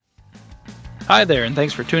Hi there, and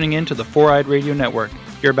thanks for tuning in to the Four-Eyed Radio Network.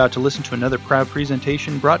 You're about to listen to another proud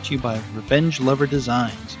presentation brought to you by Revenge Lover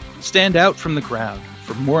Designs. Stand out from the crowd.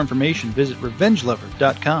 For more information, visit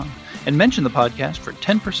revengelover.com and mention the podcast for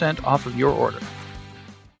 10% off of your order.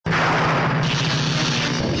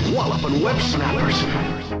 Wallopin' web snappers.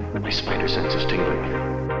 My spider sense is tingling.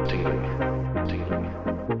 Tingling. Tingling.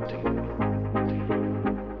 Tingling.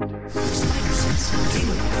 Spider sense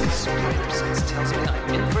tingling. Spider sense tells me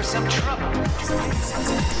I'm in for some trouble. My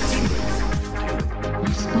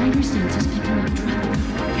spider sense is picking up trouble.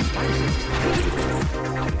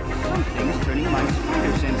 Something's turning my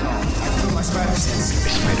spider sense on. My spider sense. My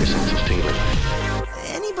spider sense is tingling.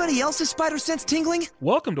 Anybody else's spider sense tingling?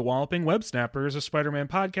 Welcome to Walloping Web Snappers, a Spider-Man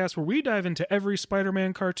podcast where we dive into every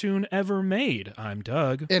Spider-Man cartoon ever made. I'm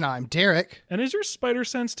Doug. And I'm Derek. And is your spider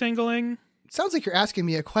sense tingling? Sounds like you're asking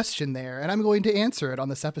me a question there, and I'm going to answer it on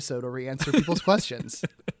this episode where we answer people's questions.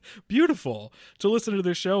 Beautiful. To listen to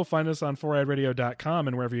this show, find us on foureyedradio.com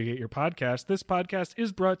and wherever you get your podcast. This podcast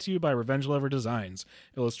is brought to you by Revenge Lover Designs,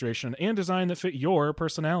 illustration and design that fit your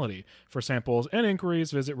personality. For samples and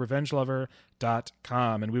inquiries, visit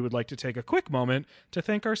revengelover.com. And we would like to take a quick moment to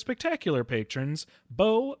thank our spectacular patrons,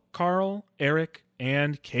 Bo, Carl, Eric,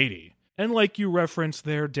 and Katie. And like you referenced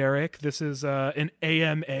there, Derek, this is an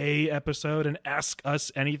AMA episode, an Ask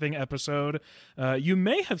Us Anything episode. You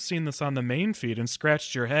may have seen this on the main feed and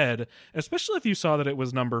scratched your head, especially if you saw that it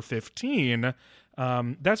was number 15.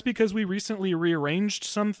 That's because we recently rearranged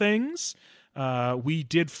some things. We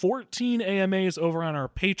did 14 AMAs over on our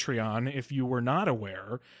Patreon, if you were not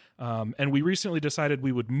aware. And we recently decided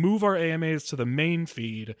we would move our AMAs to the main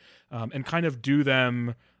feed and kind of do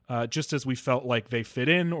them just as we felt like they fit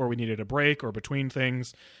in, or we needed a break, or between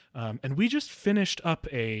things. And we just finished up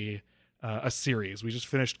a series. We just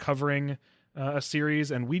finished covering a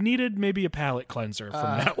series, and we needed maybe a palate cleanser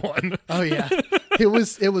from that one. Oh yeah, it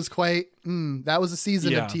was quite. That was a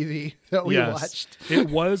season of TV that we watched. It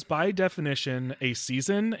was by definition a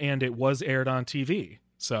season, and it was aired on TV.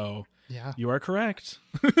 So yeah, you are correct.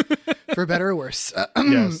 For better or worse.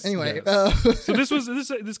 Yes. Anyway, yes. So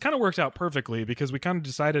this kind of worked out perfectly because we kind of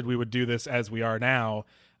decided we would do this as we are now,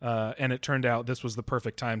 and it turned out this was the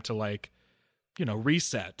perfect time to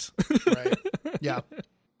reset. Right.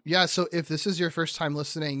 Yeah. So if this is your first time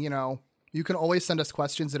listening, you can always send us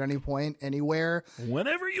questions at any point, anywhere,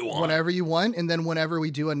 whenever you want. And then whenever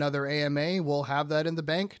we do another AMA, we'll have that in the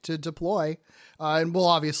bank to deploy. And we'll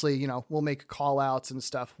obviously, we'll make call outs and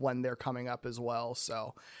stuff when they're coming up as well.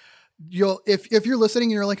 So if you're listening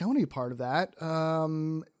and you're like, I want to be part of that,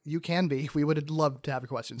 you can be. We would love to have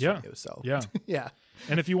questions from you. So yeah.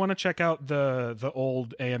 And if you want to check out the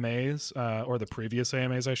old AMAs, or the previous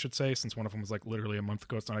AMAs, I should say, since one of them was like literally a month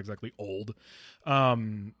ago, it's not exactly old.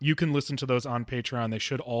 You can listen to those on Patreon. They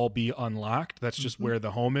should all be unlocked. That's just where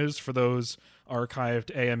the home is for those archived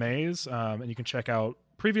AMAs. And you can check out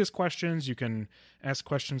previous questions. You can ask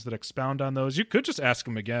questions that expound on those. You could just ask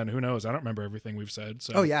them again. Who knows? I don't remember everything we've said.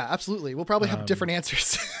 So. Oh yeah, absolutely. We'll probably have different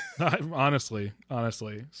answers. honestly.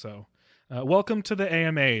 So, welcome to the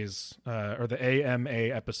AMAs, or the AMA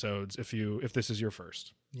episodes. If this is your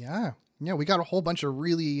first. Yeah. We got a whole bunch of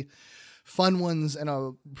really fun ones and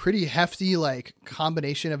a pretty hefty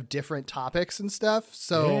combination of different topics and stuff.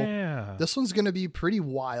 So this one's going to be pretty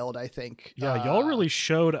wild, I think. Yeah, y'all really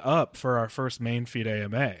showed up for our first main feed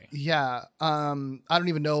AMA. Yeah. I don't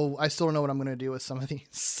even know. I still don't know what I'm going to do with some of these.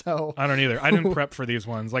 So I don't either. I didn't prep for these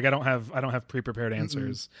ones. I don't have pre-prepared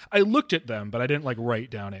answers. I looked at them, but I didn't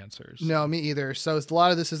write down answers. No, me either. So a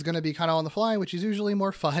lot of this is going to be kind of on the fly, which is usually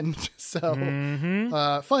more fun. So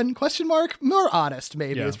fun ? More honest,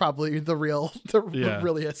 maybe. It's probably the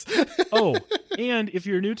really is. Oh, and if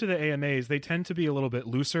you're new to the AMAs, they tend to be a little bit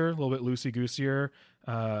looser, a little bit loosey-goosier.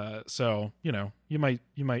 So, you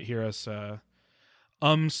might hear us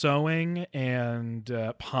sewing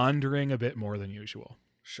and pondering a bit more than usual.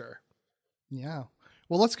 Sure. Yeah.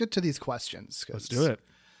 Well, let's get to these questions. Let's do it.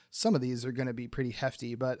 Some of these are going to be pretty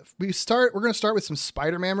hefty, but we're going to start with some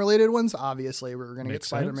Spider-Man related ones. Obviously, we're going to get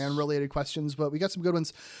Spider-Man related questions, but we got some good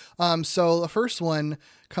ones. So the first one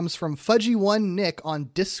comes from Fudgy1 Nick on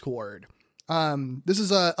Discord. This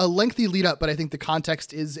is a lengthy lead up, but I think the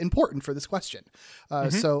context is important for this question.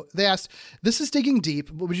 So they asked, this is digging deep,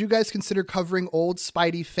 but would you guys consider covering old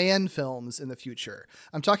Spidey fan films in the future?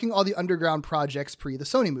 I'm talking all the underground projects pre the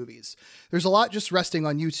Sony movies. There's a lot just resting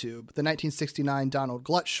on YouTube. The 1969 Donald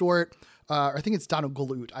Glut short, I think it's Donald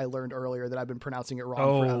Glut. I learned earlier that I've been pronouncing it wrong.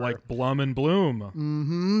 Oh, forever. like Blum and Bloom.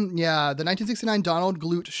 Mm-hmm. Yeah, the 1969 Donald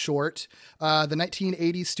Glut short, the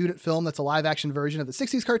 1980s student film that's a live-action version of the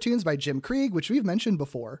 60s cartoons by Jim Krieg, which we've mentioned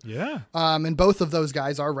before. Yeah. And both of those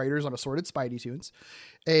guys are writers on Assorted Spidey Tunes.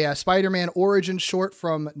 A Spider-Man origin short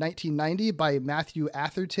from 1990 by Matthew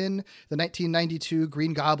Atherton, the 1992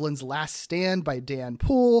 Green Goblin's Last Stand by Dan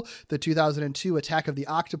Poole, the 2002 Attack of the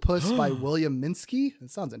Octopus by William Minsky.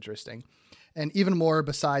 That sounds interesting. And even more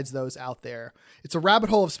besides those out there. It's a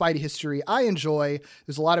rabbit hole of Spidey history I enjoy.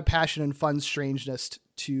 There's a lot of passion and fun strangeness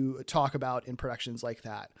to talk about in productions like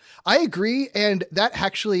that. I agree, and that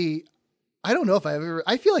actually... I don't know if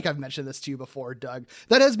I feel like I've mentioned this to you before, Doug.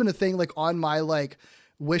 That has been a thing like on my like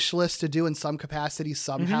wish list to do in some capacity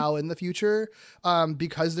somehow in the future,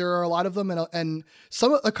 because there are a lot of them, and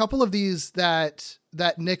a couple of these that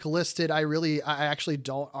Nick listed, I actually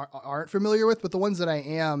aren't familiar with, but the ones that I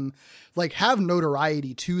am like have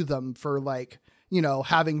notoriety to them for like, you know,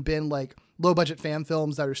 having been like low budget fan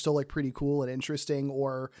films that are still like pretty cool and interesting,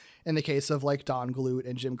 or in the case of like Don Glut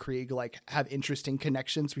and Jim Krieg, like have interesting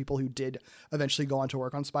connections, people who did eventually go on to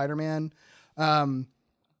work on Spider-Man.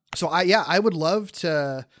 So I would love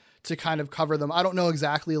to kind of cover them. I don't know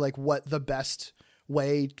exactly like what the best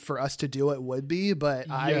way for us to do it would be, but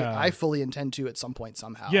I fully intend to at some point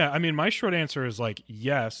somehow. Yeah, I mean, my short answer is like,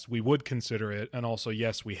 yes, we would consider it, and also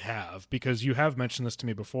yes, we have, because you have mentioned this to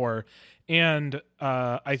me before, and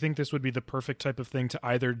I think this would be the perfect type of thing to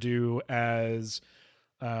either do as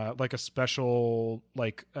like a special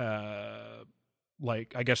like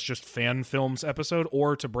I guess just fan films episode,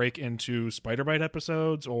 or to break into Spider-Bite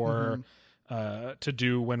episodes, or to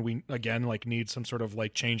do when we again like need some sort of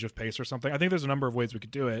like change of pace or something. I think there's a number of ways we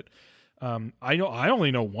could do it. I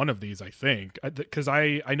only know one of these, I think, because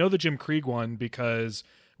I know the Jim Krieg one because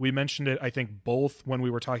we mentioned it, I think, both when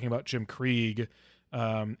we were talking about Jim Krieg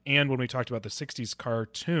and when we talked about the 60s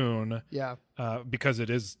cartoon. Yeah. Because it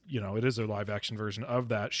is a live action version of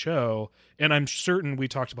that show, and I'm certain we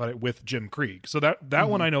talked about it with Jim Krieg. So that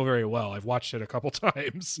one I know very well. I've watched it a couple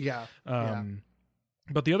times. Yeah.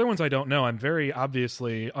 But the other ones I don't know. I'm very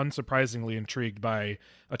obviously, unsurprisingly intrigued by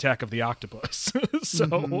Attack of the Octopus.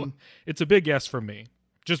 So it's a big yes from me.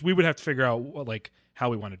 Just we would have to figure out like how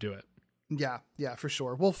we want to do it. Yeah, for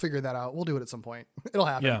sure. We'll figure that out. We'll do it at some point. It'll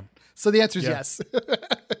happen. Yeah. So the answer is yes.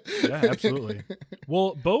 Yeah, absolutely.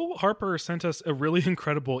 Well, Bo Harper sent us a really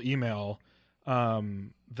incredible email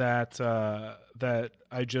that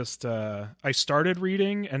I just I started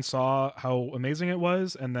reading and saw how amazing it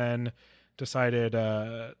was, and then decided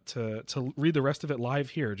to read the rest of it live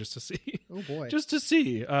here just to see. Oh boy. Just to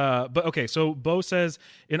see. But okay, so Bo says,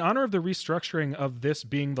 in honor of the restructuring of this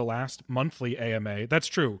being the last monthly AMA, that's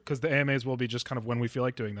true, because the AMAs will be just kind of when we feel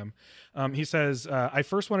like doing them. He says, I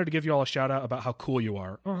first wanted to give you all a shout out about how cool you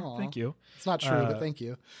are. Oh, thank you. It's not true, but thank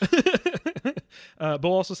you.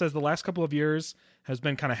 Bo also says the last couple of years has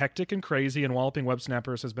been kind of hectic and crazy, and Walloping Web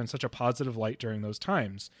Snappers has been such a positive light during those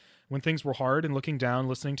times. When things were hard and looking down,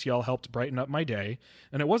 listening to y'all helped brighten up my day.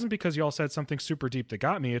 And it wasn't because y'all said something super deep that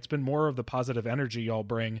got me. It's been more of the positive energy y'all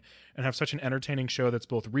bring and have such an entertaining show that's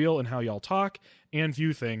both real in how y'all talk and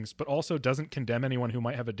view things, but also doesn't condemn anyone who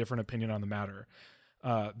might have a different opinion on the matter.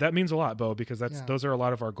 That means a lot, Bo, because those are a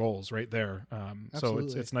lot of our goals right there. So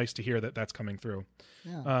it's nice to hear that that's coming through.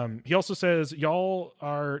 Yeah. He also says, y'all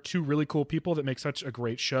are two really cool people that make such a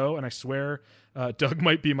great show, and I swear Doug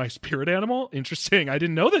might be my spirit animal. Interesting. I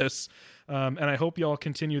didn't know this. And I hope y'all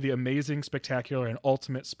continue the amazing, spectacular, and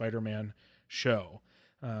ultimate Spider-Man show.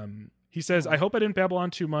 He says, I hope I didn't babble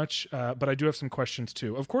on too much, but I do have some questions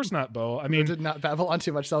too. Of course not, Bo. I mean, you did not babble on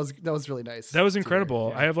too much. That was really nice. That was incredible.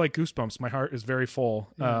 Yeah. I have like goosebumps. My heart is very full.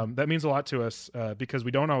 Yeah. That means a lot to us because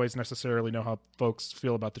we don't always necessarily know how folks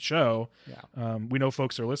feel about the show. Yeah. We know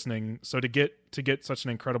folks are listening. So to get such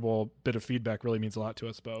an incredible bit of feedback really means a lot to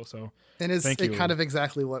us, Bo. So thank you. Kind of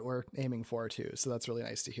exactly what we're aiming for too. So that's really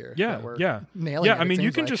nice to hear. Yeah. Nailing it, I mean,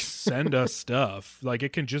 you can just send us stuff. Like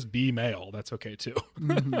it can just be mail. That's okay too.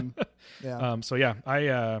 Mm-hmm. Yeah. So yeah,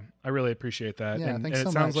 I really appreciate that. Yeah, and thanks it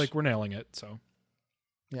so sounds much. like we're nailing it. So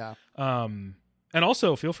yeah. And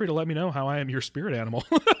also feel free to let me know how I am your spirit animal.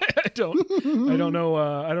 I don't know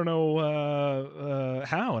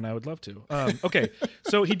how, and I would love to. Okay.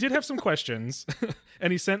 So he did have some questions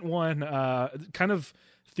and he sent one kind of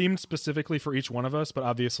themed specifically for each one of us, but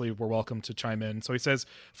obviously we're welcome to chime in. So he says,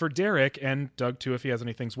 for Derek and Doug too, if he has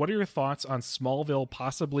any things, what are your thoughts on Smallville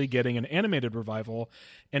possibly getting an animated revival?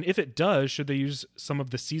 And if it does, should they use some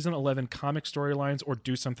of the season 11 comic storylines or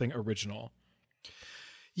do something original?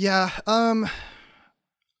 Yeah.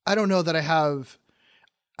 I don't know that I have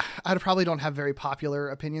I probably don't have very popular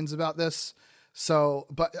opinions about this. So,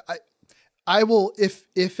 but I will, if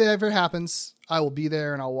it ever happens, I will be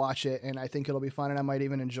there and I'll watch it, and I think it'll be fun and I might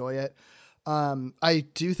even enjoy it. I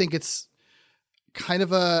do think it's kind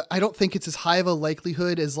of I don't think it's as high of a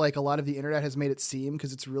likelihood as like a lot of the internet has made it seem,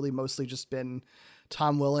 because it's really mostly just been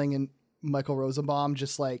Tom Welling and Michael Rosenbaum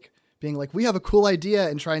just like being like, we have a cool idea,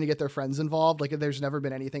 and trying to get their friends involved. Like, there's never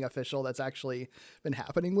been anything official that's actually been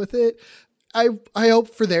happening with it. I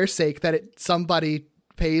hope for their sake that somebody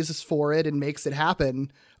pays for it and makes it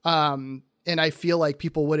happen. And I feel like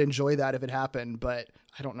people would enjoy that if it happened, but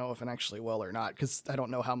I don't know if it actually will or not, because I don't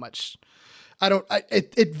know how much.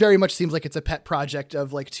 It very much seems like it's a pet project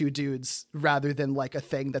of like two dudes rather than like a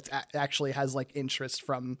thing that's actually has like interest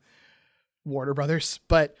from Warner Brothers,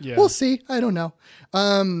 but we'll see. I don't know.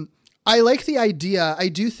 I like the idea. I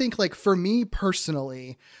do think, like, for me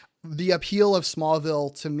personally, the appeal of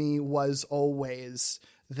Smallville to me was always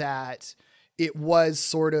that it was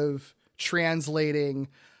sort of translating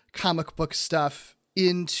comic book stuff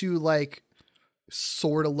into like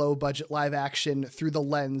sort of low budget live action through the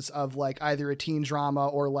lens of like either a teen drama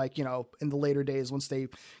or like, you know, in the later days, once they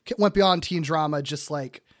went beyond teen drama, just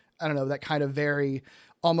like, I don't know, that kind of very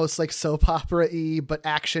almost like soap opera-y, but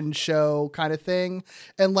action show kind of thing.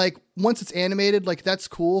 And like, once it's animated, like that's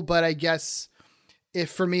cool. But I guess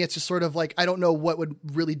if for me, it's just sort of like, I don't know what would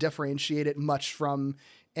really differentiate it much from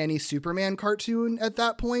any Superman cartoon at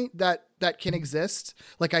that point that can exist.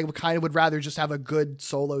 Like, I kind of would rather just have a good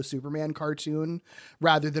solo Superman cartoon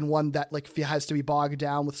rather than one that like has to be bogged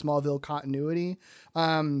down with Smallville continuity.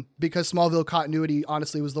 Because Smallville continuity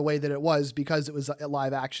honestly was the way that it was because it was a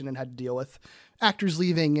live action and had to deal with actors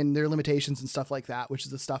leaving and their limitations and stuff like that, which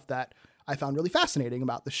is the stuff that I found really fascinating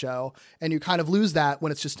about the show. And you kind of lose that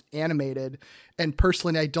when it's just animated. And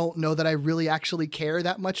personally, I don't know that I really actually care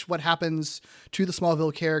that much what happens to the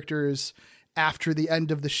Smallville characters after the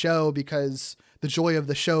end of the show, because the joy of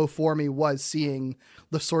the show for me was seeing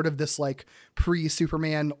the sort of this like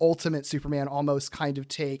pre-Superman, ultimate Superman almost kind of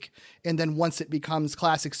take. And then once it becomes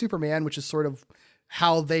classic Superman, which is sort of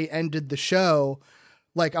how they ended the show,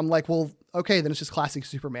 like, I'm like, well, okay, then it's just classic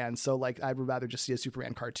Superman. So like, I would rather just see a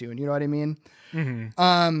Superman cartoon. You know what I mean?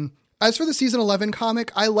 Mm-hmm. As for the season 11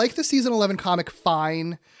 comic, I like the season 11 comic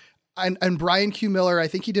fine. And Brian Q. Miller, I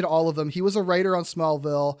think he did all of them. He was a writer on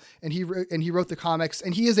Smallville, and he wrote the comics,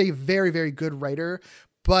 and he is a very, very good writer.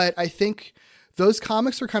 But I think those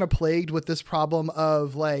comics are kind of plagued with this problem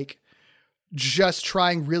of like just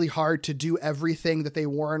trying really hard to do everything that they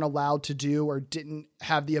weren't allowed to do or didn't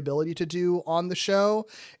have the ability to do on the show.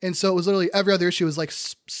 And so it was literally every other issue was like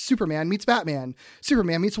Superman meets Batman,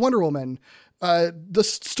 Superman meets Wonder Woman. The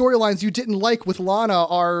storylines you didn't like with Lana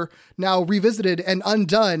are now revisited and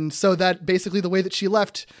undone, so that basically the way that she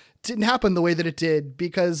left didn't happen the way that it did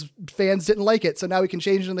because fans didn't like it. So now we can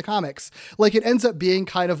change it in the comics. Like, it ends up being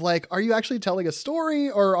kind of like, are you actually telling a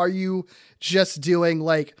story, or are you just doing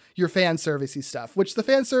like your fan servicey stuff? Which the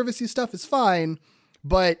fan servicey stuff is fine,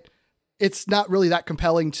 but it's not really that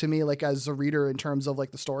compelling to me, like as a reader, in terms of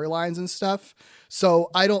like the storylines and stuff.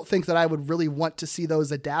 So I don't think that I would really want to see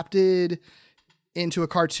those adapted into a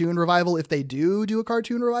cartoon revival if they do a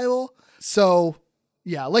cartoon revival. So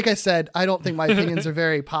yeah, like I said, I don't think my opinions are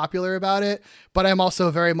very popular about it, but I'm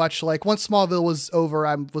also very much like, once Smallville was over,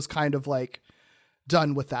 I was kind of like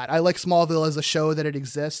done with that. I like Smallville as a show that it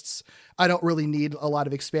exists. I don't really need a lot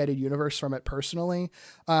of expanded universe from it personally.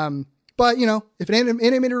 But you know, if an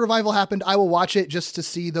animated revival happened, I will watch it just to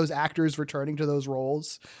see those actors returning to those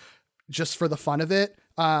roles just for the fun of it.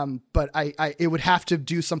 But it would have to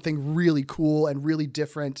do something really cool and really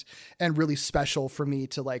different and really special for me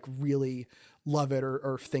to like really love it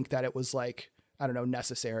or think that it was like, I don't know,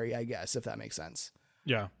 necessary, I guess, if that makes sense.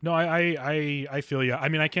 Yeah, no, I feel you. I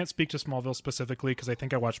mean, I can't speak to Smallville specifically because I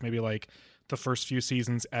think I watched maybe like the first few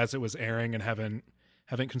seasons as it was airing and haven't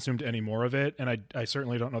consumed any more of it. And I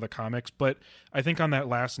certainly don't know the comics, but I think on that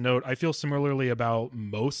last note, I feel similarly about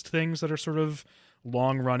most things that are sort of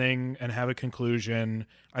long running and have a conclusion.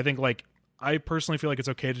 I think like, I personally feel like it's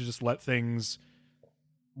okay to just let things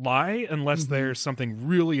lie unless there's something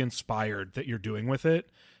really inspired that you're doing with it.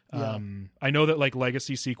 Yeah. I know that like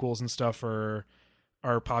legacy sequels and stuff are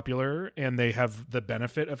popular and they have the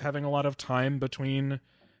benefit of having a lot of time between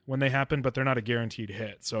when they happen, but they're not a guaranteed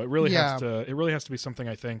hit. So it really has to be something,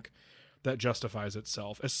 I think, that justifies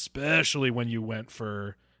itself, especially when you went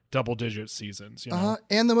for double-digit seasons. You know?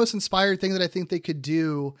 And the most inspired thing that I think they could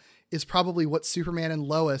do is probably what Superman and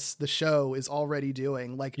Lois, the show, is already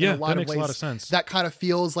doing. Like, in a lot of ways, a lot of sense. That kind of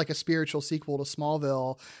feels like a spiritual sequel to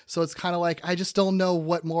Smallville. So it's kind of like, I just don't know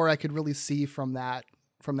what more I could really see from that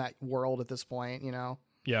world at this point, you know?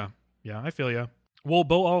 Yeah, I feel you. Well,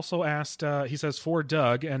 Bo also asked, he says, for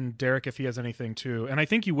Doug and Derek if he has anything too, and I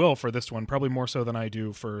think you will for this one, probably more so than I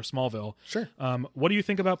do for Smallville. Sure. What do you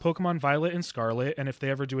think about Pokemon Violet and Scarlet, and if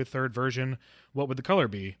they ever do a third version, what would the color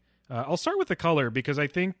be? I'll start with the color because I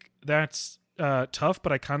think that's tough,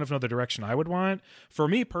 but I kind of know the direction I would want. For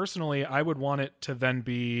me personally, I would want it to then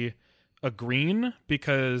be a green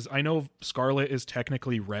because I know Scarlet is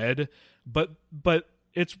technically red, but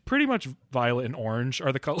it's pretty much violet and orange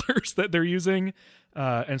are the colors that they're using.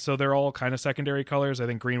 And so they're all kind of secondary colors. I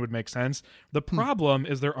think green would make sense. The problem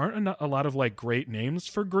is there aren't a lot of like great names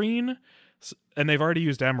for green, and they've already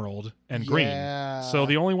used emerald and green. So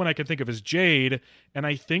the only one I can think of is Jade. And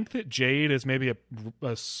I think that Jade is maybe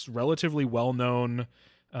a relatively well-known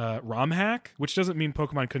ROM hack, which doesn't mean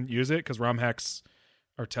Pokemon couldn't use it because ROM hacks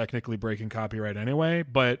are technically breaking copyright anyway.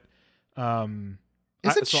 But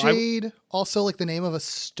isn't Jade also like the name of a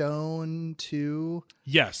stone too?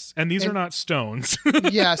 Yes, and these are not stones.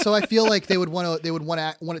 Yeah, so I feel like they would want it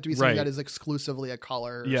to be something that is exclusively a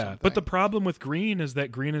color. Or something. But the problem with green is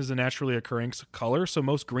that green is a naturally occurring color, so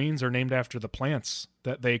most greens are named after the plants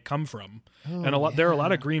that they come from. There are a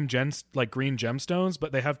lot of green gemstones,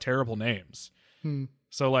 but they have terrible names.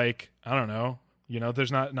 So like, I don't know. You know,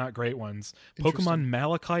 there's not great ones. Pokemon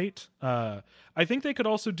Malachite. I think they could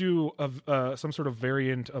also do some sort of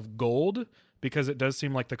variant of gold because it does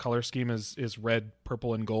seem like the color scheme is red,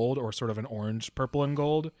 purple, and gold, or sort of an orange, purple, and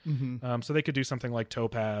gold. So they could do something like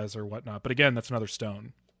topaz or whatnot. But again, that's another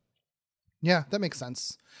stone. Yeah, that makes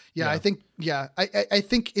sense. I think I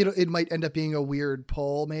think it might end up being a weird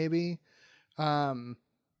pull maybe, but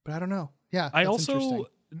I don't know. Yeah, I also.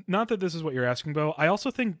 Not that this is what you're asking, Bo.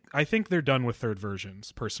 I think they're done with third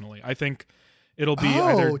versions. Personally, I think it'll be.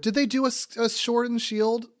 Did they do a Sword and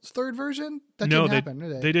Shield third version? That didn't happen, did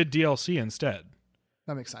they? They did DLC instead.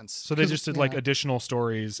 That makes sense. So they just did like additional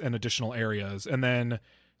stories and additional areas, and then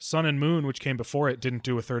Sun and Moon, which came before it, didn't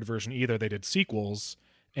do a third version either. They did sequels,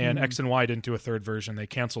 and X and Y didn't do a third version. They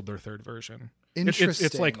canceled their third version. Interesting.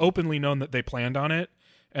 It's like openly known that they planned on it,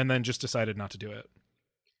 and then just decided not to do it.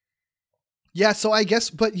 Yeah, so I guess,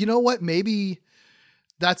 but you know what? Maybe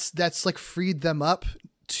that's like freed them up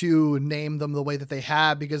to name them the way that they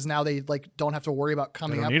have because now they like don't have to worry about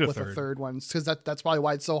coming up with a third one because that's probably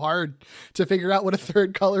why it's so hard to figure out what a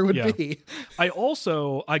third color would be. I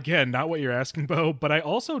also, again, not what you're asking, Bo, but I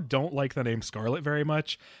also don't like the name Scarlet very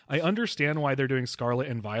much. I understand why they're doing Scarlet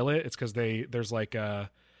and Violet. It's because there's like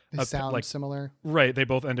they sound like similar, right? They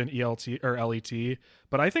both end in ELT or LET,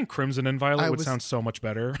 but I think Crimson and Violet would sound so much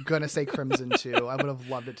better. Gonna say Crimson too. I would have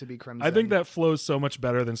loved it to be Crimson. I think that flows so much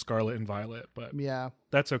better than Scarlet and Violet, but yeah,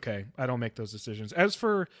 that's okay. I don't make those decisions. As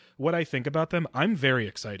for what I think about them, I'm very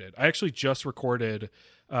excited. I actually just recorded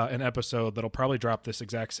an episode that'll probably drop this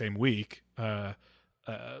exact same week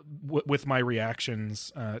with my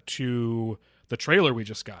reactions to the trailer we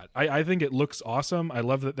just got. I think it looks awesome. I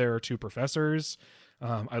love that there are two professors.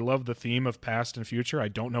 I love the theme of past and future. I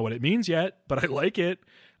don't know what it means yet, but I like it.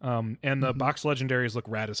 And the box legendaries look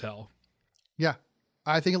rad as hell. Yeah,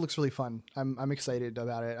 I think it looks really fun. I'm excited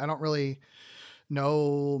about it. I don't really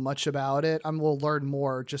know much about it. We'll learn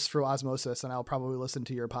more just through osmosis, and I'll probably listen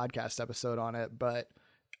to your podcast episode on it. But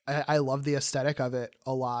I love the aesthetic of it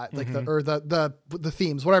a lot, like the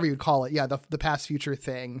themes, whatever you'd call it. Yeah, the past future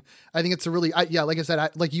thing. I think it's a really like I said,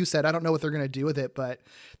 like you said, I don't know what they're gonna do with it, but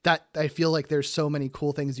that I feel like there's so many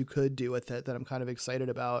cool things you could do with it that I'm kind of excited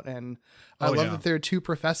about. And I love that there are two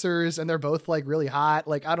professors and they're both like really hot.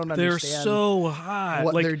 Like I don't understand. They're so hot.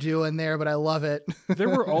 What like, they're doing there, but I love it. There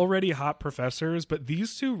were already hot professors, but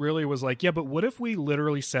these two really was like, yeah, but what if we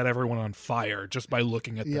literally set everyone on fire just by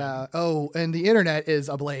looking at them? Yeah. Oh, and the internet is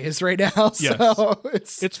ablaze right now. Yes. So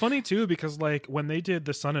it's funny too because like when they did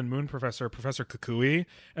the Sun and Moon Professor Kukui,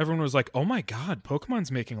 everyone was like, oh my god,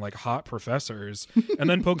 Pokemon's making like hot professors. And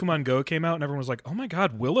then Pokemon Go came out and everyone was like, oh my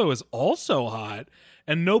god, Willow is also hot.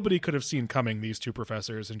 And nobody could have seen coming these two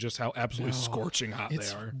professors and just how absolutely scorching hot they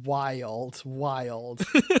are. Wild.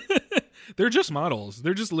 They're just models.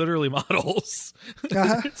 They're just literally models.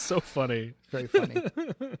 It's so funny. Very funny.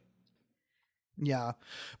 Yeah.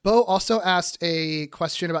 Bo also asked a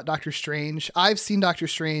question about Doctor Strange. I've seen Doctor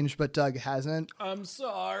Strange, but Doug hasn't. I'm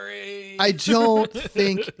sorry. I don't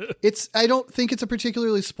think it's a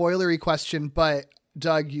particularly spoilery question, but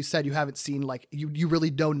Doug, you said you haven't seen, like, you really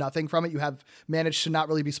know nothing from it. You have managed to not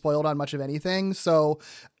really be spoiled on much of anything. So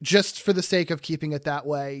just for the sake of keeping it that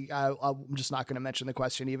way, I'm just not going to mention the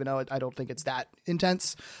question, even though I don't think it's that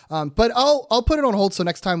intense. But I'll put it on hold. So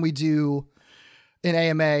next time we do an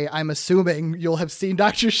AMA, I'm assuming you'll have seen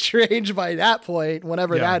Doctor Strange by that point,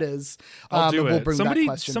 whenever that is. I'll do it. We'll bring that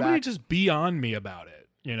question somebody back. just be on me about it.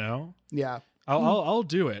 you know? Yeah. I'll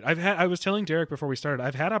do it. I was telling Derek before we started,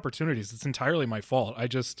 I've had opportunities. It's entirely my fault. I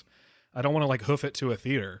don't want to like hoof it to a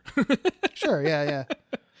theater. Sure. Yeah.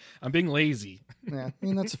 I'm being lazy. Yeah. I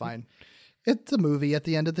mean, that's fine. It's a movie at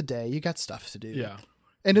the end of the day. You got stuff to do. Yeah.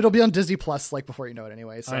 And it'll be on Disney Plus like before you know it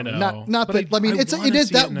anyway. So I know. Not But that I mean it is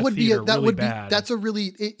that would be bad. that's a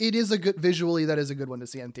really it is a good visually that is a good one to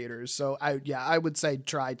see in theaters. So I would say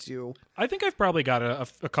try to. I think I've probably got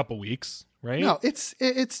a couple weeks, right? No, it's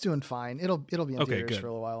doing fine. It'll be in theaters good. for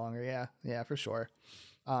a little while longer. Yeah, for sure.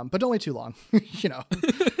 But don't wait too long. You know.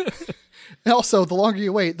 And also, the longer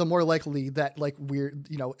you wait, the more likely that like weird,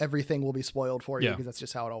 you know, everything will be spoiled for you because that's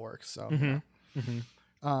just how it all works. So,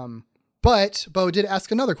 But Bo did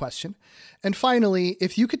ask another question. And finally,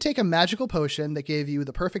 if you could take a magical potion that gave you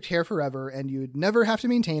the perfect hair forever and you'd never have to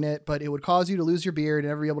maintain it, but it would cause you to lose your beard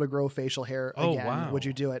and never be able to grow facial hair again, would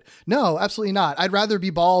you do it? No, absolutely not. I'd rather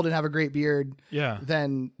be bald and have a great beard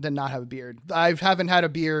than not have a beard. I haven't had a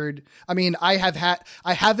beard. I mean, I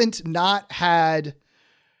haven't not had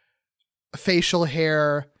facial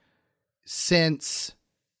hair since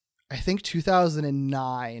I think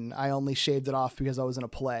 2009. I only shaved it off because I was in a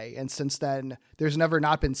play. And since then, there's never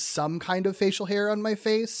not been some kind of facial hair on my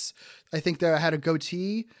face. I think that I had a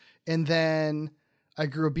goatee and then I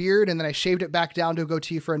grew a beard and then I shaved it back down to a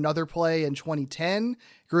goatee for another play in 2010,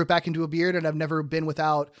 grew it back into a beard, and I've never been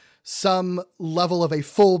without some level of a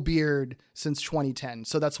full beard since 2010.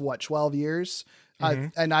 So that's 12 years.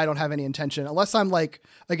 And I don't have any intention, unless I'm like,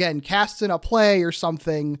 again, cast in a play or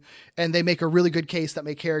something, and they make a really good case that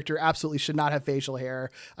my character absolutely should not have facial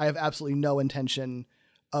hair. I have absolutely no intention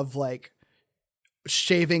of like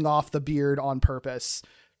shaving off the beard on purpose.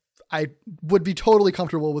 I would be totally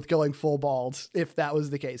comfortable with going full bald if that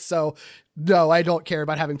was the case. So no, I don't care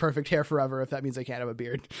about having perfect hair forever if that means I can't have a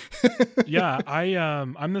beard. Yeah,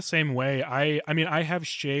 I'm the same way. I mean, I have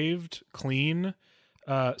shaved clean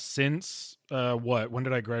since when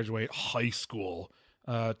did I graduate high school?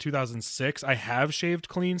 2006. I have shaved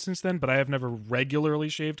clean since then, but I have never regularly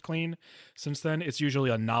shaved clean since then. It's usually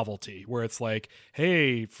a novelty where it's like,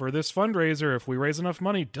 hey, for this fundraiser, if we raise enough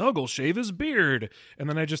money, Doug will shave his beard, and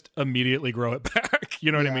then I just immediately grow it back.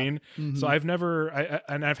 You know what I mean? Mm-hmm. So I've never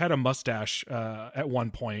and I've had a mustache at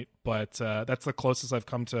one point, but that's the closest I've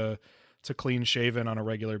come to clean shaven on a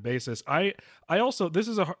regular basis. I also, this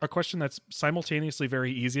is a question that's simultaneously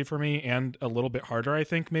very easy for me and a little bit harder, I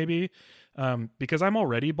think, maybe, because I'm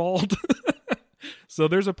already bald. So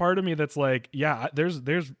there's a part of me that's like, yeah, there's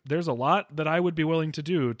a lot that I would be willing to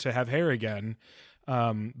do to have hair again.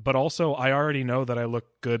 But also I already know that I look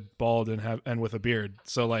good bald and with a beard.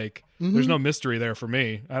 So like, there's no mystery there for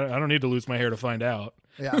me. I don't need to lose my hair to find out.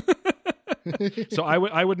 Yeah. So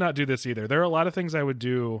I would not do this either. There are a lot of things I would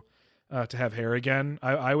do to have hair again.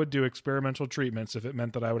 I would do experimental treatments if it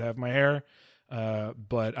meant that I would have my hair,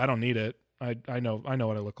 but I don't need it. I know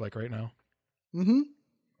what I look like right now. Mm-hmm.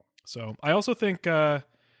 So I also think I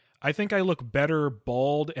look better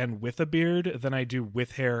bald and with a beard than I do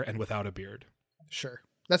with hair and without a beard. Sure,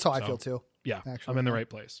 that's how I feel too. Yeah, actually, I'm in the right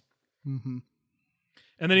place. Mm-hmm.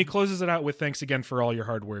 And then he closes it out with thanks again for all your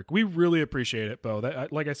hard work. We really appreciate it, Bo.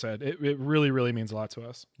 That, like I said, it really, really means a lot to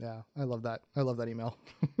us. Yeah, I love that. I love that email.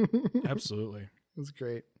 Absolutely. It was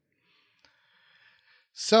great.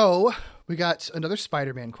 So we got another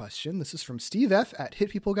Spider-Man question. This is from Steve F. at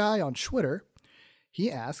Hit People Guy on Twitter.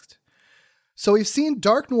 He asked, so we've seen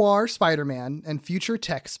Dark Noir Spider-Man and Future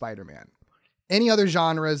Tech Spider-Man. Any other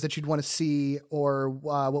genres that you'd want to see, or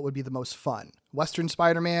what would be the most fun? Western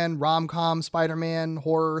Spider-Man, rom-com Spider-Man,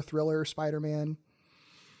 horror, thriller Spider-Man?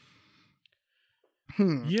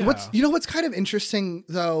 Yeah. What's kind of interesting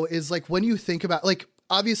though is like when you think about like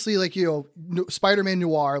obviously like Spider-Man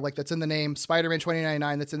Noir, like that's in the name, Spider-Man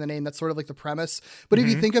 2099 that's in the name, that's sort of like the premise. But if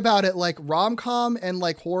you think about it, like rom-com and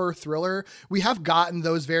like horror thriller, we have gotten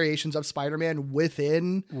those variations of Spider-Man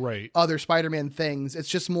within other Spider-Man things. It's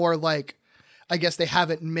just more like, I guess they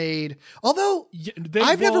haven't made, although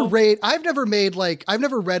I've never read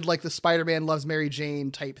like the Spider-Man Loves Mary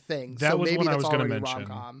Jane type thing. That so was maybe one I that's was going to already mention.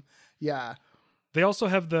 rom-com. Yeah. They also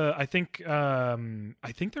have I think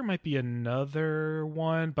there might be another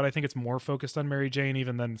one, but I think it's more focused on Mary Jane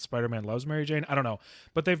even than Spider-Man Loves Mary Jane. I don't know,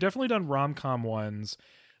 but they've definitely done rom-com ones.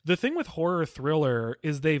 The thing with horror thriller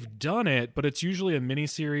is they've done it, but it's usually a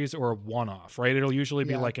miniseries or a one-off, right? It'll usually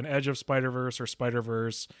be like an Edge of Spider-Verse or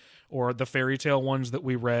Spider-Verse, or the fairy tale ones that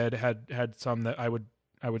we read had some that I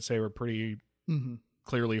would say were pretty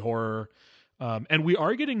clearly horror. And we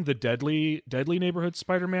are getting the Deadly Neighborhood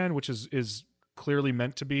Spider-Man, which is clearly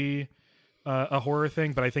meant to be a horror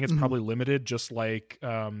thing, but I think it's probably limited, just like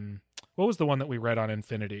what was the one that we read on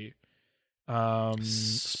Infinity?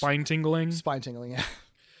 spine tingling. Yeah.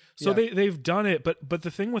 So Yeah. they've done it, but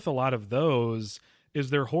the thing with a lot of those is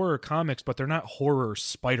they're horror comics, but they're not horror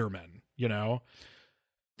Spider-Man, you know?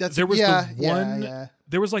 There was the one. Yeah.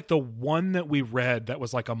 There was like the one that we read that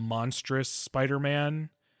was like a monstrous Spider-Man,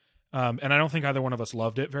 and I don't think either one of us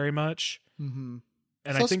loved it very much. Mm-hmm.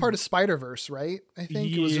 And So I that's think part of Spider-Verse, right? I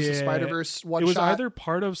think it was just a Spider-Verse one it was shot. either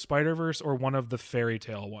part of Spider-Verse or one of the fairy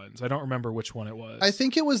tale ones. I don't remember which one it was. I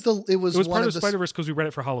think it was one part of the Spider-Verse because we read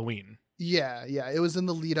it for Halloween. Yeah. It was in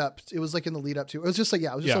the lead up. It was like in the lead up to. It was just like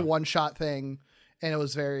it was just a one shot thing, and it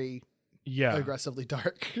was very aggressively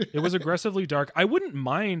dark. It was aggressively dark. I wouldn't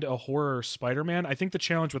mind a horror Spider-Man. I think the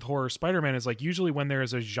challenge with horror Spider-Man is like usually when there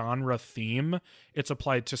is a genre theme, it's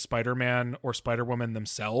applied to Spider-Man or Spider-Woman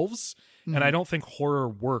themselves. Mm-hmm. And I don't think horror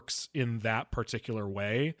works in that particular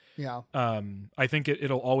way. Yeah. I think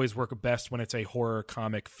it'll always work best when it's a horror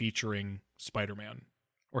comic featuring Spider-Man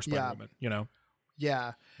or Spider-Woman, you know?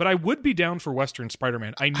 Yeah. But I would be down for Western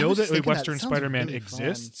Spider-Man. I know was that just a thinking that Western sounds Spider-Man really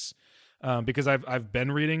exists. Because I've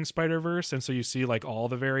been reading Spider-Verse, and so you see like all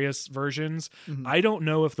the various versions. Mm-hmm. I don't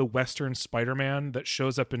know if the Western Spider-Man that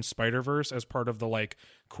shows up in Spider-Verse as part of the like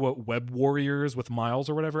quote Web Warriors with Miles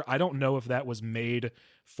or whatever, I don't know if that was made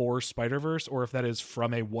for Spider-Verse or if that is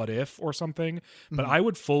from a What If or something. Mm-hmm. But I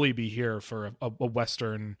would fully be here for a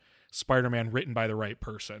Western Spider-Man written by the right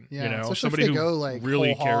person. Yeah, you know, especially somebody if they who go, like,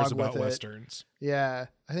 really whole cares hog about with it. Westerns. Yeah.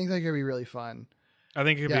 I think that could be really fun. I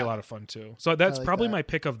think it could be a lot of fun too. So that's like probably that. my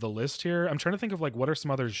pick of the list here. I'm trying to think of like what are some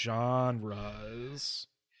other genres.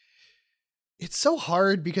 It's so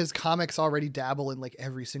hard because comics already dabble in like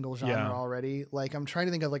every single genre Yeah. already. Like I'm trying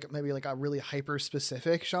to think of like maybe like a really hyper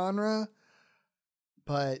specific genre,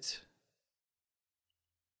 but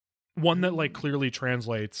One that like clearly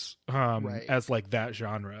translates Right. as like that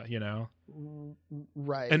genre, you know,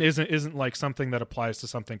 right. and isn't like something that applies to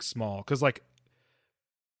something small because like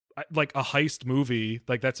a heist movie,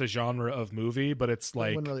 like that's a genre of movie, but it's It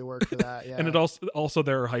like wouldn't really work for that. Yeah. and it also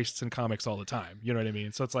there are heists in comics all the time. You know what I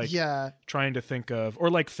mean? So it's like yeah. trying to think of, or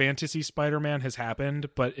like fantasy Spider-Man has happened,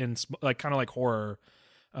 but in like kind of like horror.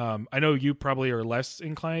 I know you probably are less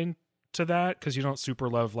inclined to that because you don't super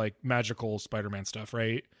love like magical Spider-Man stuff,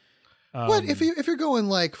 right? But if you're going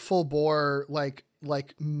like full bore, like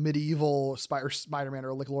medieval Spider-Man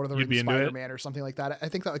or like Lord of the You'd be Rings into it? Spider-Man or something like that, I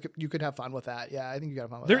think that you could have fun with that. Yeah, I think you could have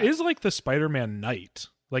fun with there that. is like the Spider-Man knight.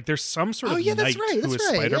 Like there's some sort Oh, of yeah, knight that's right, who that's is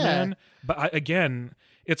right, Spider-Man. yeah. But again,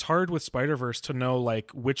 it's hard with Spider-Verse to know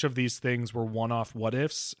like which of these things were one-off what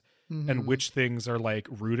ifs and which things are like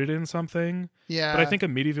rooted in something. Yeah. But I think a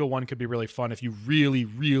medieval one could be really fun if you really,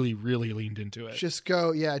 really, really leaned into it. just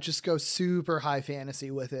go super high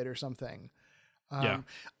fantasy with it or something. Yeah.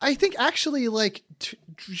 I think actually like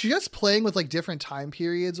just playing with like different time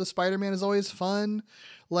periods with Spider-Man is always fun.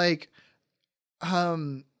 Like,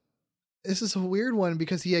 this is a weird one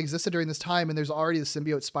because he existed during this time and there's already the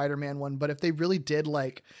symbiote Spider-Man one. But if they really did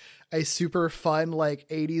like a super fun like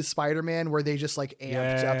 80s Spider-Man where they just like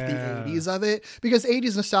amped up the 80s of it, because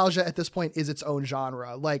 80s nostalgia at this point is its own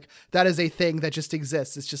genre. Like that is a thing that just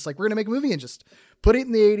exists. It's just like we're gonna make a movie and just put it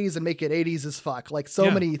in the 80s and make it 80s as fuck. Like so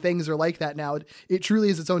many things are like that now. It truly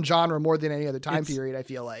is its own genre more than any other time period, I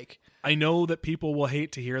feel like. I know that people will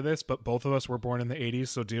hate to hear this, but both of us were born in the 80s,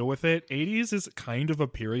 so deal with it. 80s is kind of a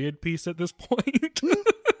period piece at this point.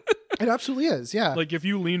 It absolutely is, yeah. Like if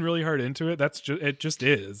you lean really hard into it, it just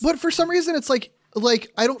is. But for some reason, it's like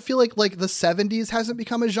I don't feel like the 70s hasn't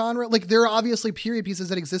become a genre. Like there are obviously period pieces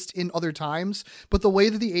that exist in other times, but the way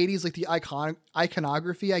that the 80s, like the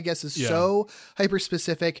iconography, I guess, is so hyper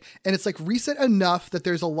specific, and it's like recent enough that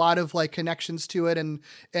there's a lot of like connections to it,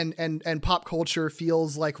 and pop culture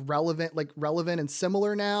feels like relevant and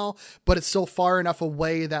similar now, but it's still far enough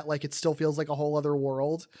away that like it still feels like a whole other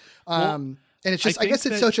world. And it's just, I guess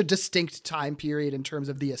it's such a distinct time period in terms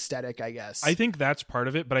of the aesthetic, I guess. I think that's part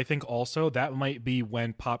of it, but I think also that might be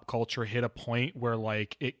when pop culture hit a point where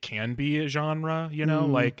like it can be a genre, you know,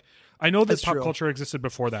 like I know that That's pop true. culture existed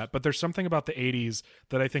before that, but there's something about the 80s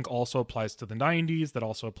that I think also applies to the 90s, that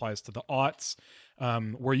also applies to the aughts,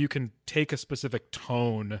 where you can take a specific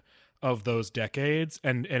tone of those decades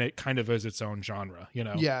and it kind of is its own genre, you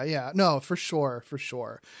know? Yeah. No, for sure.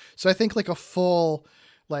 So I think like a full,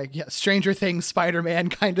 like, Stranger Things, Spider-Man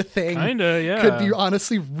kind of thing. Could be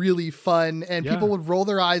honestly really fun, and people would roll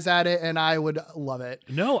their eyes at it, and I would love it.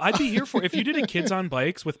 No, I'd be here for if you did a Kids on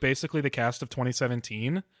Bikes with basically the cast of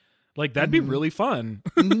 2017. Like, that'd be really fun.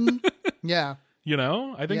 Yeah. You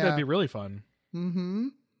know? I think that'd be really fun. Mm-hmm.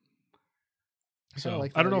 So I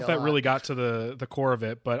I don't know if idea a that lot. really got to the core of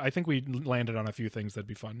it, but I think we landed on a few things that'd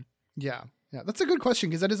be fun. Yeah. Yeah, that's a good question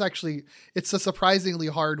because that is actually, it's a surprisingly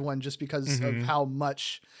hard one just because of how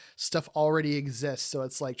much stuff already exists. So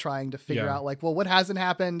it's like trying to figure out like, well, what hasn't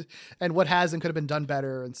happened and what has and could have been done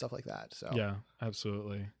better and stuff like that. So yeah,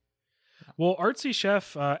 absolutely. Well, Artsy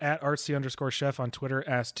Chef at Artsy_Chef on Twitter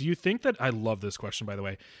asked, do you think that, I love this question, by the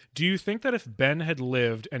way, do you think that if Ben had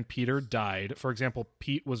lived and Peter died, for example,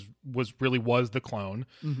 Pete was the clone,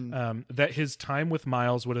 that his time with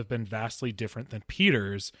Miles would have been vastly different than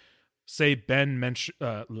Peter's, say Ben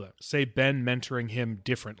mentoring him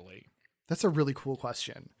differently? That's a really cool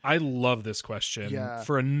question. I love this question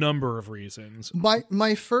for a number of reasons.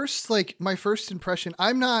 My first impression,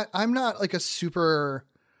 I'm not like a super,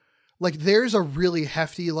 like there's a really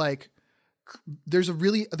hefty, like there's a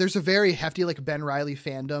very hefty like Ben Reilly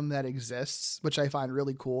fandom that exists, which I find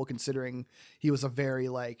really cool considering he was a very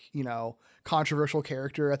like, you know, controversial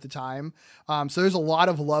character at the time. So there's a lot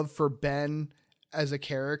of love for Ben as a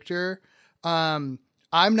character. I'm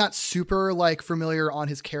not super like familiar on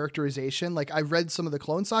his characterization. Like I read some of the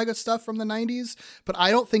Clone Saga stuff from the 90s, but I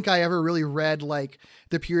don't think I ever really read like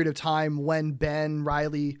the period of time when Ben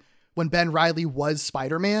Reilly was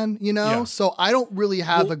Spider-Man, you know? Yeah. So I don't really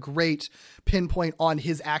have a great pinpoint on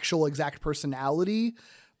his actual exact personality.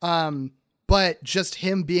 But just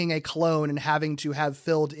him being a clone and having to have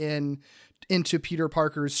filled into Peter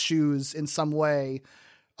Parker's shoes in some way,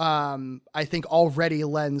 I think already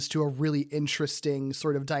lends to a really interesting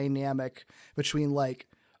sort of dynamic between like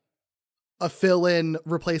a fill-in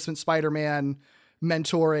replacement Spider-Man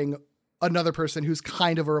mentoring another person who's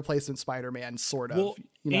kind of a replacement Spider-Man, sort of. Well,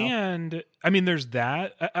 you know? And I mean, there's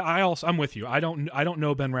that. I'm with you. I don't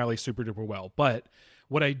know Ben Reilly super duper well, but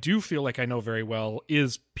what I do feel like I know very well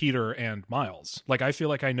is Peter and Miles. Like I feel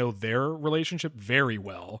like I know their relationship very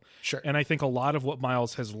well. Sure. And I think a lot of what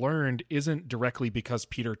Miles has learned isn't directly because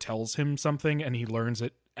Peter tells him something and he learns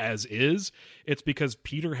it as is. It's because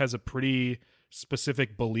Peter has a pretty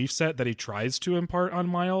specific belief set that he tries to impart on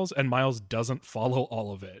Miles, and Miles doesn't follow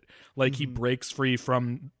all of it. Like he breaks free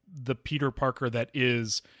from the Peter Parker that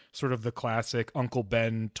is sort of the classic Uncle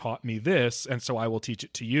Ben taught me this, and so I will teach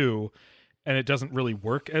it to you. And it doesn't really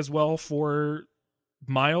work as well for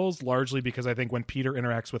Miles, largely because I think when Peter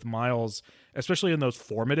interacts with Miles, especially in those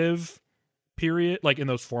formative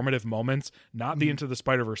moments, not the Into the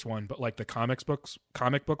Spider-Verse one, but like the comic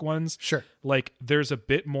book ones. Sure. Like there's a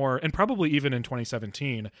bit more, and probably even in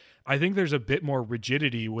 2017, I think there's a bit more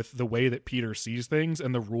rigidity with the way that Peter sees things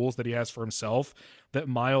and the rules that he has for himself that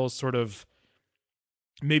Miles sort of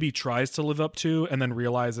maybe tries to live up to and then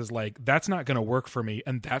realizes like, that's not going to work for me.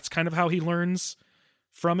 And that's kind of how he learns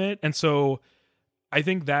from it. And so I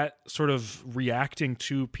think that sort of reacting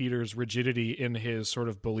to Peter's rigidity in his sort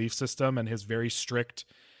of belief system and his very strict,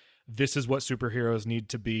 this is what superheroes need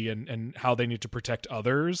to be and how they need to protect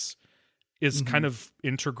others is kind of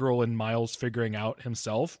integral in Miles figuring out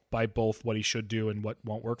himself by both what he should do and what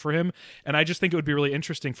won't work for him. And I just think it would be really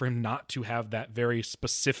interesting for him not to have that very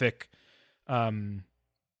specific,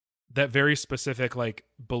 like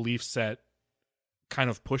belief set kind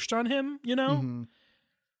of pushed on him, you know?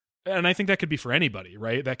 And I think that could be for anybody,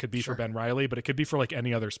 right? That could be for Ben Reilly, but it could be for like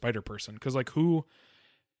any other Spider person. Cause like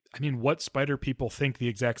what Spider people think the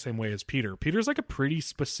exact same way as Peter? Peter's like a pretty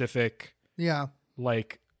specific,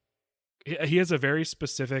 like he has a very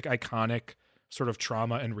specific, iconic sort of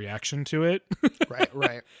trauma and reaction to it.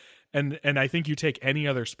 Right. And I think you take any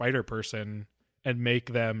other Spider person and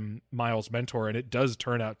make them Miles' mentor, and it does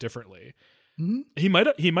turn out differently. He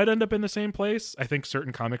might end up in the same place. I think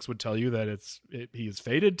certain comics would tell you that he is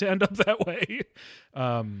fated to end up that way.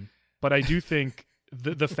 But I do think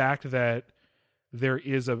the fact that there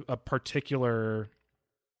is a particular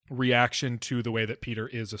reaction to the way that Peter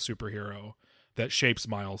is a superhero that shapes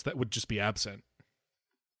Miles that would just be absent.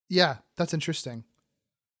 Yeah, that's interesting.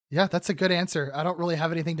 Yeah, that's a good answer. I don't really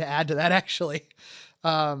have anything to add to that, actually.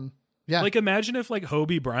 Yeah. Like imagine if like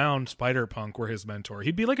Hobie Brown Spider-Punk were his mentor.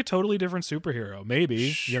 He'd be like a totally different superhero.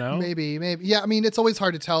 Maybe, you know? Maybe. Yeah, I mean, it's always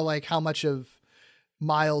hard to tell like how much of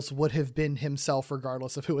Miles would have been himself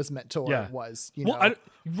regardless of who his mentor was, you know?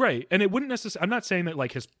 Right. And it wouldn't necessarily, I'm not saying that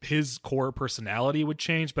like his core personality would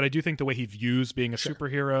change, but I do think the way he views being a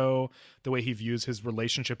superhero, the way he views his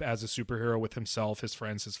relationship as a superhero with himself, his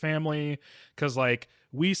friends, his family, because like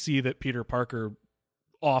we see that Peter Parker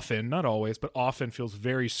often, not always, but often feels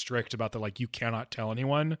very strict about the like, you cannot tell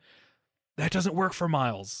anyone. That doesn't work for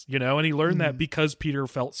Miles, you know? And he learned that because Peter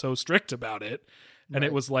felt so strict about it. And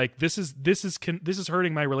it was like, this is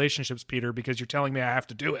hurting my relationships, Peter, because you're telling me I have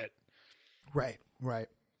to do it. Right.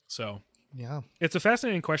 So yeah, it's a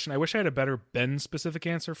fascinating question. I wish I had a better Ben specific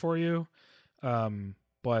answer for you.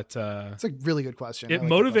 But it's a really good question. It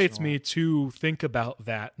motivates me to think about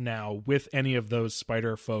that now with any of those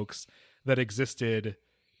Spider folks that existed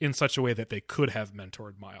in such a way that they could have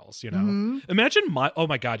mentored Miles, you know? Mm-hmm. Imagine, oh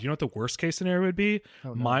my God, you know what the worst case scenario would be? Oh,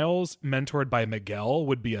 no. Miles mentored by Miguel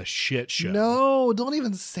would be a shit show. No, don't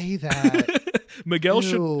even say that. Miguel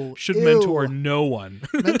should mentor no one.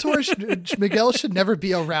 Miguel should never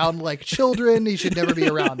be around like children. He should never be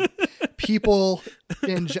around people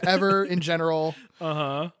in general.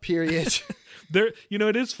 Period. There, you know,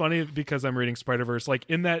 it is funny because I'm reading Spider-Verse. Like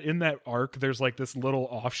in that arc, there's like this little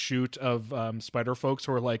offshoot of Spider folks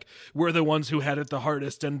who are like, we're the ones who had it the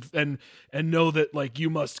hardest, and know that like you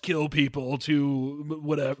must kill people to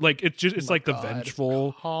whatever. Like it's like the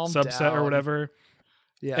vengeful subset down. Or whatever.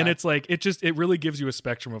 Yeah, and it's like it really gives you a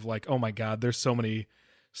spectrum of like, oh my God, there's so many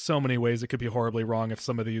ways it could be horribly wrong if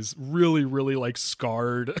some of these really really like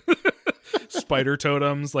scarred spider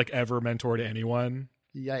totems like ever mentored anyone.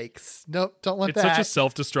 Yikes. Nope, don't let it's that. It's such a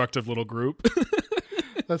self-destructive little group.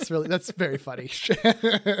 That's very funny.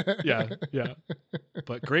 yeah.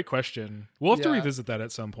 But great question. We'll have to revisit that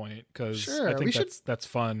at some point because I think that's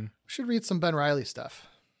fun. We should read some Ben Reilly stuff.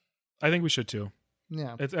 I think we should too.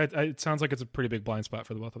 Yeah. It sounds like it's a pretty big blind spot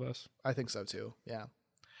for the both of us. I think so too. Yeah.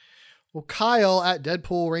 Well, Kyle at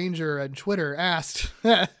Deadpool Ranger on Twitter asked,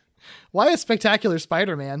 why is Spectacular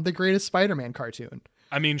Spider-Man the greatest Spider-Man cartoon?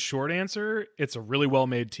 I mean, short answer, it's a really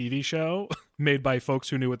well-made TV show made by folks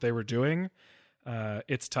who knew what they were doing.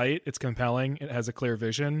 It's tight, it's compelling, it has a clear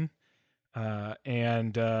vision,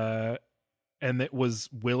 and it was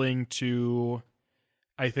willing to,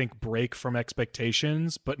 I think, break from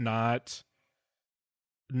expectations, but not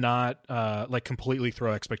like completely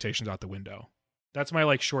throw expectations out the window. That's my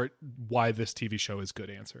like short why this TV show is good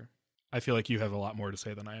answer. I feel like you have a lot more to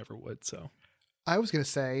say than I ever would. So I was going to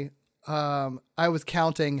say, I was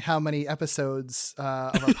counting how many episodes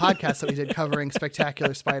of our podcast that we did covering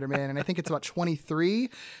Spectacular Spider-Man, and I think it's about 23.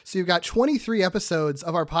 So you've got 23 episodes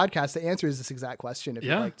of our podcast that answers this exact question if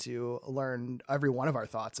you'd like to learn every one of our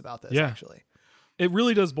thoughts about this, actually. It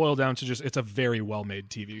really does boil down to just, it's a very well-made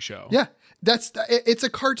TV show. Yeah, it's a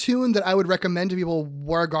cartoon that I would recommend to people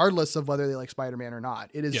regardless of whether they like Spider-Man or not.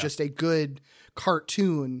 It is just a good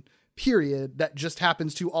cartoon, period, that just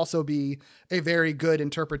happens to also be a very good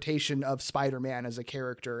interpretation of Spider-Man as a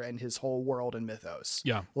character and his whole world and mythos.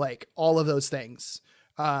 Yeah. Like all of those things.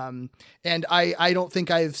 And I don't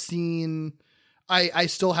think I've seen, I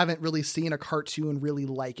still haven't really seen a cartoon really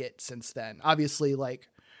like it since then. Obviously, like,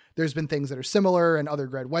 there's been things that are similar and other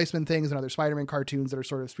Greg Weisman things and other Spider-Man cartoons that are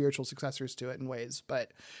sort of spiritual successors to it in ways.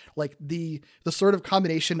 But like the sort of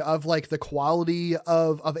combination of like the quality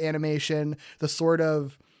of animation, the sort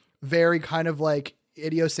of very kind of like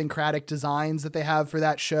idiosyncratic designs that they have for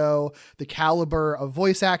that show, the caliber of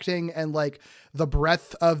voice acting, and like the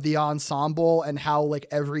breadth of the ensemble and how like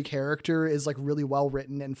every character is like really well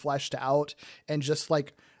written and fleshed out, and just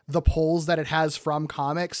like the pulls that it has from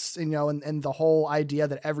comics, you know, and the whole idea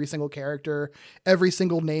that every single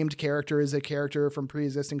named character is a character from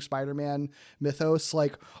pre-existing Spider-Man mythos,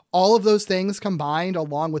 like all of those things combined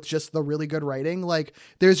along with just the really good writing. Like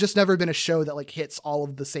there's just never been a show that like hits all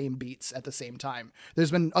of the same beats at the same time.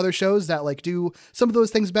 There's been other shows that like do some of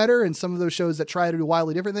those things better and some of those shows that try to do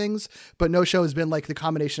wildly different things, but no show has been like the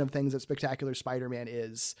combination of things that Spectacular Spider-Man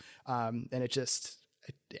is. And it just,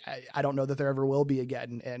 I don't know that there ever will be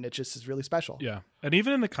again, and it just is really special. Yeah. And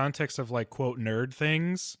even in the context of like quote nerd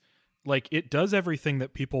things, like it does everything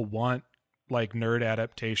that people want like nerd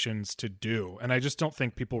adaptations to do. And I just don't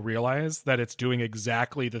think people realize that it's doing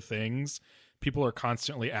exactly the things people are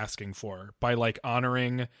constantly asking for by like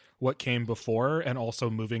honoring what came before and also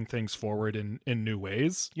moving things forward in new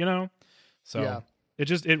ways, you know? So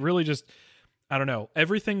it really just, I don't know.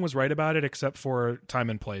 Everything was right about it except for time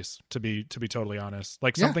and place, to be totally honest.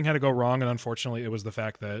 Like something had to go wrong, and unfortunately it was the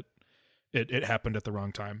fact that it happened at the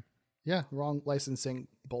wrong time. Yeah, wrong licensing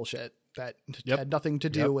bullshit that had nothing to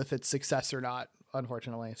do with its success or not,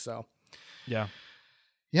 unfortunately. So yeah.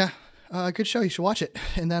 Good show. You should watch it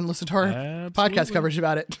and then listen to our podcast coverage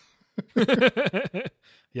about it.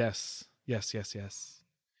 Yes.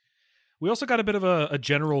 We also got a bit of a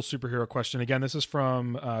general superhero question. Again, this is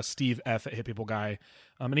from Steve F. at Hit People Guy.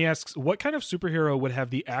 And he asks, what kind of superhero would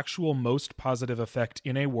have the actual most positive effect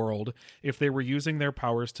in a world if they were using their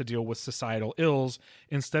powers to deal with societal ills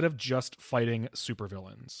instead of just fighting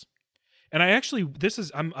supervillains? And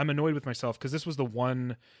I'm annoyed with myself because this was the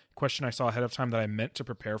one question I saw ahead of time that I meant to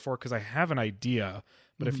prepare for because I have an idea.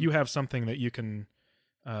 But if you have something that you can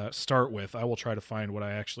start with, I will try to find what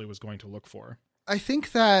I actually was going to look for. I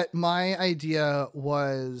think that my idea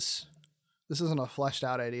was this isn't a fleshed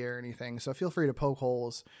out idea or anything, so feel free to poke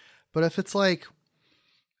holes. But if it's like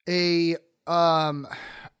a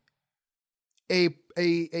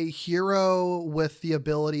hero with the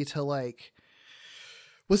ability to like,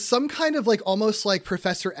 with some kind of like almost like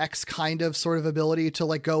Professor X kind of sort of ability to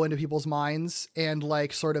like go into people's minds and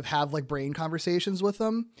like sort of have like brain conversations with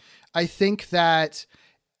them, I think that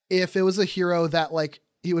if it was a hero that like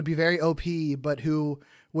he would be very OP, but who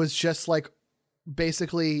was just like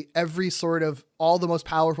basically every sort of all the most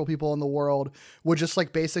powerful people in the world would just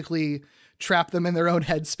like basically trap them in their own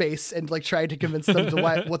headspace and like try to convince them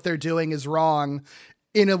to what they're doing is wrong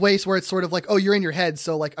in a way where it's sort of like, oh, you're in your head.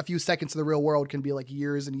 So like a few seconds in the real world can be like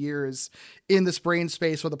years and years in this brain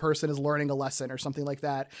space where the person is learning a lesson or something like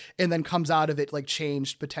that. And then comes out of it like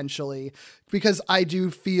changed potentially, because I do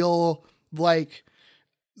feel like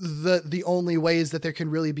the only ways that there can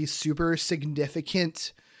really be super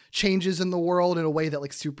significant changes in the world in a way that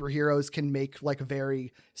like superheroes can make like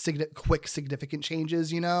very quick, significant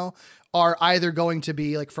changes, you know, are either going to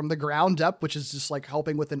be like from the ground up, which is just like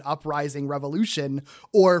helping with an uprising revolution,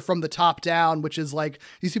 or from the top down, which is like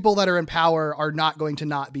these people that are in power are not going to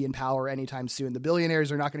not be in power anytime soon. The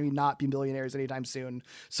billionaires are not going to not be billionaires anytime soon.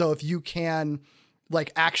 So if you can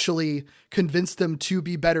like actually convince them to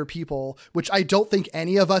be better people, which I don't think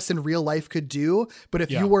any of us in real life could do. But if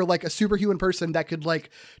you were like a superhuman person that could like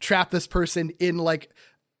trap this person in like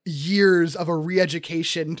years of a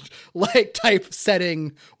re-education like type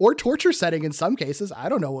setting or torture setting in some cases, I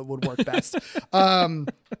don't know what would work best.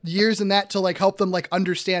 Years in that to like help them like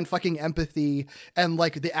understand fucking empathy and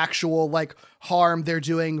like the actual like harm they're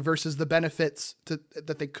doing versus the benefits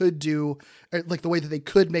that they could do, like the way that they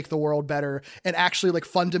could make the world better and actually like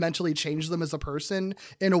fundamentally change them as a person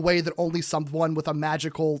in a way that only someone with a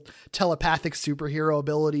magical telepathic superhero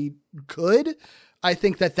ability could. I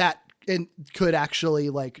think that could actually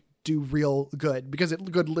like do real good, because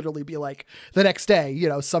it could literally be like the next day, you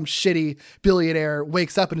know, some shitty billionaire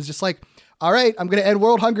wakes up and is just like, all right, I'm going to end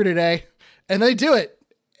world hunger today. And they do it.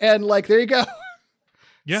 And like, there you go.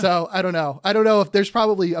 Yeah. So I don't know. I don't know if there's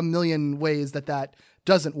probably a million ways that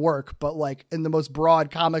doesn't work, but like in the most broad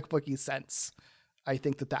comic booky sense, I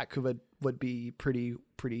think that would be pretty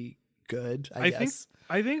good. I guess.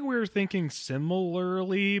 I think we're thinking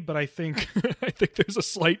similarly, but I think there's a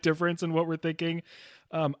slight difference in what we're thinking.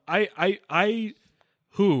 I'm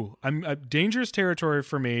dangerous territory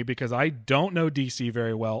for me because I don't know DC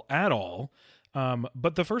very well at all.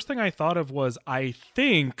 But the first thing I thought of was, I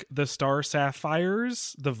think the Star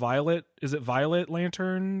Sapphires, the Violet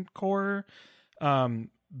Lantern Corps,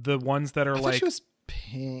 the ones that are like, she was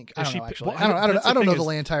pink. I don't know, actually. I don't know the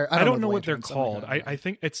Lantern. I don't know what they're called. I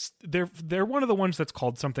think they're one of the ones that's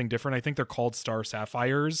called something different. I think they're called Star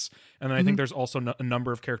Sapphires, and then I think there's also a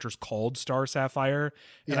number of characters called Star Sapphire.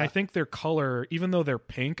 And I think their color, even though they're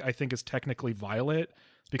pink, I think is technically violet,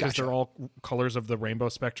 because they're all colors of the rainbow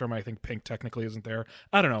spectrum. I think pink technically isn't there.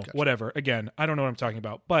 I don't know. Whatever. Again, I don't know what I'm talking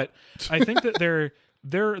about, but I think that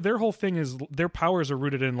their whole thing is their powers are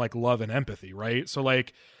rooted in like love and empathy, right? So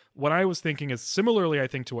like, what I was thinking is similarly, I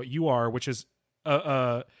think, to what you are, which is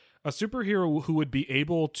a superhero who would be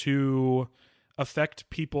able to affect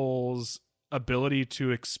people's ability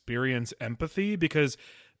to experience empathy, because,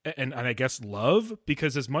 and I guess love,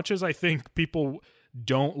 because as much as I think people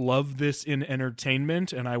don't love this in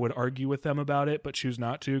entertainment, and I would argue with them about it, but choose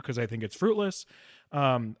not to because I think it's fruitless.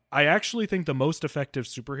 I actually think the most effective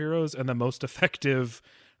superheroes and the most effective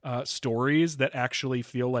stories that actually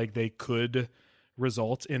feel like they could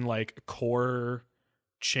result in like core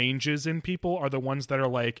changes in people are the ones that are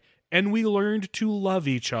like, and we learned to love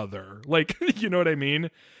each other. Like, you know what I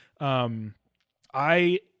mean?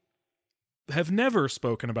 I have never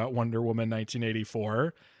spoken about Wonder Woman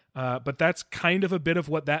 1984, but that's kind of a bit of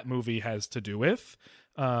what that movie has to do with.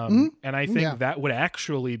 And I think that would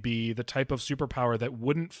actually be the type of superpower that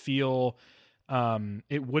wouldn't feel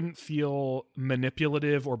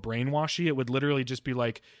manipulative or brainwashy. It would literally just be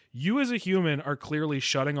like, you as a human are clearly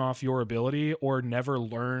shutting off your ability or never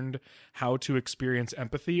learned how to experience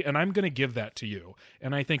empathy, and I'm going to give that to you.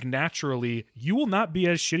 And I think naturally you will not be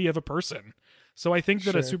as shitty of a person. So I think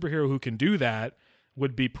that a superhero who can do that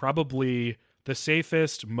would be probably the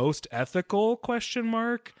safest, most ethical ? It's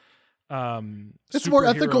more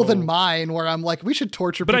ethical than mine, where I'm like, we should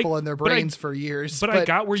torture people in their brains for years. But I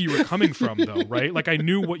got where you were coming from, though, right? Like, I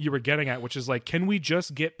knew what you were getting at, which is like, can we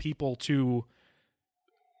just get people to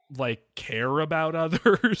like care about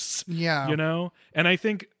others? Yeah, you know. And I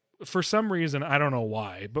think for some reason, I don't know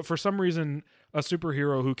why, but for some reason, a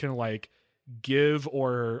superhero who can like give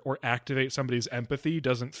or activate somebody's empathy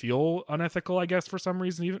doesn't feel unethical, I guess, for some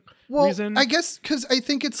reason. I guess because I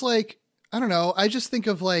think it's like, I don't know. I just think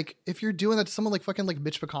of like, if you're doing that to someone like fucking like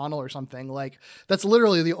Mitch McConnell or something, like that's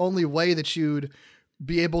literally the only way that you'd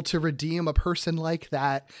be able to redeem a person like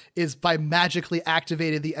that is by magically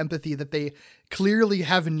activating the empathy that they clearly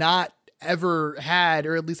have not ever had,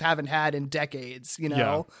 or at least haven't had in decades, you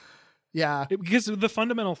know? Yeah. Because the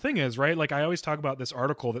fundamental thing is, right, like I always talk about this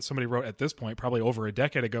article that somebody wrote at this point, probably over a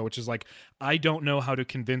decade ago, which is like, I don't know how to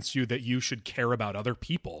convince you that you should care about other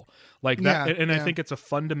people. Like that. Yeah, and I think it's a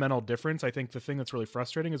fundamental difference. I think the thing that's really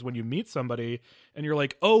frustrating is when you meet somebody and you're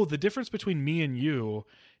like, oh, the difference between me and you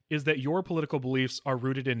is that your political beliefs are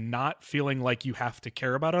rooted in not feeling like you have to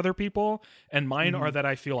care about other people, and mine are that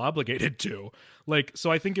I feel obligated to. Like,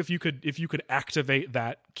 so I think if you could activate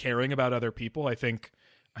that caring about other people, I think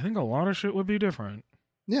a lot of shit would be different.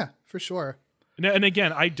 Yeah, for sure. And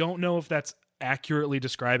again, I don't know if that's accurately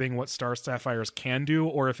describing what Star Sapphires can do,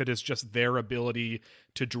 or if it is just their ability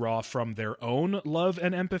to draw from their own love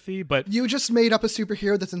and empathy. But you just made up a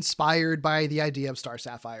superhero that's inspired by the idea of Star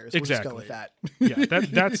Sapphires. We'll just go with that. Yeah,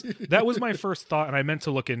 that was my first thought, and I meant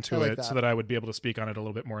to look into it so that I would be able to speak on it a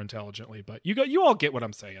little bit more intelligently. But you all get what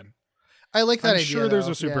I'm saying. I like that idea. I'm sure there's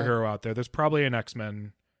a superhero out there. There's probably an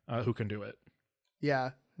X-Men who can do it.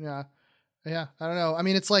 Yeah. I don't know. I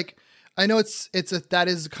mean, it's like, I know that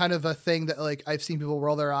is kind of a thing that like I've seen people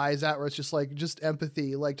roll their eyes at, where it's just like, just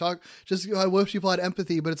empathy, like I wish people had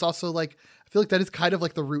empathy, but it's also like, I feel like that is kind of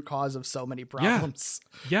like the root cause of so many problems.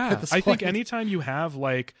 Yeah. I think anytime you have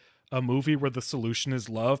like a movie where the solution is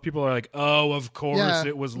love, people are like, oh, of course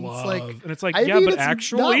it was love. Like, and it's like, but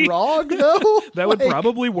actually not wrong though. That would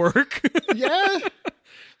probably work. Yeah.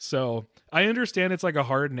 So I understand it's like a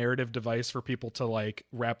hard narrative device for people to like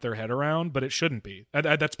wrap their head around, but it shouldn't be.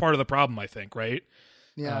 That's part of the problem, I think, right?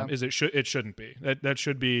 Yeah. It shouldn't be. That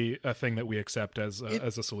should be a thing that we accept as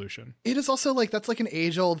a solution. It is also like, that's like an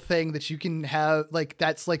age old thing that you can have, like,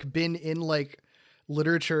 that's like been in like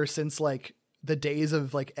literature since like the days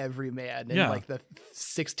of like Everyman in like the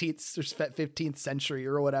 16th or 15th century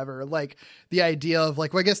or whatever. Like the idea of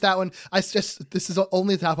like, well, I guess that one, this is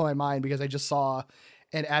only the top of my mind because I just saw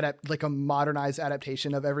a modernized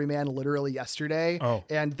adaptation of Everyman literally yesterday. Oh.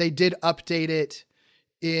 And they did update it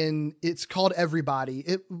it's called Everybody.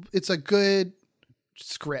 It's a good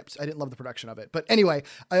script. I didn't love the production of it, but anyway,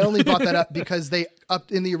 I only brought that up because they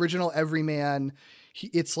upped in the original Everyman.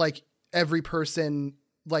 It's like every person,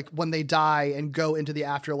 like when they die and go into the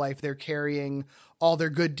afterlife, they're carrying all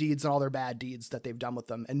their good deeds and all their bad deeds that they've done with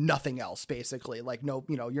them and nothing else, basically. Like, no,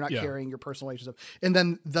 you're not carrying your personal relationship. And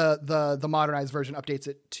then the modernized version updates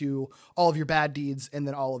it to all of your bad deeds and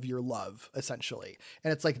then all of your love, essentially.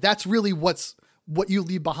 And it's like, that's really what you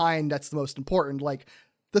leave behind. That's the most important. Like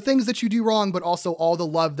the things that you do wrong, but also all the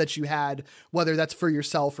love that you had, whether that's for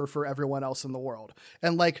yourself or for everyone else in the world.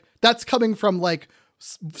 And like, that's coming from like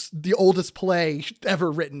the oldest play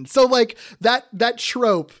ever written. So like that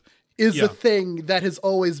trope is a thing that has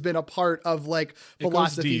always been a part of like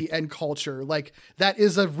philosophy and culture. Like that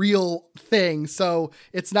is a real thing. So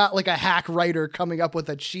it's not like a hack writer coming up with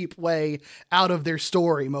a cheap way out of their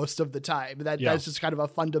story most of the time. That's just kind of a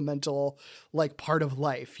fundamental like part of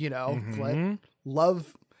life, like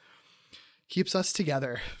love keeps us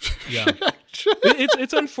together. Yeah.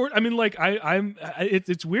 It's unfortunate. I mean, like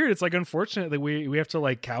it's weird. It's like, unfortunately we have to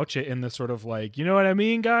like couch it in this sort of like, you know what I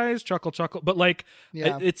mean, guys, chuckle. But like,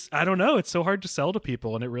 it's, I don't know. It's so hard to sell to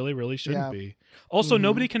people, and it really, really shouldn't be. Also,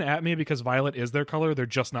 nobody can at me because violet is their color. They're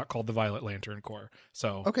just not called the Violet Lantern Corps.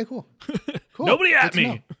 So okay, cool. Nobody at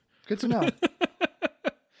me. Good to know.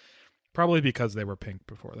 Probably because they were pink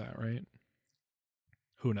before that, right?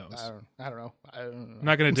 Who knows? I don't know. I'm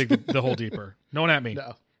not going to dig the hole deeper. No one at me.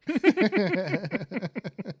 No.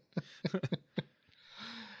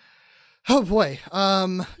 Oh boy.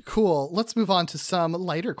 Cool. Let's move on to some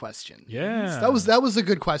lighter questions. Yeah. That was a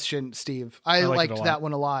good question, Steve. I liked that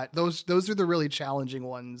one a lot. Those are the really challenging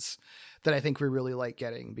ones that I think we really like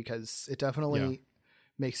getting, because it definitely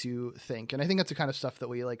makes you think. And I think that's the kind of stuff that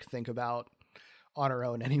we like think about on our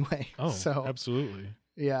own anyway. Oh, so absolutely.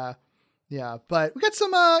 Yeah. Yeah, but we got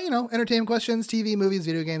some, entertainment questions, TV, movies,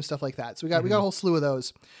 video games, stuff like that. So we got a whole slew of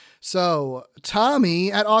those. So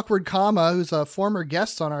Tommy at Awkward Comma, who's a former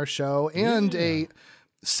guest on our show and a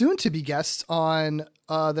soon-to-be guest on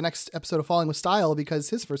the next episode of Falling with Style, because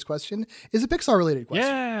his first question is a Pixar-related question.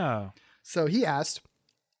 Yeah. So he asked,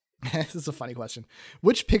 this is a funny question,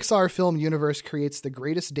 which Pixar film universe creates the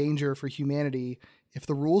greatest danger for humanity if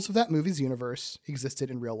the rules of that movie's universe existed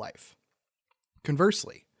in real life?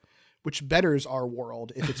 Conversely, which betters our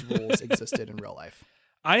world if its rules existed in real life?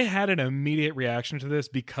 I had an immediate reaction to this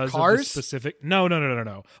because Cars? of the specific...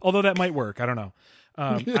 No. Although that might work. I don't know.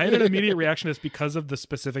 I had an immediate reaction to this because of the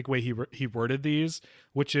specific way he worded these,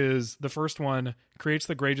 which is the first one creates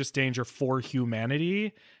the greatest danger for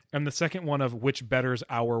humanity, and the second one of which betters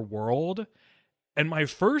our world. And my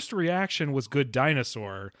first reaction was Good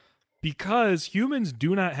Dinosaur, because humans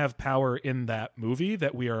do not have power in that movie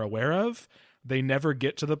that we are aware of. They never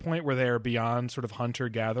get to the point where they are beyond sort of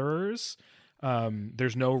hunter-gatherers.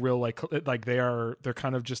 There's no real like they're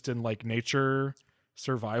kind of just in like nature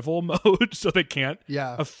survival mode, so they can't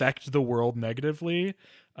affect the world negatively.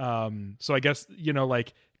 So I guess,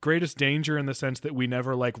 like greatest danger in the sense that we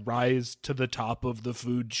never like rise to the top of the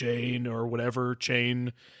food chain or whatever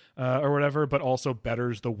chain or whatever, but also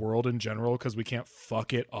betters the world in general because we can't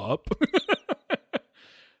fuck it up.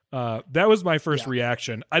 That was my first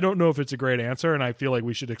reaction. I don't know if it's a great answer, and I feel like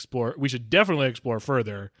we should definitely explore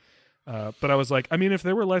further. But I was like, I mean, if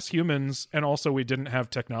there were less humans and also we didn't have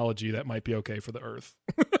technology, that might be okay for the Earth.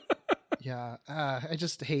 I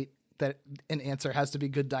just hate that an answer has to be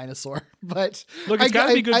Good Dinosaur. But look, it's got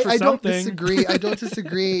to be good for something. I don't disagree. I don't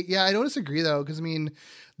disagree. Yeah, I don't disagree though, because I mean,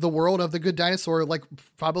 the world of The Good Dinosaur, like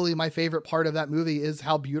probably my favorite part of that movie is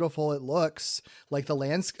how beautiful it looks. Like the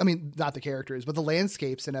I mean, not the characters, but the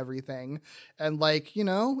landscapes and everything. And like,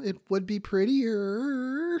 it would be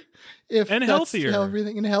prettier if and healthier.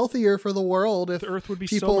 Everything and healthier for the world. If the Earth would be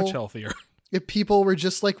so much healthier. If people were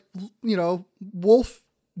just like, wolf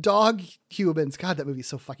dog humans. God, that movie's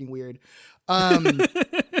so fucking weird. I'm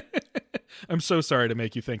so sorry to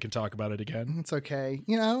make you think and talk about it again. It's okay.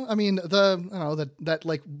 I mean, that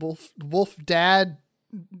like wolf dad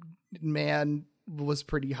man was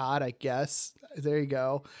pretty hot, I guess. There you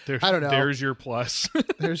go. I don't know. There's your plus.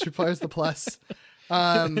 There's the plus.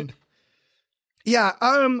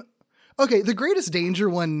 Okay, the greatest danger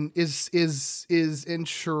one is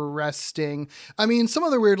interesting. I mean, some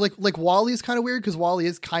other weird, like WALL-E is kind of weird because WALL-E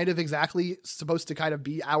is kind of exactly supposed to kind of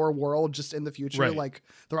be our world just in the future, right. Like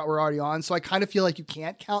the route we're already on. So I kind of feel like you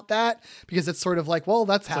can't count that because it's sort of like, well,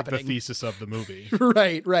 that's happening. Like the thesis of the movie.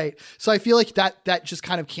 Right. So I feel like that just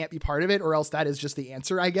kind of can't be part of it, or else that is just the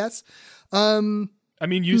answer, I guess. I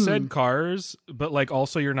mean, you said cars, but like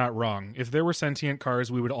also you're not wrong. If there were sentient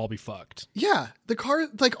cars, we would all be fucked. Yeah, the car,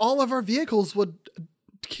 like all of our vehicles would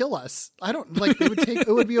kill us. I don't like they would take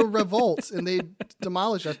it would be a revolt and they'd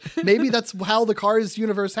demolish us. Maybe that's how the Cars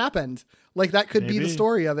universe happened. Like that could be the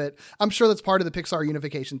story of it. I'm sure that's part of the Pixar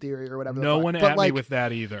unification theory or whatever. No one at me with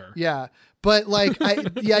that either. Yeah, but like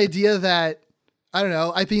the idea that. I don't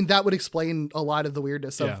know. I mean, that would explain a lot of the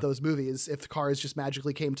weirdness of those movies if the cars just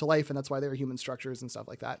magically came to life and that's why they were human structures and stuff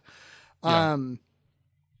like that. I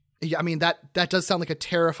mean, that does sound like a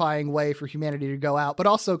terrifying way for humanity to go out, but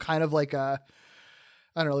also kind of like kind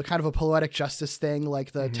of a poetic justice thing.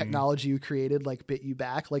 Like the technology you created, like bit you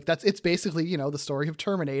back. Like it's basically, the story of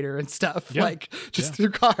Terminator and stuff, like just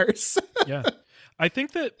through cars. Yeah. I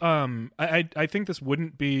think that, I think this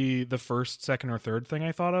wouldn't be the first, second or third thing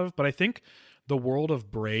I thought of, but I think the world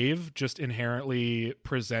of Brave just inherently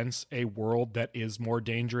presents a world that is more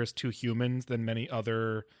dangerous to humans than many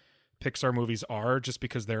other Pixar movies are, just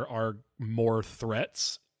because there are more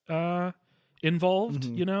threats involved,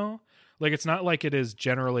 Like it's not like it is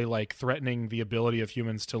generally like threatening the ability of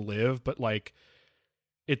humans to live, but like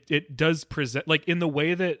it does present, like in the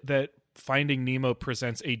way that Finding Nemo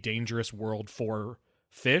presents a dangerous world for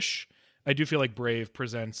fish, I do feel like Brave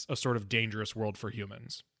presents a sort of dangerous world for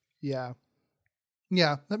humans. Yeah,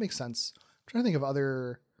 that makes sense. I'm trying to think of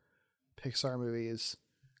other Pixar movies.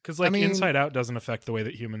 Because Inside Out doesn't affect the way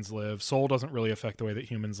that humans live. Soul doesn't really affect the way that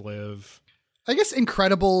humans live. I guess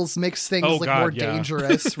Incredibles makes things more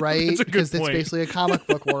dangerous, right? Because it's basically a comic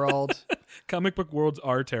book world. Comic book worlds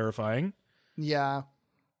are terrifying. Yeah.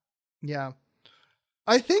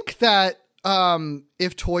 I think that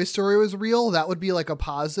if Toy Story was real, that would be like a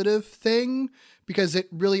positive thing because it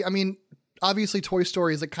really, I mean, obviously Toy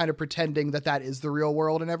Story is like kind of pretending that is the real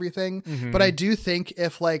world and everything. Mm-hmm. But I do think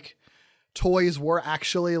if like toys were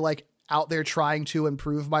actually like out there trying to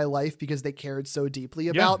improve my life because they cared so deeply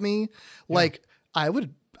about me, like I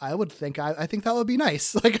think that would be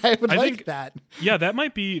nice. Like I think that. Yeah, that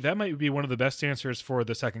might be one of the best answers for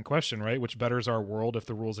the second question, right? Which betters our world if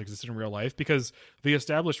the rules existed in real life, because the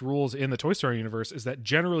established rules in the Toy Story universe is that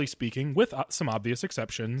generally speaking, with some obvious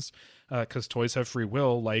exceptions, because toys have free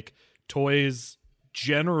will, like toys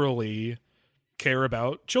generally care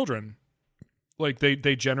about children. Like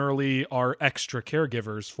they generally are extra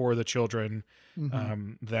caregivers for the children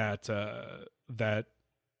that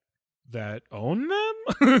own them.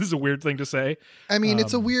 This is a weird thing to say. I mean,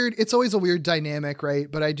 it's always a weird dynamic, right?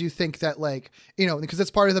 But I do think that like, because it's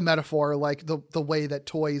part of the metaphor, like the way that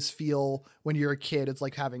toys feel when you're a kid, it's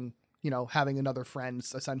like having having another friend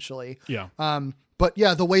essentially. Yeah. But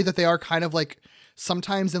yeah, the way that they are kind of like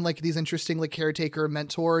sometimes in like these interesting like caretaker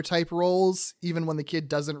mentor type roles, even when the kid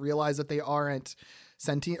doesn't realize that they aren't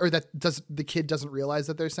sentient, or the kid doesn't realize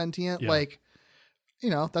that they're sentient. Yeah. Like,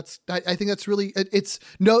 I think that's really, it's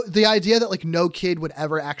the idea that like no kid would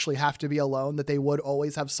ever actually have to be alone, that they would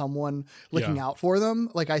always have someone looking out for them.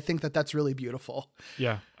 Like, I think that that's really beautiful.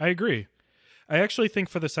 Yeah, I agree. I actually think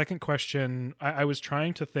for the second question, I was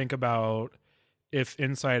trying to think about if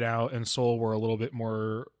Inside Out and Soul were a little bit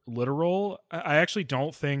more literal. I actually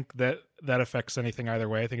don't think that affects anything either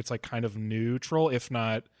way. I think it's like kind of neutral, if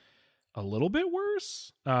not a little bit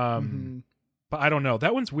worse. But I don't know.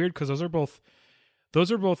 That one's weird because those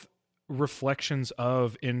are both reflections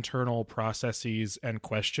of internal processes and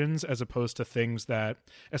questions, as opposed to things that,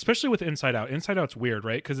 especially with Inside Out's weird,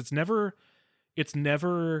 right? Because it's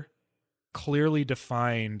never clearly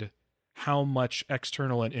defined how much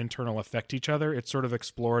external and internal affect each other. It's sort of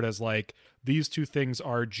explored as like these two things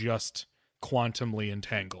are just quantumly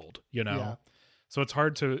entangled, Yeah. So it's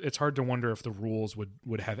hard to wonder if the rules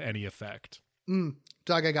would have any effect.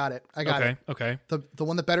 Doug, I got it. Okay. The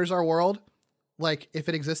one that betters our world, like if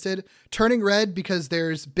it existed, turning red because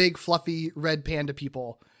there's big fluffy red panda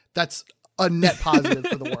people. That's a net positive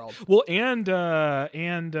for the world. Well, and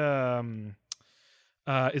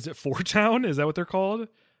is it Four Town? Is that what they're called?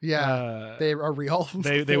 Yeah, they are real.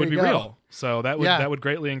 They would be real. So that would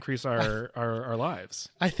greatly increase our lives.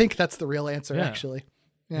 I think that's the real answer, actually.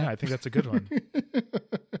 Yeah, I think that's a good one.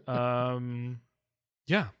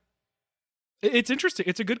 Yeah. It's interesting.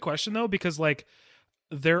 It's a good question though, because like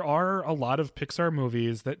there are a lot of Pixar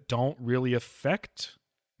movies that don't really affect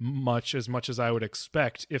much as I would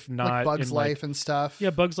expect, if not like Bug's Life and stuff.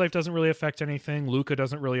 Yeah, Bug's Life doesn't really affect anything. Luca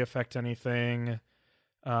doesn't really affect anything.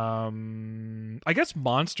 I guess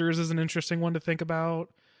Monsters is an interesting one to think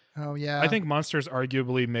about. Oh yeah. I think Monsters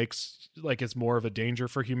arguably makes like it's more of a danger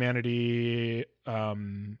for humanity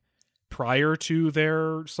prior to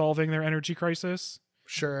their solving their energy crisis.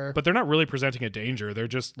 Sure. But they're not really presenting a danger. They're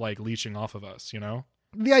just like leeching off of us,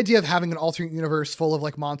 The idea of having an alternate universe full of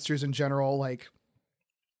like monsters in general, like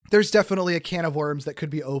there's definitely a can of worms that could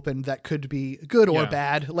be opened that could be good or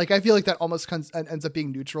bad. Like, I feel like that almost ends up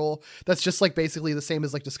being neutral. That's just like basically the same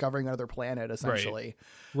as like discovering another planet, essentially.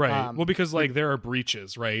 Right. Well, because like there are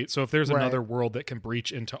breaches, right? So if there's another world that can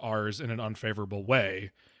breach into ours in an unfavorable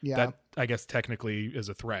way, that I guess technically is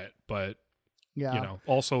a threat. But,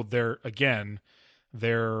 also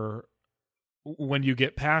when you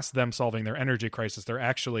get past them solving their energy crisis, they're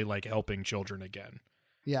actually like helping children again.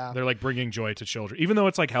 Yeah. They're like bringing joy to children. Even though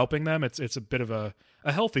it's like helping them, it's a bit of a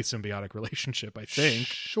healthy symbiotic relationship, I think.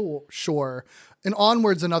 Sure. And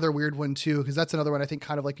Onward's another weird one too, because that's another one I think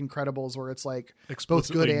kind of like Incredibles, where it's like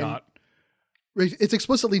both good and it's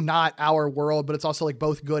explicitly not our world, but it's also like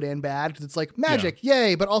both good and bad, because it's like magic,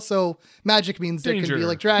 yay, but also magic means danger. There can be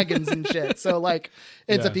like dragons and shit. So like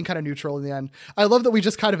it ends up being kind of neutral in the end. I love that we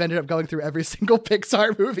just kind of ended up going through every single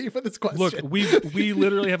Pixar movie for this question. Look, we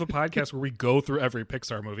literally have a podcast where we go through every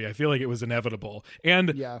Pixar movie. I feel like it was inevitable. And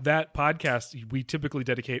that podcast, we typically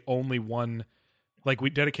dedicate only one. Like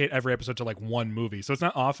we dedicate every episode to like one movie. So it's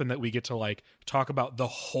not often that we get to like talk about the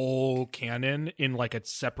whole canon in like a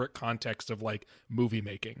separate context of like movie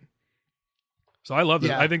making. So I love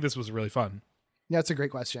this. I think this was really fun. Yeah, it's a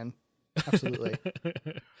great question. Absolutely.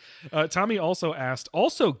 Tommy also asked,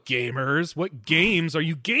 also gamers, what games are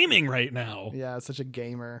you gaming right now? Yeah, it's such a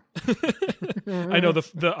gamer. I know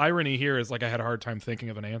the irony here is like I had a hard time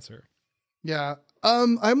thinking of an answer. Yeah.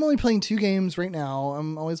 I'm only playing 2 games right now.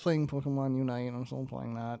 I'm always playing Pokemon Unite. I'm still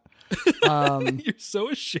playing that. You're so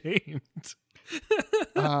ashamed.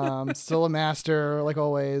 Still a master, like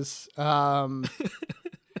always. That's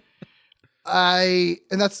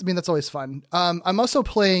always fun. I'm also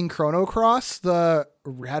playing Chrono Cross, the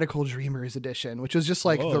Radical Dreamers edition, which was just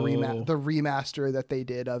like the remaster that they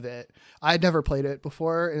did of it. I'd never played it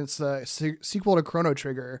before, and it's a sequel to Chrono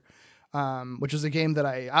Trigger. Which is a game that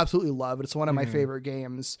I absolutely love. It's one of my favorite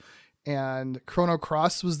games. And Chrono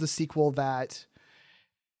Cross was the sequel that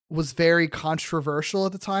was very controversial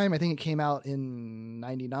at the time. I think it came out in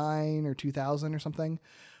 99 or 2000 or something.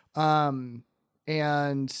 And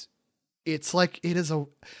it's like,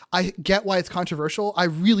 I get why it's controversial. I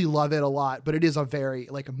really love it a lot, but it is a very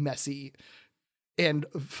like messy and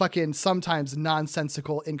fucking sometimes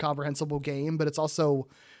nonsensical, incomprehensible game, but it's also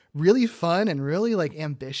really fun and really like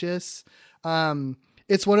ambitious.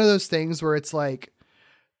 It's one of those things where it's like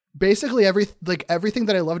basically everything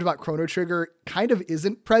that I loved about Chrono Trigger kind of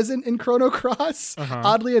isn't present in Chrono Cross.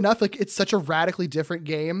 Oddly enough, like it's such a radically different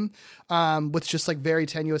game with just like very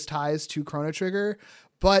tenuous ties to Chrono Trigger,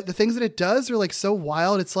 but the things that it does are like so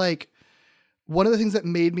wild. It's like one of the things that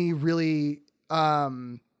made me really,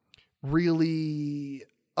 really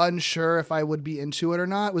unsure if I would be into it or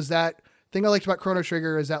not was that thing I liked about Chrono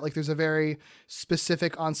Trigger is that like there's a very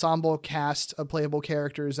specific ensemble cast of playable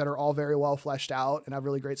characters that are all very well fleshed out and have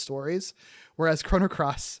really great stories. Whereas Chrono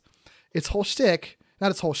Cross, its whole shtick,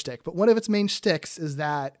 not its whole shtick, but one of its main shticks is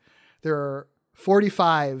that there are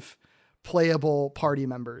 45 playable party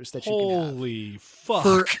members that you can have. Holy fuck.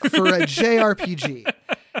 For a JRPG.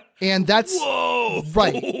 And that's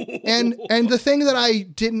right. And the thing that I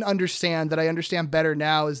didn't understand that I understand better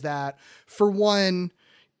now is that for one,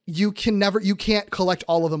 you can't collect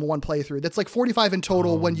all of them in one playthrough. That's like 45 in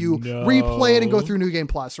total when you replay it and go through New Game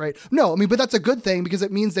Plus, right? No, I mean, but that's a good thing because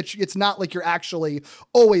it means that it's not like you're actually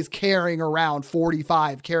always carrying around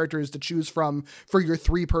 45 characters to choose from for your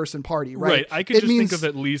 3-person party, right? Right. I could think of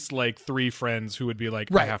at least like 3 friends who would be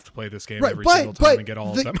like, I have to play this game every single time and get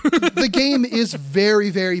all of them. The game is very,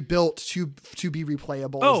 very built to be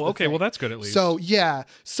replayable. Oh, okay. Well, that's good at least. So yeah.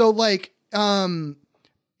 So like,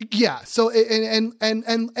 yeah. So, and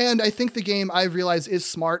I think the game I've realized is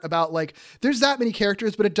smart about like, there's that many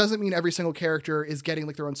characters, but it doesn't mean every single character is getting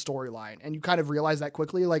like their own storyline. And you kind of realize that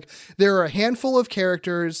quickly. Like there are a handful of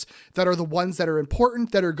characters that are the ones that are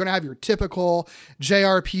important, that are going to have your typical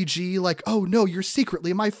JRPG, like, oh no, you're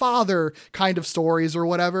secretly my father kind of stories or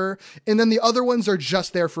whatever. And then the other ones are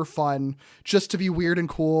just there for fun, just to be weird and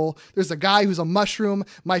cool. There's a guy who's a mushroom.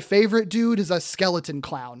 My favorite dude is a skeleton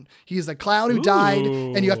clown. He's a clown who died,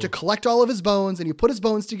 and you have to collect all of his bones, and you put his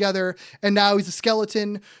bones together, and now he's a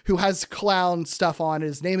skeleton who has clown stuff on.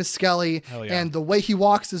 His name is Skelly, and the way he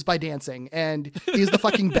walks is by dancing, and he's the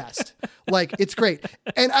fucking best. Like, it's great.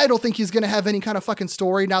 And I don't think he's going to have any kind of fucking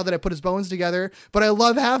story now that I put his bones together, but I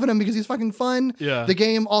love having him because he's fucking fun. Yeah. The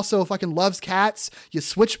game also fucking loves cats. You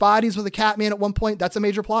switch bodies with a cat man at one point. That's a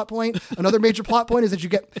major plot point. Another major plot point is that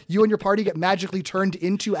you and your party get magically turned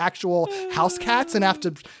into actual house cats and have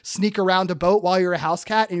to sneak around a boat while you're a house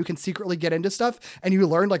cat, and you can secretly get into stuff, and you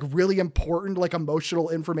learn like really important like emotional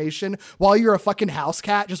information while you're a fucking house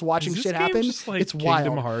cat just watching shit happen. Just like it's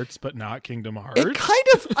Kingdom wild. Hearts, but not Kingdom Hearts. It kind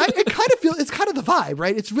of feels, it's kind of the vibe,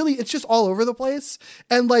 right? It's just all over the place,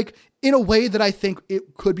 and like in a way that I think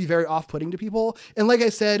it could be very off-putting to people. And like I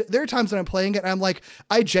said, there are times when I'm playing it and I'm like,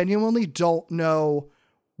 I genuinely don't know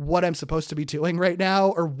what I'm supposed to be doing right now,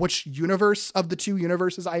 or which universe of the 2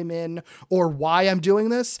 universes I'm in, or why I'm doing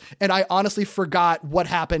this. And I honestly forgot what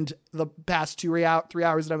happened the past 3 hours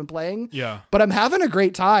that I've been playing. Yeah. But I'm having a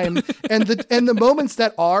great time. and the moments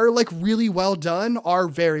that are like really well done are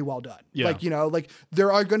very well done. Yeah. Like, you know, like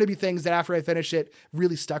there are going to be things that after I finish it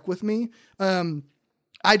really stuck with me.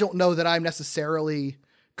 I don't know that I'm necessarily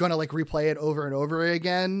gonna like replay it over and over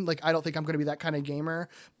again. Like, I don't think I'm gonna be that kind of gamer,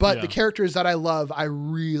 but the characters that I love, I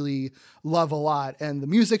really love a lot. And the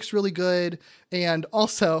music's really good. And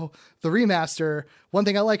also the remaster, one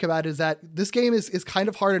thing I like about it is that this game is kind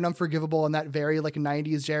of hard and unforgivable in that very like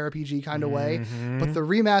 90s JRPG kind of way. But the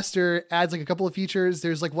remaster adds like a couple of features.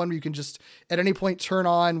 There's like one where you can just at any point turn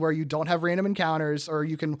on where you don't have random encounters, or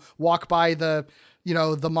you can walk by the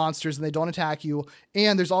monsters and they don't attack you.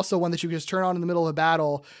 And there's also one that you can just turn on in the middle of a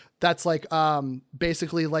battle that's like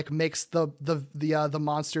basically like makes the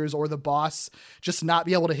monsters or the boss just not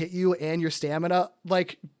be able to hit you, and your stamina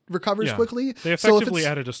like recovers quickly. They effectively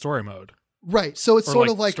added a story mode. Right. So it's sort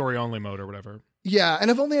of like story only mode or whatever. Yeah. And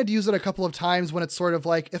I've only had to use it a couple of times when it's sort of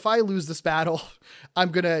like, if I lose this battle, I'm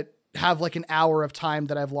going to have like an hour of time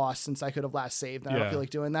that I've lost since I could have last saved. And I don't feel like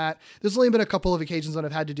doing that. There's only been a couple of occasions when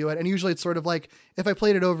I've had to do it. And usually it's sort of like, if I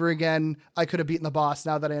played it over again, I could have beaten the boss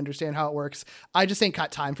now that I understand how it works. I just ain't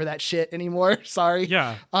got time for that shit anymore. Sorry.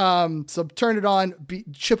 Yeah. So turn it on,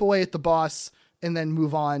 chip away at the boss, and then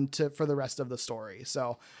move on for the rest of the story.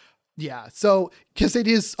 So yeah. So, cause it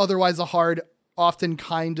is otherwise a hard, often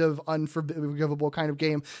kind of unforgivable kind of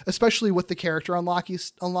game, especially with the character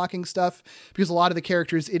unlocking stuff, because a lot of the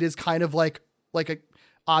characters, it is kind of like a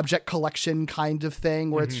object collection kind of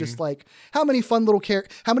thing where it's just like, how many fun little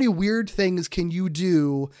how many weird things can you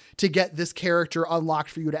do to get this character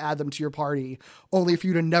unlocked for you to add them to your party, only for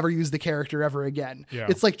you to never use the character ever again.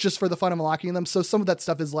 It's like just for the fun of unlocking them. So some of that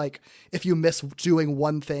stuff is like, if you miss doing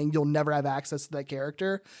one thing, you'll never have access to that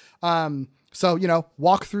character. So,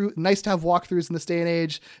 walkthrough, nice to have walkthroughs in this day and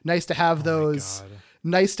age. Nice to have those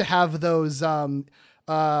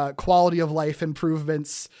quality of life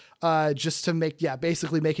improvements, just to make,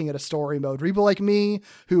 basically making it a story mode. People like me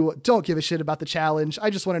who don't give a shit about the challenge. I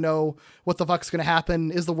just want to know what the fuck's going to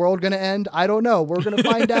happen. Is the world going to end? I don't know. We're going to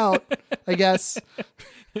find out, I guess.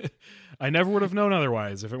 I never would have known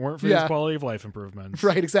otherwise if it weren't for these quality of life improvements.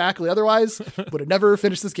 Right, exactly. Otherwise, would have never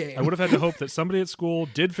finished this game. I would have had to hope that somebody at school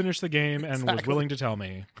did finish the game and was willing to tell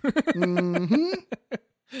me.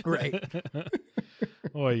 Right.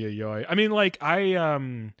 Oy, oy, oy. I mean, like,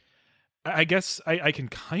 I guess I can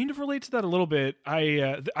kind of relate to that a little bit.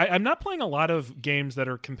 I'm not playing a lot of games that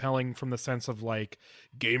are compelling from the sense of like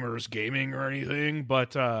gamers gaming or anything,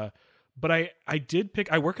 but I did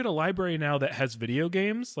pick. I work at a library now that has video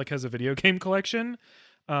games, like has a video game collection,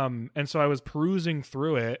 and so I was perusing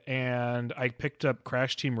through it, and I picked up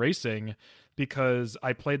Crash Team Racing because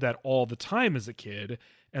I played that all the time as a kid,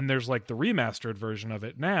 and there's like the remastered version of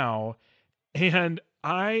it now, and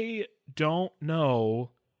I don't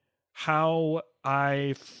know how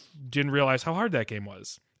I didn't realize how hard that game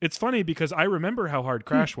was. It's funny because I remember how hard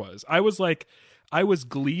Crash was. I was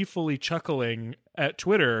gleefully chuckling at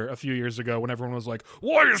Twitter a few years ago when everyone was like,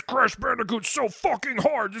 why is Crash Bandicoot so fucking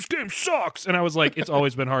hard? This game sucks. And I was like, it's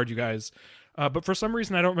always been hard, you guys. But for some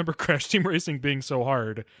reason, I don't remember Crash Team Racing being so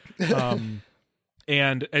hard.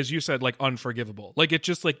 And as you said, like unforgivable. Like it's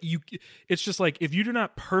just like if you do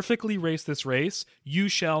not perfectly race this race, you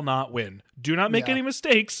shall not win. Do not make any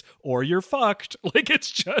mistakes or you're fucked. Like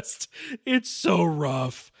it's so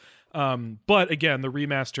rough. But again, the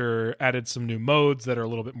remaster added some new modes that are a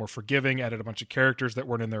little bit more forgiving, added a bunch of characters that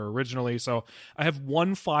weren't in there originally. So I have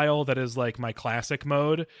one file that is like my classic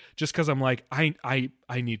mode, just because I'm like, I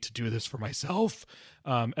need to do this for myself.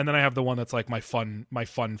 And then I have the one that's like my fun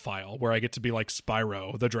file where I get to be like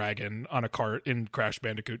Spyro the dragon on a cart in Crash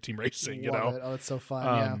Bandicoot Team Racing, you know? Oh, it's so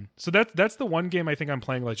fun. So that's the one game I think I'm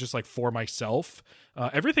playing like just like for myself.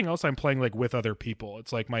 Everything else I'm playing like with other people.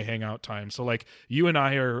 It's like my hangout time. So like you and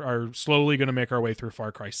I are slowly going to make our way through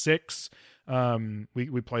Far Cry 6.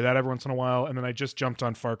 We play that every once in a while. And then I just jumped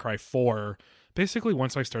on Far Cry 4. Basically,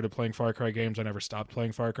 once I started playing Far Cry games, I never stopped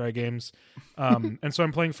playing Far Cry games. And so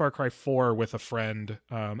I'm playing Far Cry 4 with a friend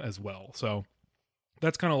as well. So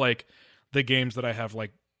that's kind of like the games that I have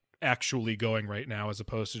like actually going right now, as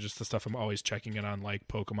opposed to just the stuff I'm always checking in on, like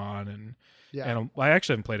Pokemon and I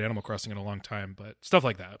actually haven't played Animal Crossing in a long time, but stuff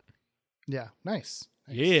like that. Yeah, nice.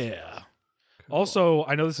 Yeah. Cool. Also,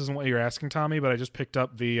 I know this isn't what you're asking, Tommy, but I just picked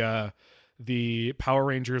up the Power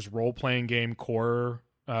Rangers role-playing game core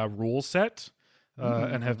rule set.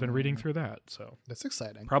 And have been reading through that, so that's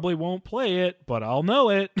exciting. Probably won't play it, but I'll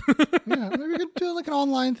know it. Yeah, maybe we could do like an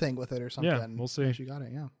online thing with it or something. Yeah, we'll see. You got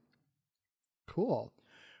it, yeah. Cool.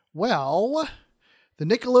 Well, the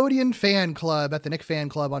Nickelodeon Fan Club at the Nick Fan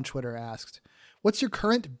Club on Twitter asked, what's your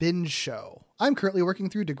current binge show? I'm currently working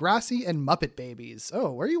through Degrassi and Muppet Babies.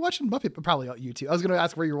 Oh, where are you watching Muppet? Probably on YouTube. I was going to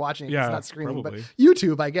ask where you're watching it. Yeah, it's not streaming, probably. But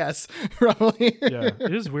YouTube, I guess. Probably. Yeah,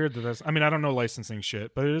 it is weird that that's... I mean, I don't know licensing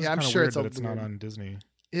shit, but it is kind of weird that it's not on Disney.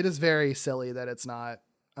 It is very silly that it's not,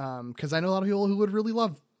 because I know a lot of people who would really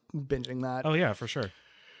love binging that. Oh, yeah, for sure.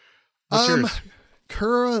 What's yours?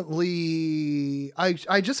 Currently,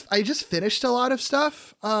 I just finished a lot of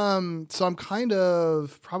stuff, so I'm kind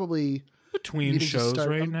of probably... Between shows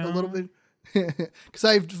right now? A little bit.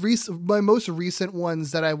 Because my most recent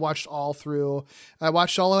ones that I watched all through. I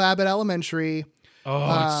watched all of Abbott Elementary.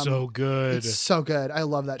 Oh, it's so good. It's so good. I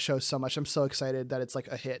love that show so much. I'm so excited that it's like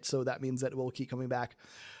a hit. So that means that it will keep coming back.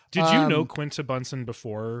 Did you know Quinta Bunsen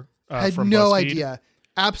before? I had from no BuzzFeed? idea.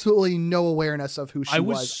 Absolutely no awareness of who she was. I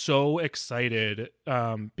was so excited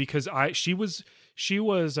because she was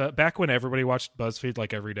back when everybody watched BuzzFeed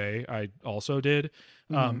like every day. I also did.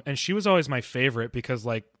 And she was always my favorite because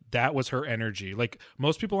like that was her energy. Like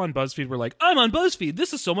most people on BuzzFeed were like, I'm on BuzzFeed.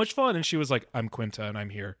 This is so much fun. And she was like, I'm Quinta and I'm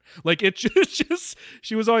here. Like it just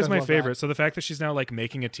she was always my favorite. That. So the fact that she's now like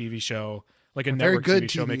making a TV show, like a network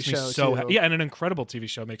TV show makes me so happy. Yeah, and an incredible TV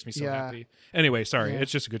show makes me so happy. Anyway, sorry.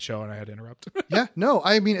 It's just a good show and I had to interrupt. Yeah, no,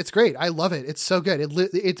 I mean, it's great. I love it. It's so good.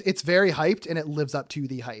 It's very hyped and it lives up to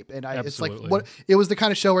the hype. And it's like it was the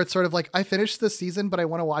kind of show where it's sort of like, I finished this season, but I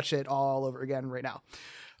want to watch it all over again right now.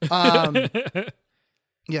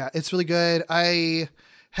 Yeah, it's really good. I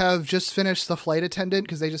have just finished The Flight Attendant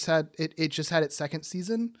because they just had it just had its second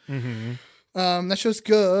season. Mm-hmm. That show's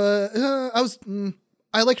good.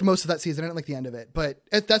 I liked most of that season. I didn't like the end of it, but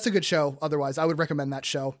that's a good show. Otherwise, I would recommend that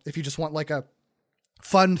show if you just want like a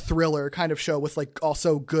fun thriller kind of show with like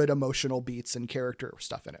also good emotional beats and character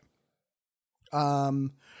stuff in it.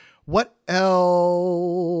 What else?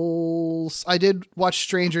 I did watch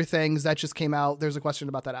Stranger Things. That just came out. There's a question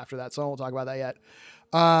about that after that, so I won't talk about that yet.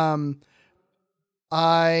 And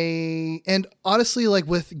honestly, like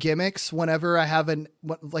with gimmicks, whenever I have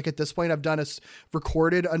like at this point, I've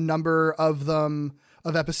recorded a number of them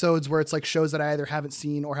of episodes where it's like shows that I either haven't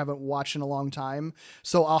seen or haven't watched in a long time.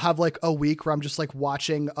 So I'll have like a week where I'm just like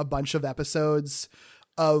watching a bunch of episodes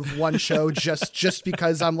of one show just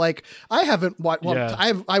because I'm like, I haven't watched,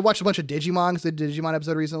 I watched a bunch of Digimon, because I did a Digimon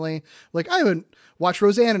episode recently. Like I haven't watched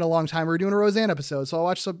Roseanne in a long time. We're doing a Roseanne episode. So I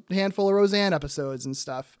watched a handful of Roseanne episodes and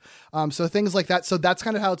stuff. So things like that. So that's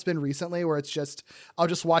kind of how it's been recently, where it's just, I'll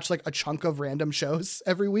just watch like a chunk of random shows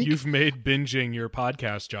every week. You've made binging your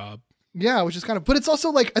podcast job. Yeah, which is kind of, but it's also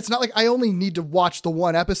like, it's not like I only need to watch the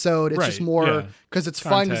one episode. It's just more because it's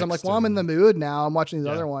fun, because I'm like, well, I'm in the mood now. I'm watching these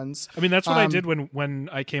other ones. I mean, that's what I did when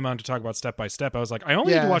I came on to talk about Step by Step. I was like, I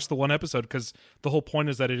only need to watch the one episode because the whole point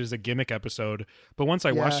is that it is a gimmick episode. But once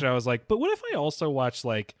I watched it, I was like, but what if I also watch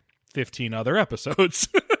like 15 other episodes?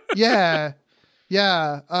 Yeah.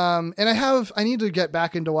 And I need to get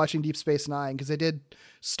back into watching Deep Space Nine, because I did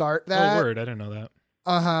start that. Oh, word. I didn't know that.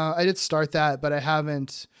 I did start that, but I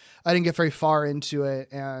didn't get very far into it,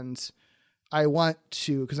 and I want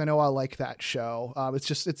to, because I know I'll like that show.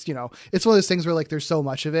 It's one of those things where like there's so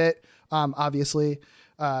much of it, obviously,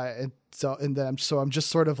 and then I'm just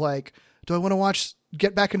sort of like, do I want to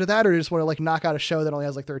get back into that, or just want to like knock out a show that only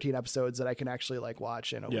has like 13 episodes that I can actually like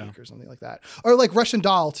watch in a week or something like that? Or like Russian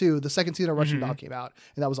Doll too. The second season of Russian Doll came out,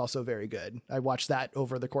 and that was also very good. I watched that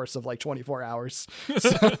over the course of like 24 hours.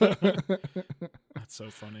 That's so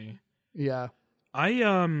funny. Yeah. I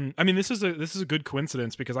mean, this is a good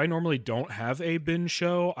coincidence, because I normally don't have a binge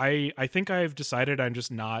show. I think I've decided I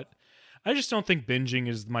just don't think binging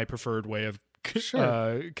is my preferred way of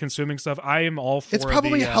consuming stuff. I am all for. It's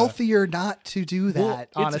probably healthier not to do that.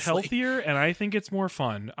 Honestly, it's healthier, and I think it's more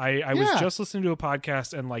fun. I was just listening to a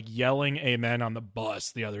podcast and like yelling amen on the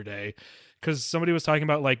bus the other day, because somebody was talking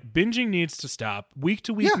about like binging needs to stop. Week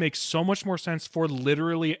to week makes so much more sense for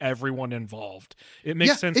literally everyone involved. It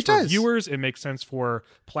makes sense for viewers. It makes sense for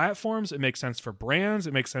platforms. It makes sense for brands.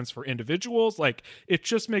 It makes sense for individuals. Like, it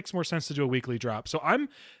just makes more sense to do a weekly drop. So I'm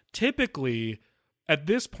typically, at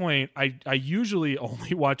this point, I usually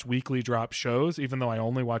only watch weekly drop shows, even though I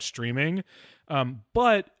only watch streaming.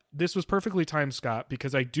 But this was perfectly timed, Scott,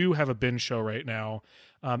 because I do have a binge show right now.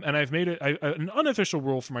 And I've made it an unofficial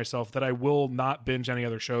rule for myself that I will not binge any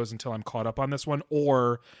other shows until I'm caught up on this one,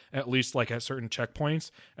 or at least like at certain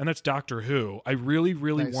checkpoints. And that's Doctor Who. I really,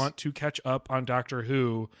 really want to catch up on Doctor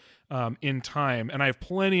Who in time. And I have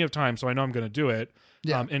plenty of time, so I know I'm going to do it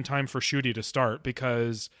in time for Shooty to start,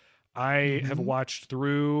 because I have watched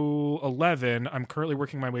through 11. I'm currently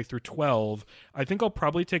working my way through 12. I think I'll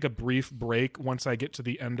probably take a brief break once I get to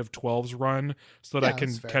the end of 12's run, so that I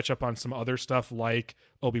can catch up on some other stuff like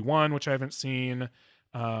Obi-Wan, which I haven't seen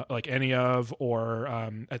like any of, or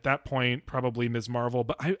at that point, probably Ms. Marvel.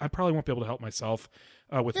 But I probably won't be able to help myself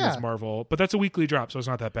with Ms. Marvel. But that's a weekly drop, so it's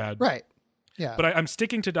not that bad. Right. Yeah. But I'm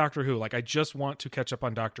sticking to Doctor Who. Like, I just want to catch up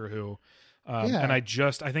on Doctor Who. And I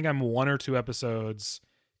think I'm 1 or 2 episodes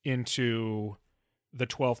into the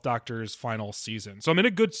 12th Doctor's final season. So I'm in a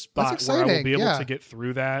good spot where I will be able to get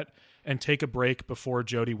through that and take a break before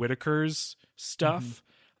Jodie Whittaker's stuff,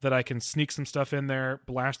 that I can sneak some stuff in there,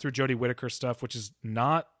 blast through Jodie Whittaker's stuff, which is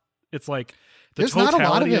not, it's like the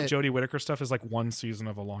totality of Jodie Whittaker stuff is like 1 season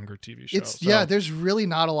of a longer TV show. There's really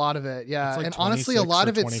not a lot of it. Yeah. Like, and honestly, a lot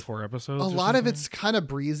of it's 24 episodes. A lot of it's kind of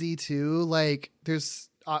breezy too. Like there's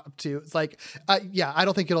it's like I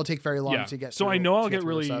don't think it'll take very long to get so through, I know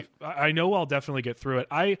I'll definitely get through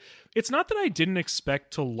it. It's not that I didn't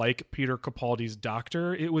expect to like Peter Capaldi's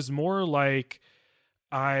Doctor. It was more like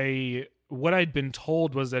what I'd been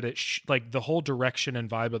told was that it like the whole direction and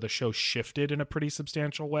vibe of the show shifted in a pretty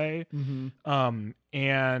substantial way.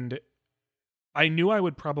 And I knew I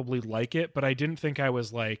would probably like it, but I didn't think I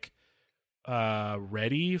was like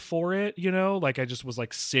ready for it, like I just was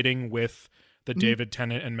like sitting with the David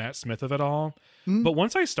Tennant and Matt Smith of it all. But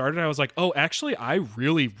once I started, I was like, oh, actually, I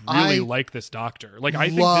really like this Doctor. Like, I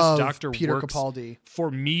think this Doctor Peter works Capaldi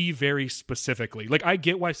for me very specifically. Like, I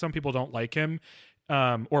get why some people don't like him,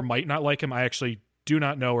 or might not like him. I actually do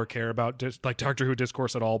not know or care about like Doctor Who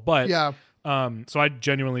discourse at all. But so I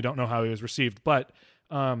genuinely don't know how he was received. But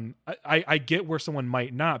I get where someone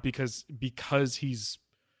might not, because he's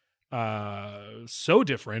so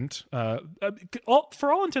different.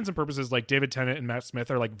 For all intents and purposes, like David Tennant and Matt Smith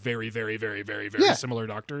are like very, very, very, very, very similar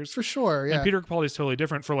Doctors. For sure. Yeah. And Peter Capaldi is totally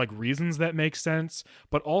different for like reasons that make sense.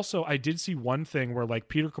 But also I did see one thing where like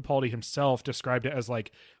Peter Capaldi himself described it as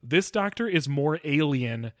like, this Doctor is more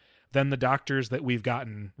alien than the Doctors that we've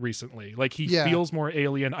gotten recently. Like he feels more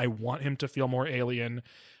alien. I want him to feel more alien.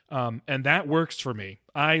 And that works for me.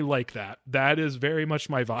 I like that. That is very much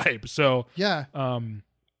my vibe. So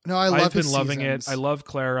no, I've been loving it. I love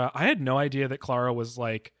Clara. I had no idea that Clara was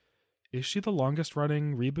like is she the longest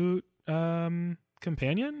running reboot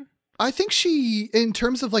companion? I think she, in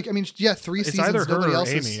terms of like, I mean, yeah, 3 It's seasons. either her Nobody or else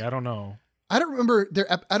Amy. is. I don't know. I don't remember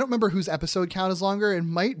I don't remember whose episode count is longer. It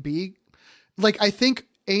might be like, I think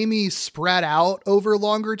Amy spread out over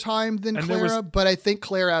longer time than And Clara, but I think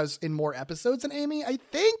Clara's in more episodes than Amy. I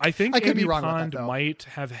think I could Amy be wrong Pond about that, might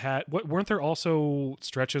have had. Weren't there also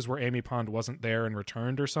stretches where Amy Pond wasn't there and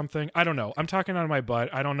returned or something? I don't know. I'm talking out of my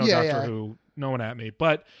butt. I don't know Doctor Who. No one at me,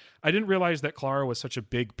 but I didn't realize that Clara was such a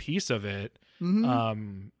big piece of it.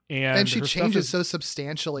 And she her changes stuff so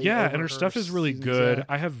substantially. Yeah, over and her stuff is really good. Yeah.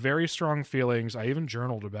 I have very strong feelings. I even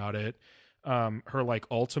journaled about it. Her like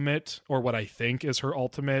ultimate, or what I think is her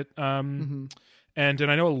ultimate. And then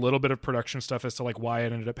I know a little bit of production stuff as to like why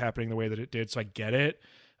it ended up happening the way that it did. So I get it.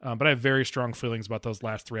 But I have very strong feelings about those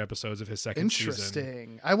last 3 episodes of his second season.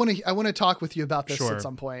 Interesting. I want to talk with you about this Sure. at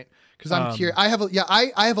some point, because I'm curious. I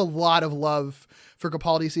have a lot of love for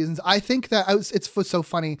Capaldi seasons. I think that it's so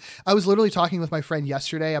funny. I was literally talking with my friend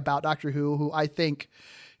yesterday about Doctor Who I think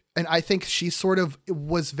she sort of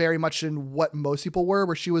was very much in what most people were,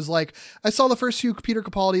 where she was like, I saw the first few Peter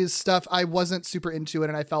Capaldi's stuff. I wasn't super into it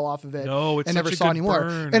and I fell off of it. No, it's and never such a saw good anymore.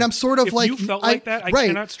 burn. And I'm sort of if like, you felt like that, I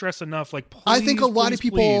cannot stress enough. Like, please, I think a lot of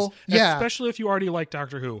people, please, yeah, especially if you already like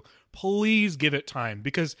Doctor Who, please give it time,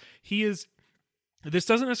 because he is. This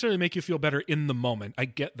doesn't necessarily make you feel better in the moment. I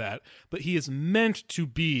get that, but he is meant to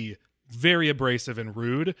be very abrasive and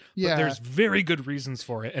rude. Yeah. But there's very good reasons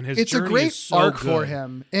for it, and his it's a journey great is so arc good. for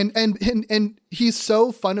him, and he's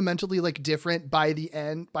so fundamentally like different by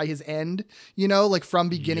his end, you know, like from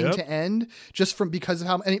beginning to end, just from because of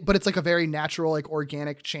how. But it's like a very natural, like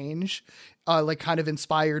organic change, like kind of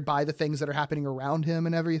inspired by the things that are happening around him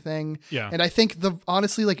and everything. Yeah, and I think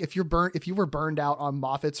honestly, like if you were burned out on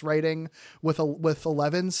Moffat's writing with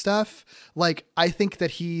 11 stuff, like I think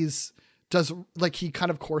that he kind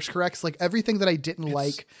of course corrects like everything that I didn't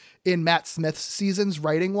like in Matt Smith's seasons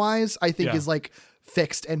writing wise, I think is like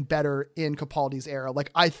fixed and better in Capaldi's era. Like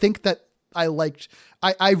I think that I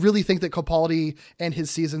really think that Capaldi and his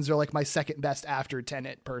seasons are like my second best after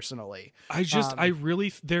Tenet personally. I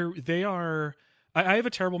have a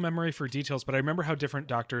terrible memory for details, but I remember how different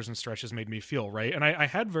Doctors and Stretches made me feel. Right. And I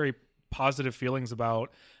had very positive feelings about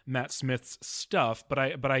Matt Smith's stuff, but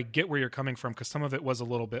I get where you're coming from, because some of it was a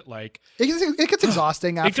little bit like it gets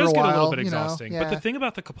exhausting after a while. It does get a little bit exhausting. Yeah. But the thing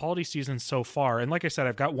about the Capaldi season so far, and like I said,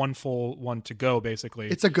 I've got one full one to go. Basically,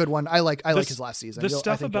 it's a good one. I like his last season. The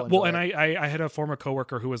stuff about I had a former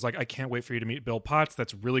coworker who was like, I can't wait for you to meet Bill Potts.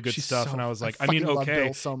 That's really good stuff. And I was like, I mean, okay,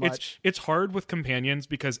 Bill so much. It's hard with companions,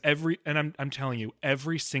 because I'm telling you,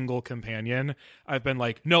 every single companion I've been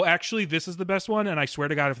like, no, actually, this is the best one, and I swear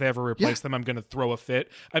to God, if they ever replace them, I'm going to throw a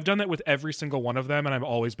fit. I've done that with every single one of them, and I've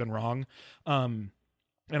always been wrong. And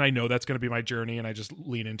I know that's going to be my journey, and I just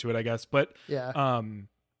lean into it, I guess. But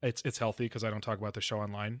it's healthy because I don't talk about the show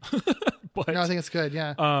online. But no, I think it's good.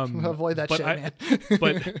 Yeah, avoid that shit, man.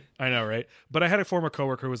 But I know, right? But I had a former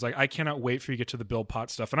coworker who was like, I cannot wait for you to get to the Bill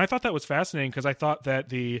Potts stuff, and I thought that was fascinating, because I thought that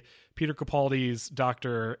the Peter Capaldi's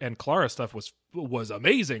Doctor and Clara stuff was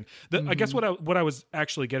amazing. I guess what I was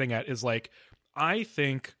actually getting at is like, I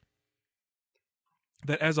think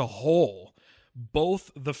that as a whole, both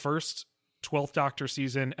the first 12th Doctor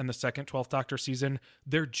season and the second 12th Doctor season,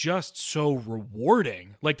 they're just so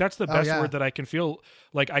rewarding. Like that's the best word that I can feel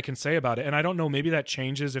like I can say about it. And I don't know, maybe that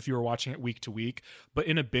changes if you were watching it week to week, but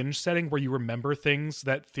in a binge setting where you remember things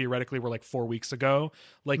that theoretically were like 4 weeks ago,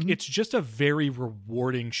 like it's just a very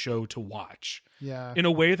rewarding show to watch. Yeah. In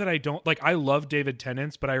a way that I don't like. I love David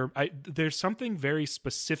Tennant's, but I there's something very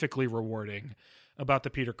specifically rewarding about the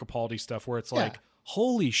Peter Capaldi stuff where it's like,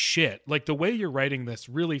 holy shit, like the way you're writing this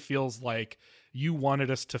really feels like you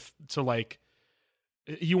wanted us to like,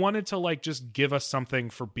 you wanted to like just give us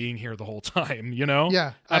something for being here the whole time, you know?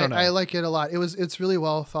 Yeah. I don't know. I like it a lot. It's really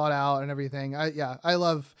well thought out and everything.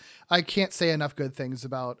 I can't say enough good things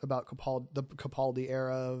about the Capaldi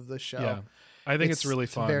era of the show. Yeah. I think it's really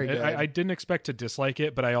fun. Very good. I didn't expect to dislike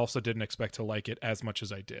it, but I also didn't expect to like it as much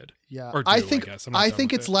as I did. Yeah. Or I think it's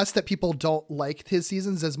it. less that people don't like his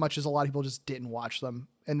seasons as much as a lot of people just didn't watch them.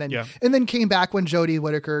 And then came back when Jodie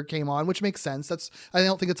Whittaker came on, which makes sense. I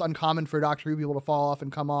don't think it's uncommon for Doctor Who people to fall off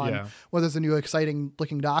and come on when there's a new exciting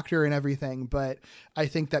looking Doctor and everything. But I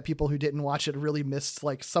think that people who didn't watch it really missed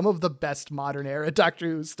like some of the best modern era Doctor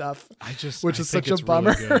Who stuff. Which is such a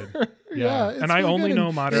bummer. Really good. Yeah, and I only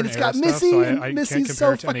know modern and it's era got Missy, stuff, so and I Missy's can't compare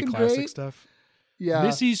so it to any fucking classic great. stuff. Yeah,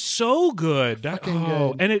 Missy's so good.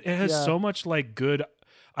 Good. And it has so much like good.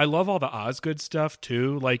 I love all the Osgood stuff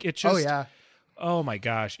too. Like it just. Oh my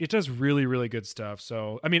gosh, it does really, really good stuff.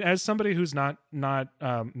 So, I mean, as somebody who's not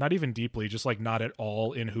even deeply, just like not at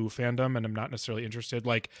all in Who fandom, and I'm not necessarily interested.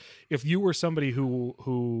 Like, if you were somebody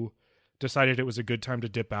who decided it was a good time to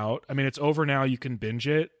dip out, I mean, it's over now. You can binge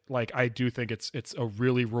it. Like, I do think it's a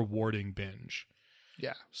really rewarding binge.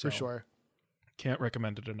 Yeah, So, for sure. Can't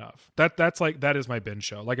recommend it enough. That is my binge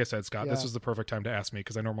show. Like I said, Scott, Yeah. this is the perfect time to ask me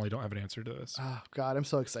because I normally don't have an answer to this. Oh God, I'm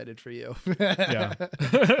so excited for you. Yeah.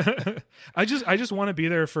 I just want to be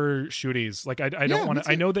there for shooties. Like I don't want to.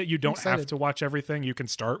 I know that you don't have to watch everything. You can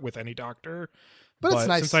start with any Doctor. But it's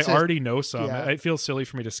nice since I already know some, yeah. it feels silly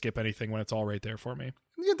for me to skip anything when it's all right there for me.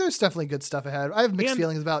 Yeah, there's definitely good stuff ahead. I have mixed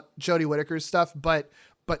feelings about Jodie Whittaker's stuff, but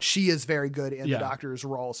she is very good in the Doctor's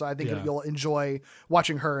role. So I think you'll enjoy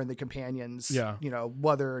watching her and the companions,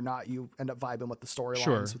 whether or not you end up vibing with the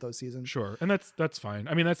storylines with those seasons. Sure. And that's fine.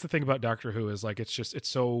 I mean, that's the thing about Doctor Who is like, it's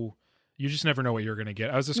so, you just never know what you're going to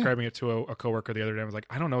get. I was describing it to a coworker the other day. I was like,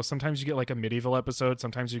 I don't know. Sometimes you get like a medieval episode.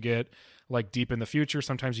 Sometimes you get like deep in the future.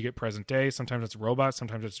 Sometimes you get present day. Sometimes it's robots.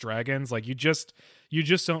 Sometimes it's dragons. Like you just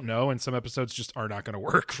don't know. And some episodes just are not going to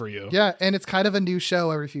work for you. Yeah. And it's kind of a new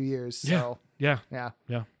show every few years. So Yeah.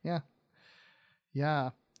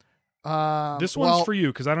 This one's for you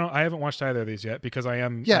because I haven't watched either of these yet because I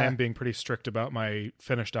am being pretty strict about my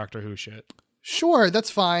finished Doctor Who shit. Sure,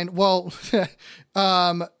 that's fine. Well,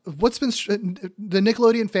 what's been the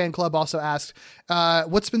Nickelodeon fan club also asked,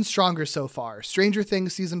 what's been stronger so far, Stranger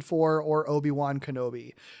Things season 4 or Obi-Wan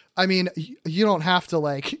Kenobi? I mean, you don't have to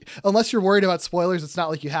like, unless you're worried about spoilers, it's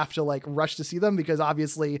not like you have to like rush to see them because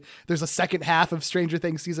obviously there's a second half of Stranger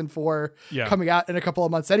Things season 4 coming out in a couple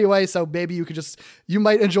of months anyway. So maybe you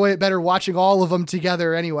might enjoy it better watching all of them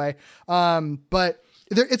together anyway. But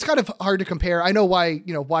it's kind of hard to compare. I know why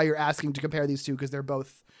you're asking to compare these two because they're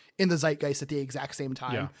both in the zeitgeist at the exact same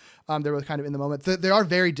time. They're both kind of in the moment. They are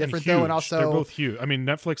very different though. And also they're both huge. I mean,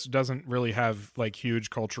 Netflix doesn't really have like huge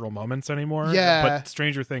cultural moments anymore. Yeah. But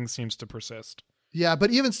Stranger Things seems to persist. Yeah,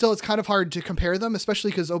 but even still, it's kind of hard to compare them,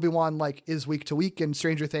 especially because Obi-Wan like is week to week, and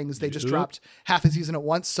Stranger Things they just dropped half a season at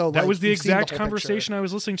once. So that was the exact conversation I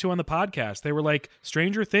was listening to on the podcast. They were like,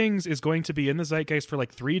 Stranger Things is going to be in the zeitgeist for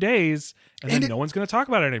like 3 days, and then no one's going to talk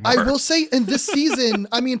about it anymore. I will say, in this season,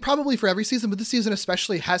 I mean, probably for every season, but this season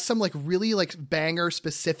especially has some like really like banger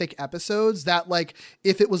specific episodes that like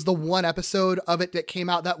if it was the one episode of it that came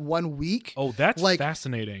out that 1 week. Oh, that's like,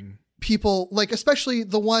 fascinating. People like, especially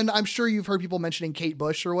the one I'm sure you've heard people mentioning Kate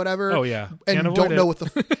Bush or whatever. Oh yeah. And you don't know what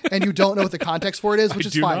the context for it is, which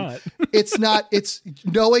is fine. It's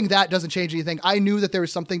knowing that doesn't change anything. I knew that there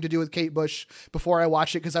was something to do with Kate Bush before I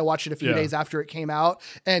watched it because I watched it a few days after it came out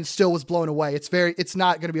and still was blown away. It's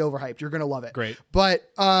not going to be overhyped. You're going to love it. Great. But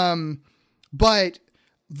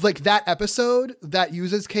like that episode that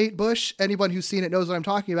uses Kate Bush, anyone who's seen it knows what I'm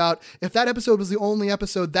talking about. If that episode was the only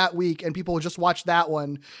episode that week and people just watched that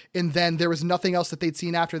one and then there was nothing else that they'd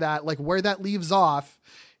seen after that, like where that leaves off,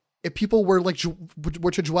 if people were like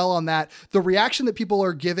were to dwell on that, the reaction that people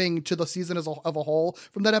are giving to the season of a whole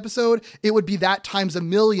from that episode, it would be that times a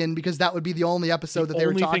million because that would be the only episode that they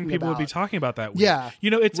were talking about. The only thing people would be talking about that week. Yeah.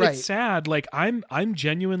 You know, it's sad. Like I'm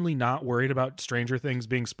genuinely not worried about Stranger Things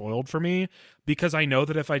being spoiled for me because I know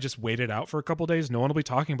that if I just wait it out for a couple days, no one will be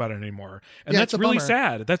talking about it anymore. And that's really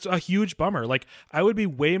sad. That's a huge bummer. Like I would be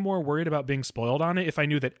way more worried about being spoiled on it if I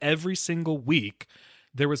knew that every single week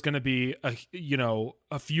there was going to be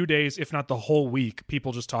a few days, if not the whole week,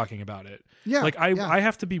 people just talking about it. Yeah. Like I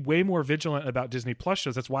have to be way more vigilant about Disney Plus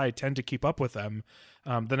shows. That's why I tend to keep up with them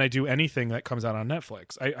than I do anything that comes out on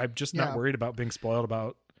Netflix. I'm just not worried about being spoiled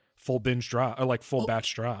about full binge drop or like full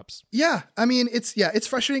batch drops. Yeah. I mean, it's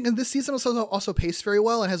frustrating. And this season also paced very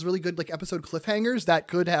well and has really good like episode cliffhangers that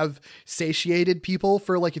could have satiated people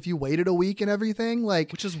for like, if you waited a week and everything,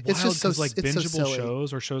 like, which is wild it's just so like it's bingeable so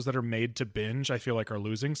shows or shows that are made to binge, I feel like are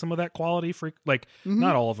losing some of that quality for like,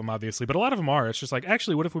 not all of them obviously, but a lot of them are. It's just like,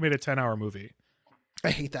 actually, what if we made a 10-hour movie? I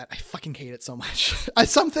hate that. I fucking hate it so much.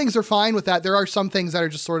 Some things are fine with that. There are some things that are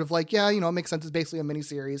just sort of like, yeah, it makes sense. It's basically a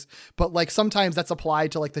miniseries, but like sometimes that's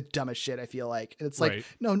applied to like the dumbest shit. I feel like it's like,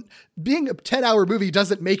 no, being a 10-hour movie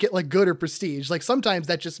doesn't make it like good or prestige. Like sometimes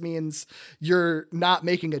that just means you're not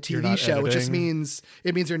making a TV show. Editing. It just means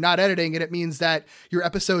you're not editing. And it means that your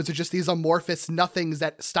episodes are just these amorphous nothings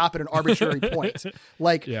that stop at an arbitrary point.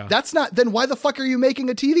 Like that's not, then why the fuck are you making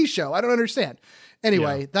a TV show? I don't understand.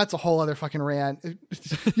 Anyway, that's a whole other fucking rant.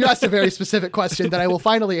 You asked a very specific question that I will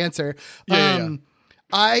finally answer. I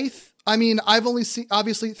mean, I've only seen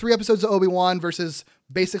obviously 3 episodes of Obi-Wan versus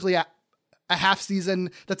basically a half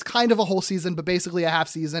season. That's kind of a whole season, but basically a half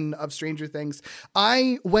season of Stranger Things.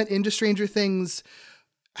 I went into Stranger Things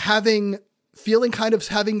having feeling kind of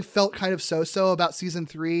having felt kind of so about season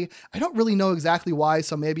 3. I don't really know exactly why.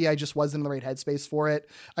 So maybe I just wasn't in the right headspace for it.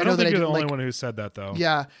 I know that you're the only one who said that though.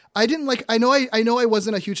 Yeah. I didn't like, I know I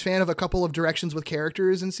wasn't a huge fan of a couple of directions with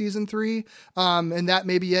characters in season 3. And that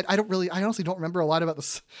may be it. I honestly don't remember a lot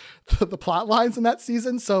about the plot lines in that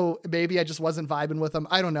season. So maybe I just wasn't vibing with them.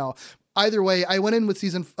 I don't know. Either way, I went into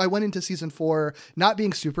season 4 not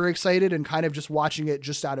being super excited and kind of just watching it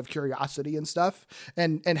just out of curiosity and stuff,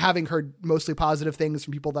 and having heard mostly positive things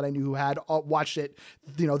from people that I knew who had watched it,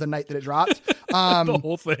 the night that it dropped. The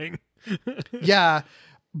whole thing. Yeah,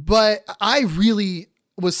 but I really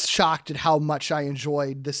was shocked at how much I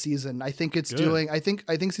enjoyed this season. I think it's Good. I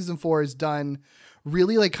think season 4 is done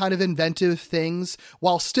really like kind of inventive things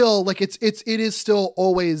while still like it is still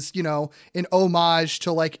always, an homage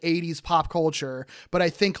to like 80s pop culture. But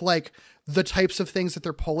I think like the types of things that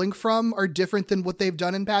they're pulling from are different than what they've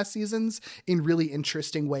done in past seasons in really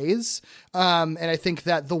interesting ways. And I think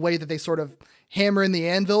that the way that they sort of hammer in the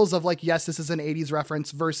anvils of like, yes, this is an 80s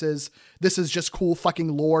reference versus this is just cool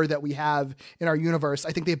fucking lore that we have in our universe.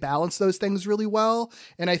 I think they balance those things really well.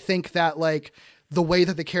 And I think that like, the way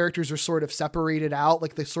that the characters are sort of separated out,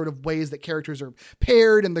 like the sort of ways that characters are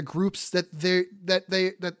paired and the groups that they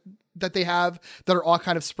have that are all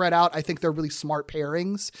kind of spread out. I think they're really smart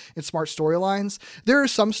pairings and smart storylines. There are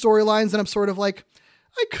some storylines that I'm sort of like,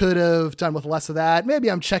 I could have done with less of that.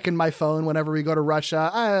 Maybe I'm checking my phone whenever we go to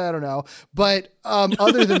Russia. I don't know. But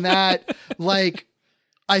other than that, like,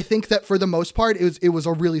 I think that for the most part, it was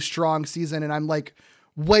a really strong season. And I'm like,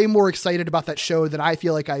 way more excited about that show than I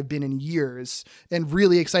feel like I've been in years, and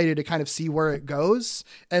really excited to kind of see where it goes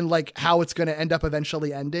and like how it's going to end up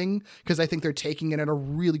eventually ending. Cause I think they're taking it in a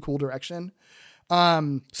really cool direction.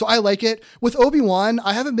 So I like it. With Obi-Wan,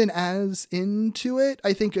 I haven't been as into it,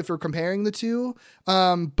 I think, if we're comparing the two.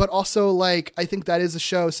 But also like, I think that is a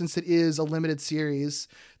show, since it is a limited series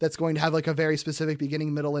that's going to have like a very specific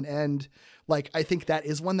beginning, middle, and end. Like, I think that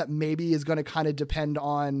is one that maybe is going to kind of depend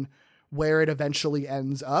on where it eventually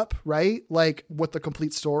ends up, right? Like what the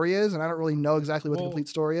complete story is. And I don't really know exactly what the complete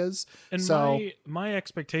story is. And so my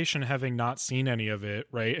expectation, having not seen any of it,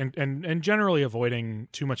 right, and generally avoiding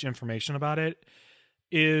too much information about it,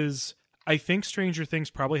 is I think Stranger Things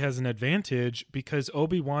probably has an advantage because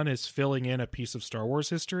Obi-Wan is filling in a piece of Star Wars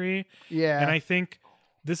history. Yeah. And I think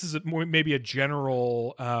this is maybe a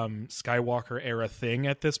general Skywalker era thing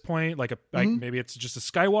at this point. Like maybe it's just a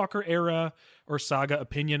Skywalker era or saga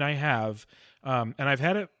opinion I have. And I've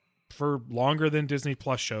had it for longer than Disney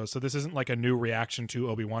Plus shows. So this isn't like a new reaction to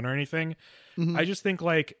Obi-Wan or anything. I just think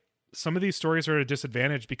like some of these stories are at a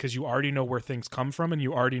disadvantage because you already know where things come from and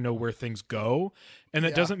you already know where things go. And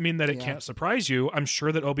that doesn't mean that it can't surprise you. I'm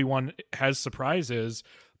sure that Obi-Wan has surprises,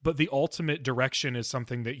 but the ultimate direction is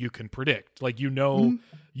something that you can predict. Like, you know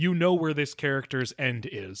where this character's end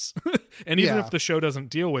is. And even if the show doesn't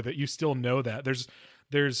deal with it, you still know that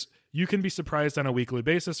there's you can be surprised on a weekly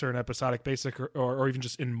basis or an episodic basis or even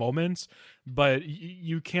just in moments, but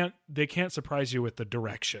they can't surprise you with the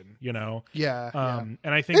direction, And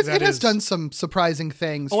I think it has done some surprising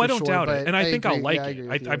things. I don't doubt it. And I think I'll like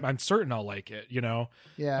it. I'm certain I'll like it,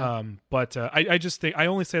 Yeah. But I just think, I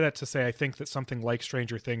only say that to say, I think that something like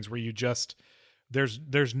Stranger Things, where you just,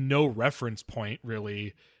 there's no reference point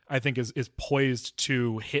really, I think is poised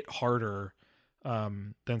to hit harder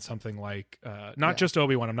than something like not just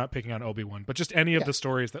Obi-Wan. I'm not picking on Obi-Wan, but just any of the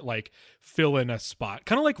stories that like fill in a spot,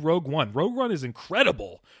 kind of like Rogue One. Rogue One is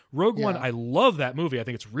incredible. Rogue One, I love that movie. I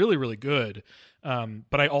think it's really, really good.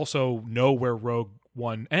 But I also know where Rogue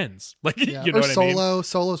One ends. Like, you know what I mean?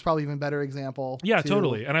 Solo's probably even better example. Yeah,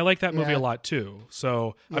 totally. And I like that movie a lot too.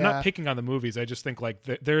 So I'm not picking on the movies. I just think like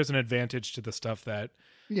there is an advantage to the stuff that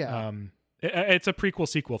it's a prequel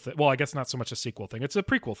sequel thing. Well, I guess not so much a sequel thing. It's a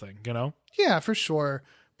prequel thing, Yeah, for sure.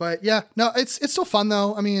 But yeah, no, it's still fun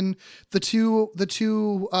though. I mean, the two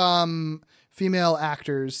female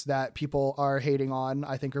actors that people are hating on,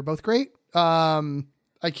 I think, are both great. I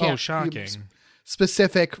can't shocking.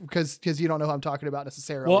 Specific because you don't know who I'm talking about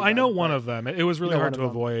necessarily. Well, I know one of them. It was really hard to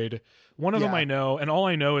avoid. One of them I know, and all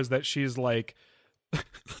I know is that she's like,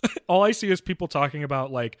 all I see is people talking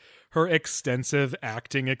about like her extensive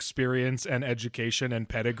acting experience and education and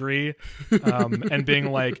pedigree, and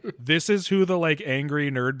being like, this is who the like angry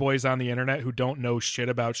nerd boys on the internet who don't know shit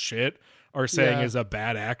about shit are saying is a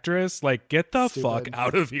bad actress. Like, get the fuck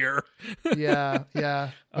out of here. Yeah.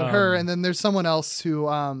 But her, and then there's someone else who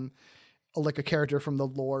like a character from the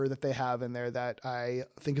lore that they have in there that I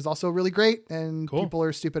think is also really great, and Cool. people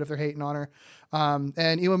are stupid if they're hating on her.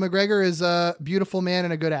 And Ewan McGregor is a beautiful man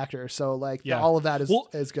and a good actor. So like Yeah. all of that is, Well,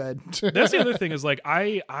 is good. That's the other thing is like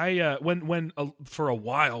when for a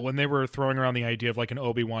while when they were throwing around the idea of like an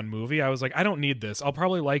Obi-Wan movie, I was like, I don't need this. I'll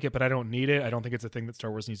probably like it, but I don't need it. I don't think it's a thing that Star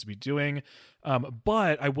Wars needs to be doing.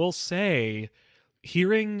 But I will say,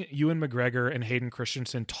 hearing Ewan McGregor and Hayden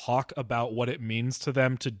Christensen talk about what it means to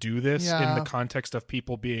them to do this in the context of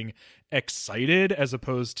people being excited as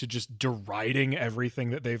opposed to just deriding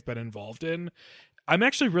everything that they've been involved in, I'm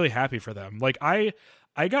actually really happy for them. Like I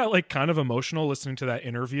got like kind of emotional listening to that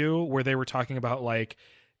interview where they were talking about like,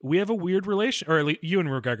 we have a weird relation, or at least Ewan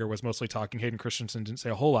McGregor was mostly talking. Hayden Christensen didn't say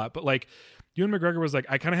a whole lot, but like Ewan McGregor was like,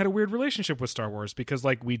 I kind of had a weird relationship with Star Wars because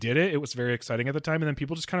like we did it. It was very exciting at the time. And then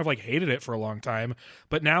people just kind of like hated it for a long time.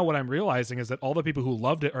 But now what I'm realizing is that all the people who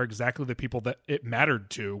loved it are exactly the people that it mattered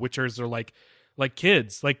to, which are like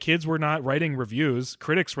kids. Like kids were not writing reviews.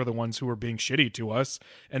 Critics were the ones who were being shitty to us.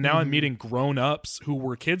 And now I'm meeting grown-ups who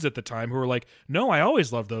were kids at the time who were like, no, I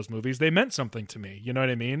always loved those movies. They meant something to me. You know what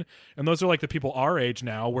I mean? And those are like the people our age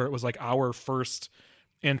now where it was like our first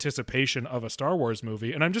anticipation of a Star Wars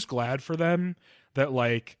movie. And I'm just glad for them that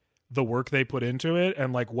like the work they put into it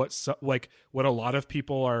and like what a lot of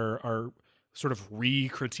people are sort of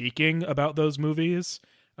re-critiquing about those movies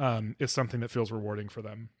is something that feels rewarding for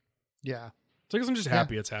them. Yeah. So I guess I'm just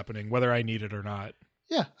happy it's happening, whether I need it or not.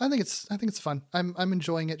 Yeah, I think it's fun. I'm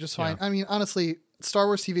enjoying it just fine. Yeah. I mean, honestly, Star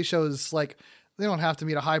Wars TV shows, like, they don't have to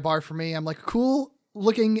meet a high bar for me. I'm like, cool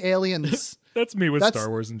looking aliens. That's me with Star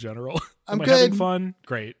Wars in general. I'm Am I good. having fun?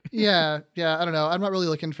 Great. yeah, I don't know. I'm not really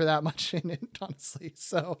looking for that much in it, honestly.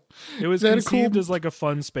 So It was they had a conceived cool- as like a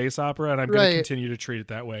fun space opera, and I'm going Right. to continue to treat it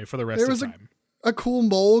that way for the rest There of was the time. a cool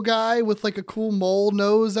mole guy with like a cool mole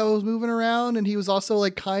nose that was moving around, and he was also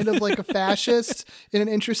like kind of like a fascist in an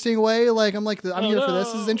interesting way. Like I'm like, I'm here for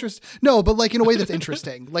this. This is interesting. No, but like in a way that's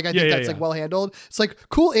interesting. Like I think that's like well handled. It's like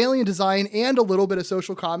cool alien design and a little bit of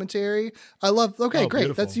social commentary. I love. Okay, great.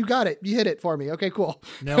 Beautiful. That's, you got it. You hit it for me. Okay, cool.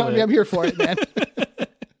 Nailed it. I'm here for it, man.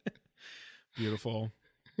 Beautiful.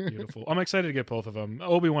 I'm excited to get both of them.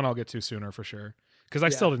 Obi-Wan I'll get to sooner for sure. Because I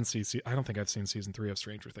still didn't see. I don't think I've seen season 3 of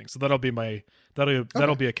Stranger Things, so that'll be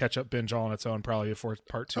that'll be a catch up binge all on its own probably before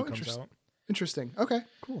part 2 comes out. Interesting. Okay,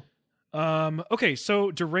 cool. Okay, so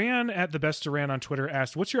Duran at the best Duran on Twitter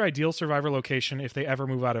asked, "What's your ideal Survivor location if they ever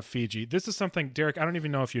move out of Fiji?" This is something, Derek. I don't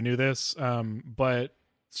even know if you knew this, but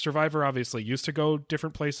Survivor obviously used to go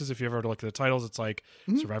different places. If you ever look at the titles, it's like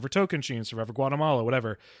Survivor Tocantins, Survivor Guatemala,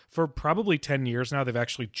 whatever. For probably 10 years now, they've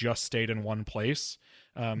actually just stayed in one place.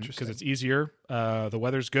 Because it's easier, the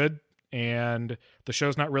weather's good, and the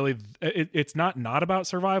show's not really it's not about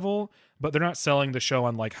survival, but they're not selling the show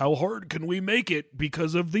on like how hard can we make it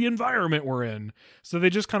because of the environment we're in. So they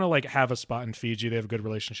just kind of like have a spot in Fiji. They have a good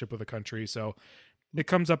relationship with the country, so it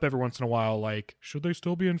comes up every once in a while like, should they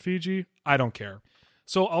still be in Fiji? I don't care.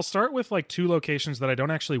 So I'll start with like 2 locations that I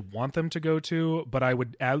don't actually want them to go to, but I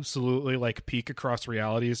would absolutely like peek across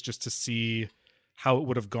realities just to see how it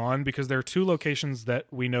would have gone, because there are 2 locations that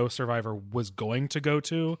we know Survivor was going to go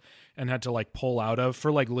to and had to like pull out of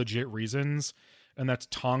for like legit reasons, and that's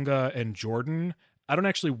Tonga and Jordan. I don't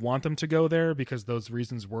actually want them to go there because those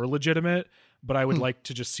reasons were legitimate, but I would like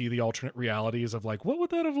to just see the alternate realities of like, what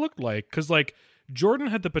would that have looked like? Because like Jordan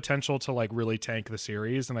had the potential to like really tank the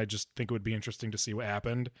series, and I just think it would be interesting to see what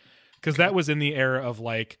happened, because that was in the era of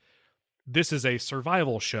like, this is a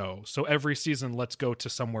survival show, so every season let's go to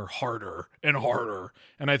somewhere harder and harder,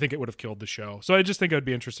 and I think it would have killed the show. So I just think it would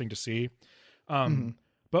be interesting to see.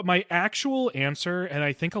 But my actual answer, and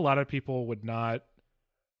I think a lot of people would not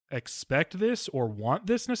expect this or want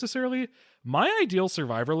this necessarily, my ideal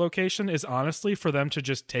Survivor location is honestly for them to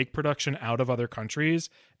just take production out of other countries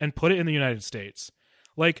and put it in the United States.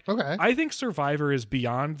 Like, Okay. I think Survivor is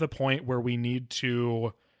beyond the point where we need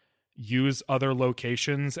to use other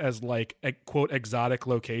locations as like quote exotic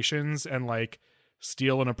locations and like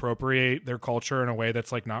steal and appropriate their culture in a way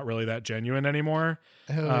that's like not really that genuine anymore.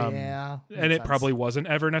 Yeah. And it probably wasn't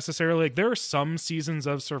ever necessarily. Like, there are some seasons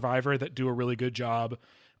of Survivor that do a really good job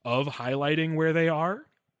of highlighting where they are.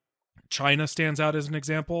 China stands out as an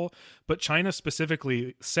example, but China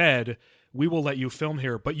specifically said, we will let you film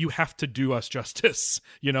here, but you have to do us justice.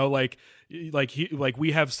 You know,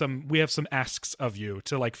 we have some asks of you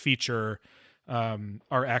to like feature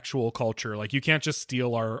our actual culture. Like, you can't just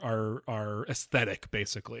steal our aesthetic,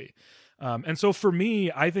 basically. And so for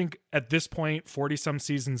me, I think at this point, 40 some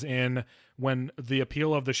seasons in, when the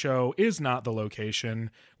appeal of the show is not the location,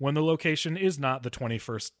 when the location is not the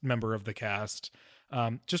 21st member of the cast,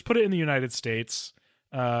 just put it in the United States.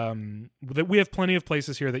 that we have plenty of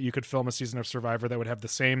places here that you could film a season of Survivor that would have the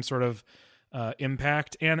same sort of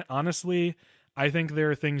impact. And honestly, I think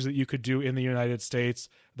there are things that you could do in the United States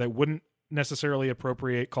that wouldn't necessarily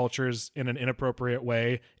appropriate cultures in an inappropriate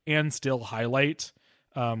way and still highlight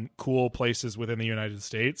cool places within the United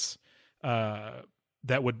States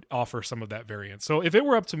that would offer some of that variance. So if it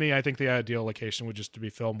were up to me, I think the ideal location would just to be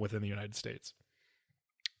filmed within the United States.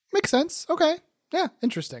 Makes sense. Okay. Yeah.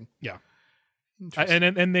 Interesting. Yeah.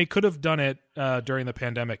 And they could have done it during the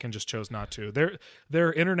pandemic and just chose not to. There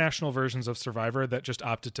are international versions of Survivor that just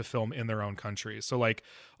opted to film in their own country. So like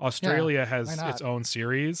Australia has its own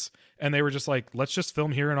series, and they were just like, let's just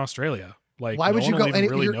film here in Australia. Like, why would you go? And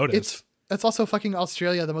really notice? That's also fucking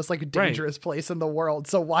Australia, the most like dangerous place in the world.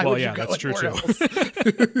 So why would you go that's true anywhere too. else?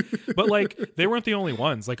 But like they weren't the only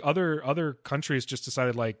ones. Like other countries just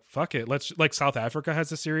decided like, fuck it. Let's like South Africa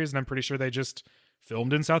has a series, and I'm pretty sure they just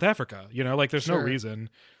filmed in South Africa. You know, like there's no reason.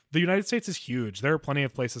 The United States is huge. There are plenty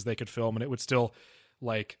of places they could film, and it would still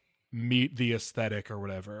like meet the aesthetic or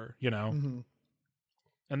whatever, you know? Mm-hmm.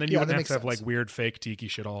 And then you wouldn't have to have like weird fake tiki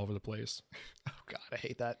shit all over the place. Oh God, I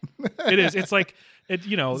hate that. It is. It's like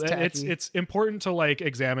it's important to like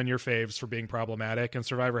examine your faves for being problematic, and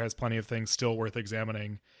Survivor has plenty of things still worth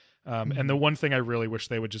examining. And the one thing I really wish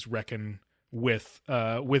they would just reckon with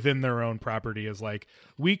within their own property is like,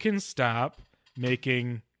 we can stop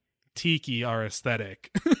making tiki our aesthetic.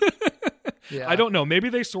 Yeah. I don't know. Maybe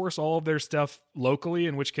they source all of their stuff locally,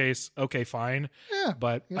 in which case, okay, fine. Yeah,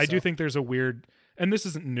 but I do think there's a weird. And this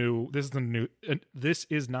isn't new. This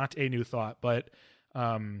is not a new thought, but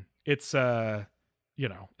it's we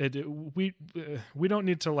don't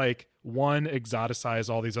need to like one, exoticize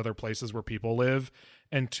all these other places where people live,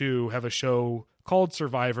 and two, have a show called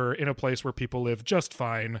Survivor in a place where people live just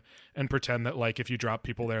fine and pretend that like if you drop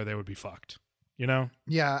people there, they would be fucked. You know?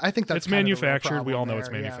 Yeah, I think that's it's manufactured. We all know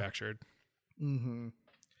it's manufactured. Yeah. Mm-hmm.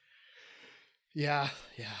 Yeah.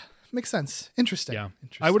 Makes sense. Interesting. Yeah.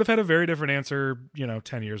 I would have had a very different answer,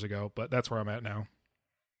 10 years ago, but that's where I'm at now.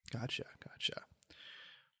 Gotcha.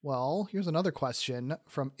 Well, here's another question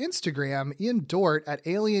from Instagram. Ian Dort at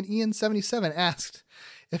AlienIan77 asked,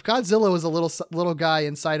 if Godzilla was a little guy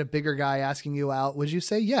inside a bigger guy asking you out, would you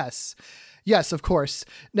say yes? Yes, of course.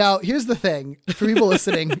 Now, here's the thing for people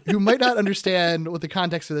listening who might not understand what the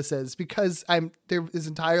context for this is, because there is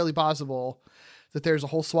entirely possible that there's a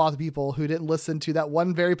whole swath of people who didn't listen to that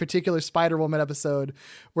one very particular Spider-Woman episode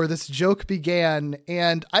where this joke began.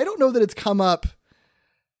 And I don't know that it's come up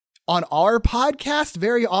on our podcast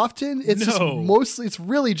very often. It's just mostly, it's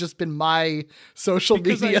really just been my social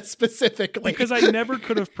media specifically. Because I never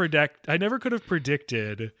could have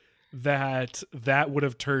predicted that would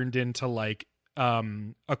have turned into like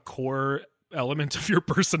a core element of your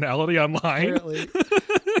personality online. Apparently.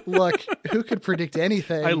 Look, who could predict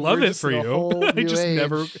anything? I love it for you. I just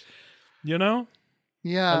never,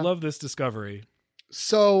 Yeah. I love this discovery.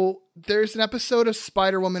 So there's an episode of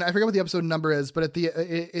Spider-Woman. I forget what the episode number is, but it's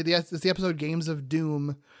the episode Games of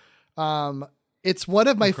Doom. It's one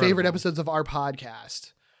of my favorite episodes of our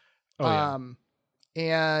podcast. Oh, yeah.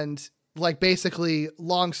 And like basically,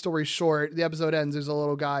 long story short, the episode ends. There's a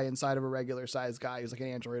little guy inside of a regular sized guy who's like an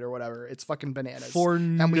android or whatever. It's fucking bananas for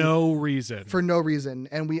no reason.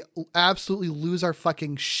 And we absolutely lose our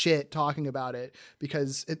fucking shit talking about it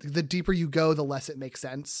because the deeper you go, the less it makes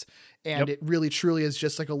sense. And it really truly is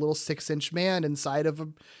just like a little 6-inch man inside of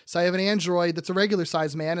an android that's a regular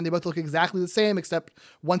sized man, and they both look exactly the same, except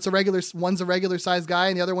one's a regular sized guy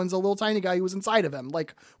and the other one's a little tiny guy who was inside of him.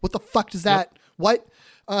 Like, what the fuck does that? What?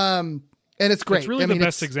 And it's great. It's really the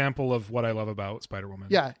best example of what I love about Spider-Woman.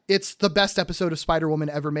 Yeah, it's the best episode of Spider-Woman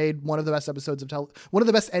ever made. One of the best episodes of one of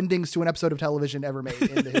the best endings to an episode of television ever made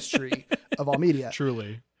in the history of all media.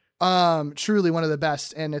 Truly one of the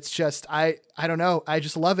best. And it's just, I don't know. I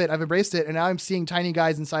just love it. I've embraced it. And now I'm seeing tiny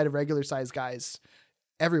guys inside of regular sized guys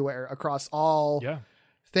everywhere across all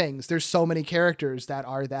things. There's so many characters that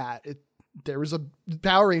are that. There was a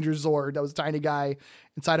Power Rangers Zord that was a tiny guy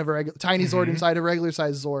inside of a tiny Zord inside a regular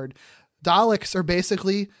sized Zord. Daleks are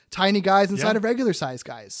basically tiny guys inside of regular sized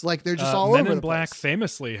guys. Like they're just all over the place. Men in Black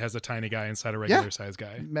famously has a tiny guy inside a regular sized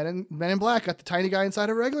guy. Men in Black got the tiny guy inside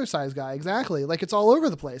a regular sized guy. Exactly. Like it's all over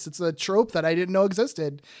the place. It's a trope that I didn't know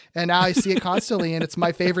existed. And now I see it constantly and it's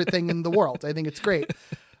my favorite thing in the world. I think it's great.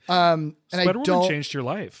 And Spider-Woman changed your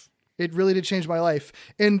life. It really did change my life.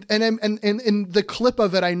 And the clip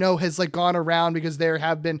of it I know has like gone around because there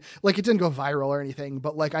have been like, it didn't go viral or anything,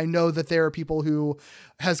 but like, I know that there are people who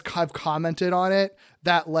have commented on it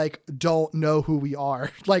that like, don't know who we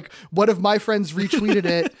are. Like one of my friends retweeted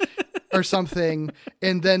it or something,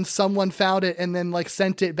 and then someone found it and then like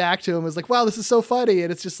sent it back to him. It was like, wow, this is so funny.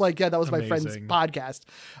 And it's just like, yeah, that was my friend's podcast.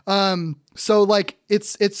 So like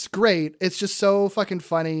it's great. It's just so fucking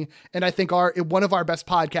funny. And I think one of our best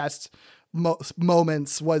podcast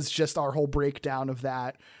moments was just our whole breakdown of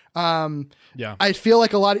that. I feel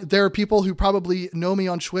like there are people who probably know me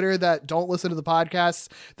on Twitter that don't listen to the podcast,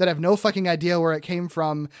 that have no fucking idea where it came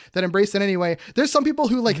from, that embrace it anyway. There's some people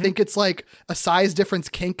who like think it's like a size difference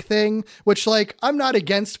kink thing, which like I'm not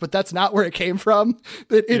against, but that's not where it came from.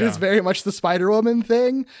 It is very much the Spider-Woman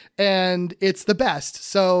thing, and it's the best.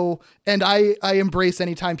 So, and I embrace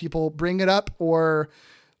anytime people bring it up or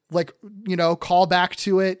like, you know, call back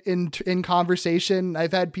to it in conversation.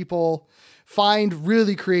 I've had people find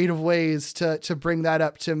really creative ways to bring that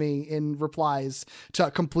up to me in replies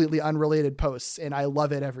to completely unrelated posts. And I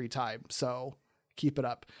love it every time. So keep it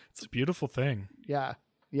up. It's a beautiful thing. Yeah.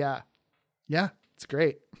 Yeah. Yeah. It's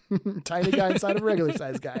great. Tiny guy inside of a regular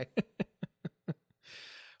size guy.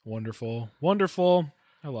 Wonderful. Wonderful.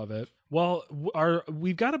 I love it. Well,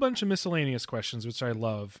 we've got a bunch of miscellaneous questions, which I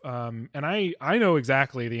love. And I know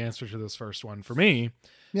exactly the answer to this first one for me.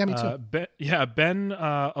 Yeah, me too. Ben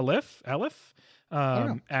Aleph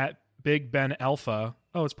at Big Ben Alpha.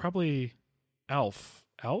 Oh, it's probably Elf.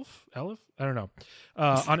 I don't know.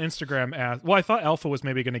 On Instagram, I thought Alpha was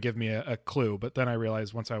maybe going to give me a clue, but then I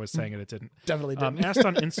realized once I was saying it didn't. Definitely didn't. Asked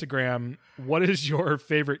on Instagram, what is your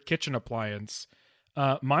favorite kitchen appliance?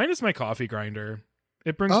 Mine is my coffee grinder.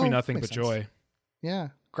 It brings me nothing but joy. Yeah,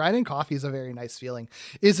 grinding coffee is a very nice feeling.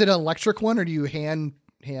 Is it an electric one, or do you hand?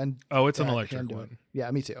 Oh, it's an electric one. Yeah,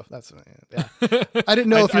 me too. That's I didn't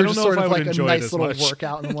know if you were just sort of like a nice little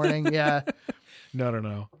workout in the morning. Yeah.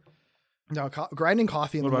 No. No, grinding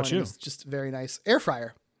coffee in the morning is just very nice. Air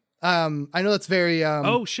fryer. I know that's very.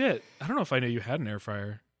 Oh shit! I don't know if I knew you had an air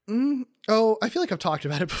fryer. I feel like I've talked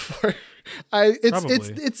about it before.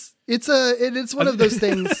 It's one of those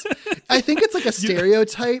things. I think it's like a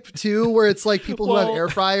stereotype too, where it's like people who have air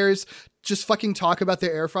fryers just fucking talk about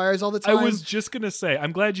their air fryers all the time. I was just gonna say,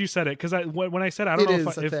 I'm glad you said it, because when I said I don't know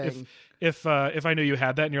if I knew you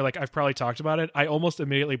had that, and you're like, I've probably talked about it, I almost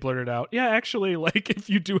immediately blurted out, yeah, actually, like if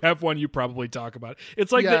you do have one, you probably talk about it.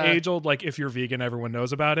 It's like the age old, like if you're vegan, everyone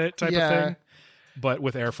knows about it type of thing, but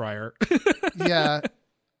with air fryer. Yeah.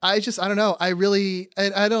 I don't know. I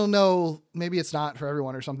don't know. Maybe it's not for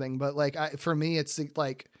everyone or something, but like for me, it's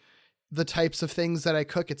like the types of things that I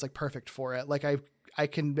cook. It's like perfect for it. Like I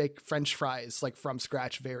can make French fries like from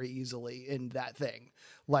scratch very easily in that thing.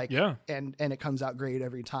 Like, and it comes out great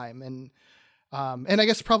every time. And I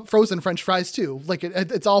guess frozen French fries too. Like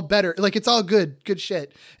it's all better. Like it's all good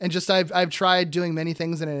shit. And just, I've tried doing many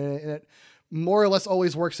things and it more or less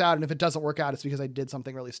always works out. And if it doesn't work out, it's because I did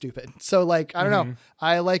something really stupid. So like, I don't know.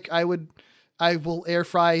 I will air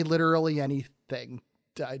fry literally anything.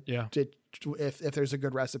 If there's a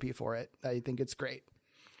good recipe for it, I think it's great.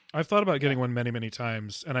 I've thought about getting one many, many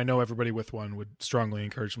times, and I know everybody with one would strongly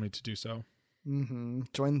encourage me to do so.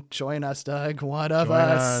 Join us, Doug. One of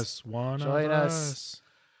us. Join us.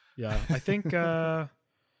 Yeah. I think, I'm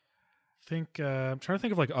trying to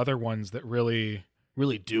think of like other ones that really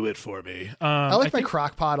do it for me. I like my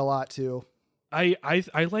crock pot a lot too. I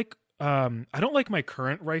like, I don't like my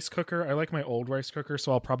current rice cooker. I like my old rice cooker,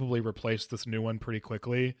 so I'll probably replace this new one pretty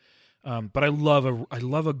quickly. But I love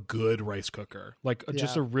a good rice cooker, like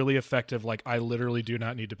just a really effective, like I literally do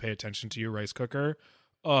not need to pay attention to you rice cooker.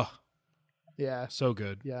 Yeah. So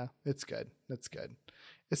good. Yeah, it's good. That's good.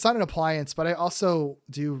 It's not an appliance, but I also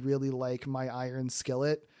do really like my iron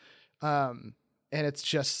skillet. And it's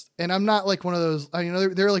just, and I'm not like one of those,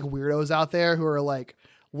 there are like weirdos out there who are like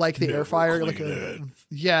the air fryer, like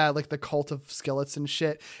like the cult of skillets and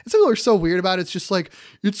shit. And some people are so weird about it. It's just like,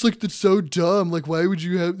 it's so dumb. Like, why would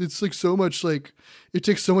you have, it's like so much, like it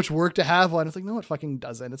takes so much work to have one. It's like, no, it fucking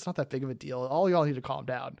doesn't. It's not that big of a deal. All y'all need to calm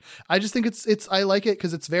down. I just think I like it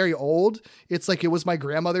because it's very old. It's like, it was my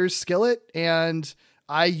grandmother's skillet and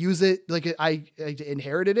I use it, like I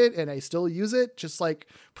inherited it and I still use it just like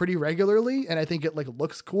pretty regularly. And I think it like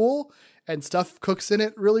looks cool and stuff cooks in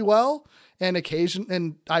it really well. And I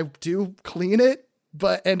do clean it,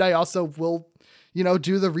 and I also will,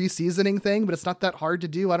 do the reseasoning thing, but it's not that hard to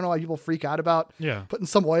do. I don't know why people freak out about putting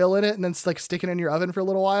some oil in it and then like sticking it in your oven for a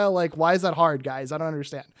little while. Like, why is that hard, guys? I don't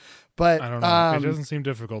understand. But I don't know. It doesn't seem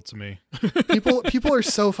difficult to me. people are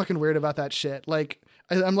so fucking weird about that shit. Like,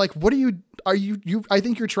 I'm like, what are you, I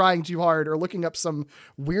think you're trying too hard or looking up some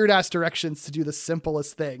weird ass directions to do the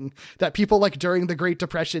simplest thing that people like during the Great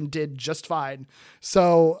Depression did just fine.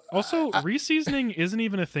 So also reseasoning isn't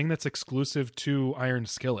even a thing that's exclusive to iron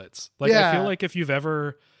skillets. Like, I feel like if you've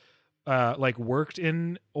ever like worked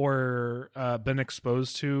in or been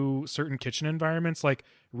exposed to certain kitchen environments, like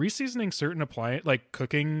reseasoning certain like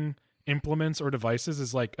cooking implements or devices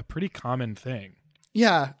is like a pretty common thing.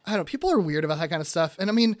 Yeah, I don't know. People are weird about that kind of stuff. And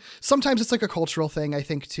I mean, sometimes it's like a cultural thing, I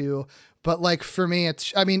think, too. But like for me,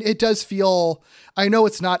 it does feel, I know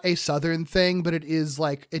it's not a Southern thing, but it is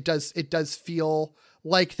like, it does feel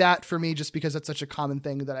like that for me, just because it's such a common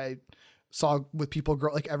thing that I saw with people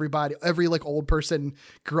like every like old person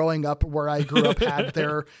growing up where I grew up had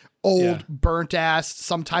their old burnt ass,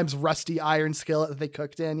 sometimes rusty iron skillet that they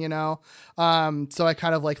cooked in, so I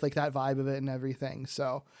kind of like that vibe of it and everything.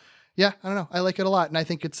 So yeah, I don't know. I like it a lot. And I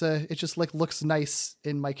think it just like looks nice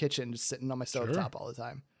in my kitchen, just sitting on my stovetop all the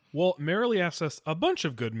time. Well, Marilee asked us a bunch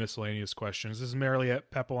of good miscellaneous questions. This is Marilee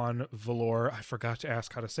at Pepelon Valor. I forgot to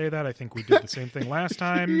ask how to say that. I think we did the same thing last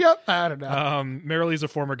time. Yep, I don't know. Marilee's a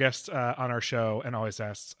former guest on our show and always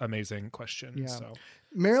asks amazing questions. Yeah. So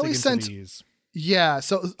Marilee sent these. Yeah,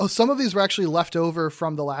 so some of these were actually left over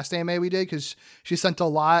from the last AMA we did because she sent a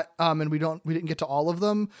lot, and we didn't get to all of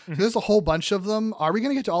them. So there's a whole bunch of them. Are we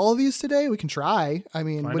going to get to all of these today? We can try. I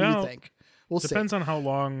mean, what do you think? We'll see. Depends on how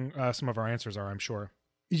long some of our answers are, I'm sure.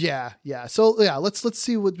 Yeah. So yeah, let's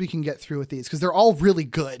see what we can get through with these because they're all really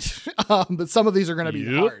good, but some of these are going to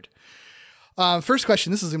be hard. First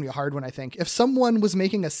question. This is going to be a hard one, I think. If someone was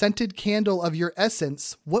making a scented candle of your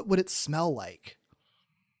essence, what would it smell like?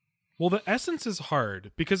 Well, the essence is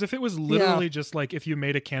hard because if it was literally just like if you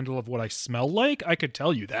made a candle of what I smell like, I could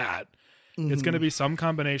tell you that. It's going to be some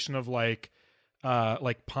combination of like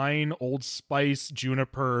pine, Old Spice,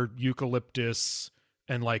 juniper, eucalyptus,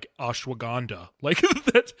 and like ashwagandha. Like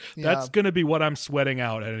that's going to be what I'm sweating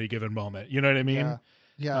out at any given moment. You know what I mean?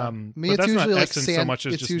 Yeah. Me, but that's not essence so much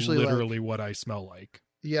as just literally like, what I smell like.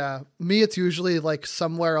 Yeah, me, it's usually like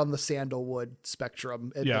somewhere on the sandalwood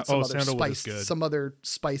spectrum. Sandalwood is good. Some other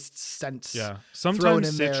spiced scents. Yeah, sometimes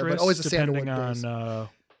in citrus, there, but always a depending on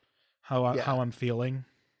how I'm feeling.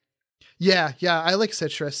 Yeah, I like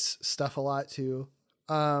citrus stuff a lot too.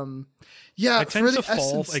 I tend to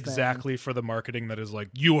fall exactly for the marketing that is like,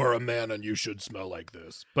 you are a man and you should smell like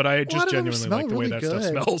this. But I just genuinely like the way that stuff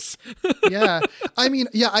smells. Yeah. I mean,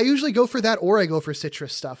 I usually go for that or I go for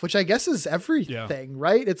citrus stuff, which I guess is everything,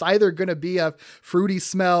 right? It's either going to be a fruity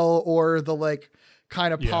smell or the like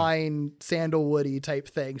kind of pine sandalwoody type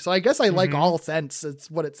thing. So I guess I like all scents.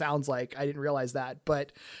 It's what it sounds like. I didn't realize that,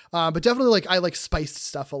 but definitely like I like spiced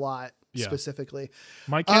stuff a lot. Specifically,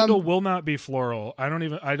 my candle will not be floral. I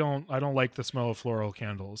don't like the smell of floral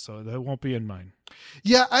candles, so that won't be in mine.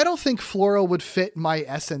 Yeah, I don't think floral would fit my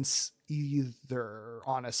essence either.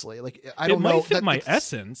 Honestly, like I don't know. It might fit my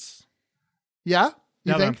essence. Yeah.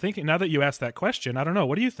 Now that you asked that question, I don't know.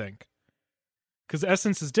 What do you think? Because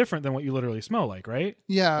essence is different than what you literally smell like, right?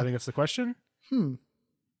 Yeah. I think that's the question.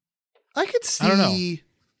 I could see.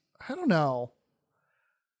 I don't know.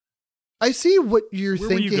 I see what you're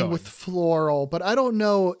thinking with floral, but I don't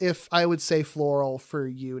know if I would say floral for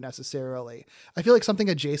you necessarily. I feel like something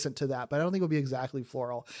adjacent to that, but I don't think it would be exactly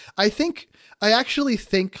floral. I actually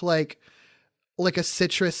think like a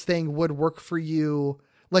citrus thing would work for you,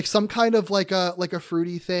 like some kind of like a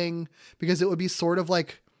fruity thing, because it would be sort of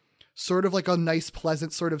like a nice,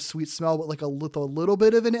 pleasant sort of sweet smell, but like a little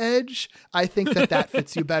bit of an edge. I think that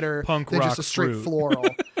fits you better than just a straight floral.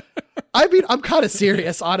 I mean, I'm kind of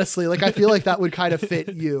serious, honestly. Like, I feel like that would kind of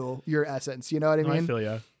fit your essence. You know what I mean? I feel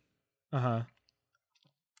ya. Uh-huh.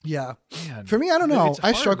 Yeah. Man, for me, I don't know.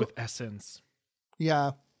 I struggle with essence.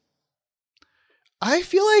 Yeah. I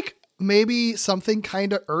feel like maybe something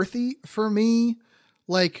kind of earthy for me,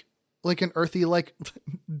 like an earthy, like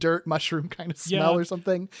dirt mushroom kind of smell or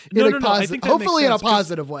something. No, I think that hopefully makes sense, in a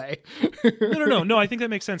positive way. No. I think that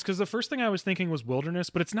makes sense because the first thing I was thinking was wilderness,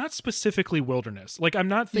 but it's not specifically wilderness. Like I'm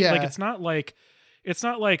not thinking like it's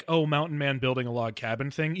not like oh, mountain man building a log cabin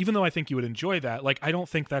thing. Even though I think you would enjoy that, like I don't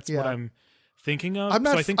think that's what I'm thinking of.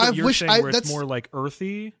 So I think what you're saying where it's more like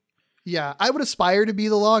earthy. Yeah, I would aspire to be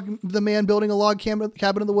the man building a log cabin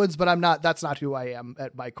in the woods, but I'm not. That's not who I am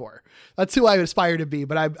at my core. That's who I aspire to be,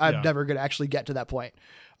 but I'm never going to actually get to that point.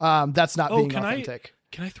 That's not being authentic.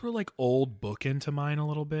 Can I throw like old book into mine a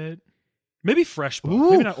little bit? Maybe fresh book. Ooh.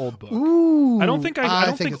 Maybe not old book. Ooh. I don't think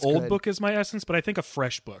old book is my essence, but I think a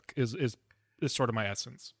fresh book is sort of my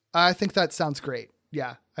essence. I think that sounds great.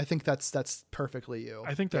 Yeah, I think that's perfectly you.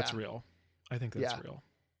 I think that's real. I think that's real.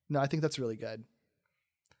 No, I think that's really good.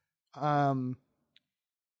 I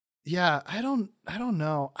don't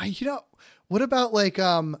know. What about like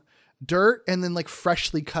dirt and then like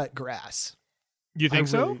freshly cut grass? You think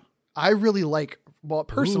so? I really like,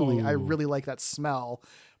 personally, I really like that smell,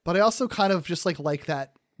 but I also kind of just like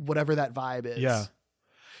that, whatever that vibe is. Yeah.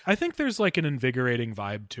 I think there's like an invigorating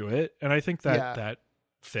vibe to it, and I think that Yeah. that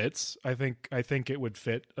fits. I think it would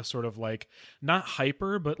fit a sort of like not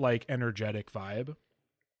hyper but like energetic vibe.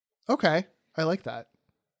 Okay. I like that.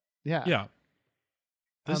 Yeah. Yeah.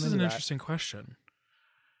 This I'm is into an that. interesting question.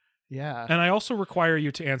 Yeah. And I also require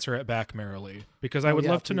you to answer it back merrily, because I would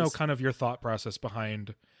yeah, love to know please. kind of your thought process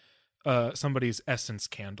behind somebody's essence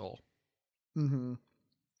candle. Mm-hmm.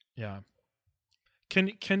 Yeah.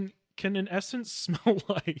 Can an essence smell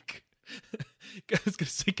like I was gonna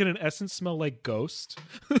say, can an essence smell like ghost?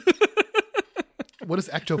 What does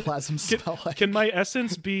ectoplasm smell like? Can my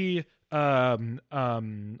essence be well,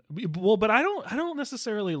 but I don't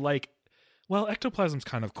necessarily like, well, ectoplasm's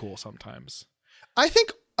kind of cool sometimes. I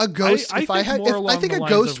think a ghost. I think a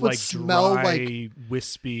ghost would smell dry, like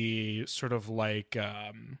wispy, sort of like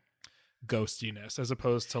ghostiness, as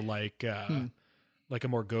opposed to like like a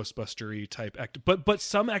more Ghostbustery type but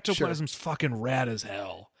some ectoplasm's fucking rad as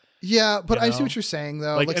hell. Yeah, but You I see know? what you're saying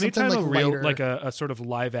though. Like something anytime like a real lighter. like a sort of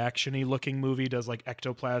live actiony looking movie does like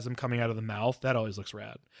ectoplasm coming out of the mouth, that always looks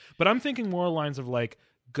rad. But I'm thinking more lines of like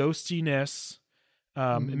ghostiness,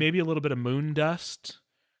 maybe a little bit of moon dust.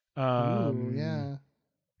 Ooh, yeah.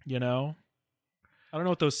 You know, I don't know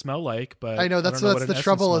what those smell like, but I know that's don't know what the an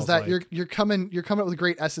trouble essence is that smells like. you're coming up with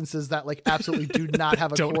great essences that like absolutely do not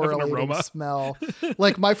have a Don't have an correlating aroma. smell.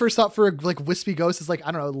 Like my first thought for a like wispy ghost is like,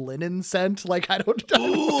 I don't know, linen scent. Like I don't know.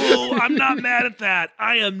 Ooh, I'm not mad at that.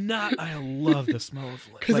 I love the smell of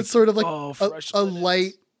linen. Because it's sort of like fresh a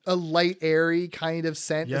linens. light airy kind of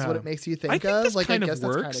scent is what it makes you think I think of. this Like kind I of guess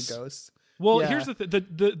that's kind works. of ghost. Well, Yeah. here's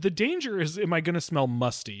the danger is, am I going to smell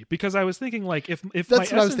musty? Because I was thinking like if That's my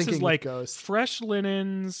what I was essence thinking is with like ghost. fresh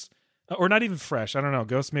linens, or not even fresh. I don't know.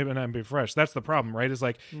 Ghosts maybe not be fresh. That's the problem, right? Is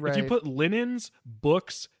like if you Right. put linens,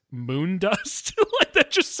 books, moon dust, like that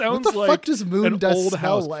just sounds What the like fuck does moon an dust old smell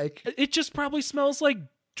house. like? It just probably smells like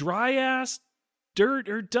dry ass dirt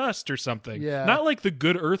or dust or something. Yeah. Not like the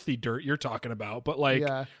good earthy dirt you're talking about, but like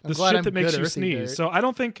Yeah. I'm the glad shit I'm that makes good you earthy sneeze. dirt. So I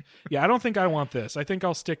don't think I want this. I think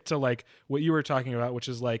I'll stick to like what you were talking about, which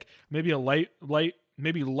is like maybe a light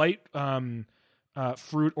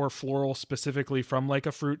fruit or floral, specifically from like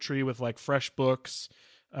a fruit tree with like fresh books,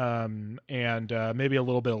 and maybe a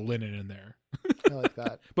little bit of linen in there. I like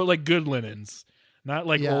that. But like good linens, not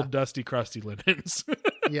like Yeah. old dusty crusty linens.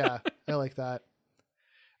 Yeah, I like that.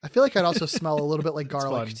 I feel like I'd also smell a little bit like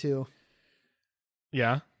garlic fun. too.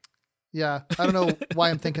 Yeah. Yeah, I don't know why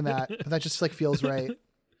I'm thinking that, but that just like feels right.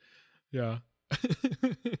 Yeah.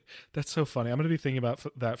 That's so funny. I'm going to be thinking about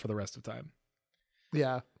that for the rest of time.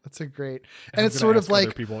 Yeah, that's a great. And And I'm it's gonna sort of ask other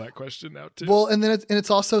like, people that question now too. well, and then it's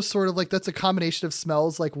also sort of like that's a combination of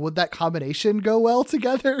smells. Like, would that combination go well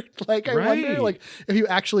together? Like, I wonder, Right. like, if you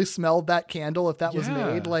actually smelled that candle, if that was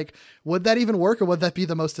Yeah. made, like, would that even work, or would that be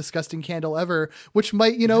the most disgusting candle ever? Which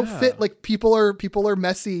might, fit. Like, people are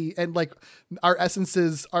messy, and like our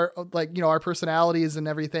essences are like, our personalities and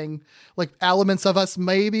everything. Like, elements of us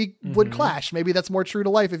maybe would clash. Maybe that's more true to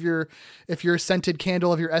life if your scented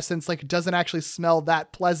candle of your essence like doesn't actually smell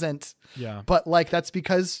that pleasant. Yeah. But like that's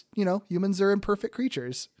because, humans are imperfect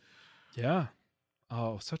creatures. Yeah.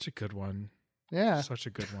 Oh, such a good one. Yeah. Such a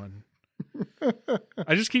good one.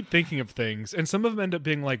 I just keep thinking of things, and some of them end up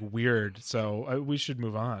being like weird. So we should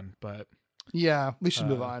move on. But Yeah, we should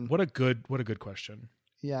move on. What a good question.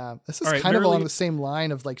 Yeah. This is All right, kind of Marilee- along the same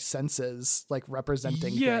line of like senses, like representing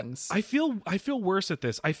things. I feel worse at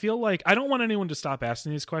this. I feel like I don't want anyone to stop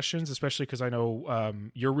asking these questions, especially because I know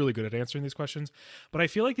you're really good at answering these questions. But I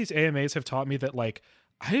feel like these AMAs have taught me that like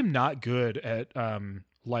I am not good at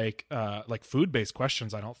like food based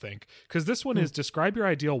questions. I don't think, because this one is describe your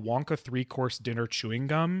ideal Wonka 3-course dinner chewing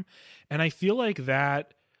gum, and I feel like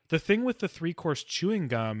that the thing with the 3-course chewing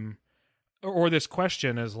gum or this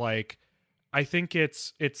question is like. I think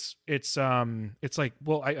it's like,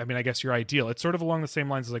 well, I mean, I guess your ideal. It's sort of along the same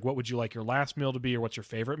lines as like, what would you like your last meal to be, or what's your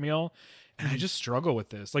favorite meal? And I just struggle with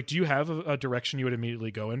this. Like, do you have a direction you would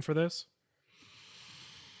immediately go in for this?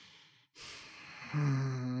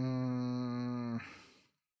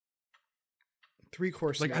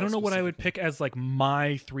 3-course. Like, meal I don't know what I would specifically. pick as like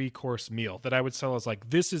my 3-course meal that I would sell as like,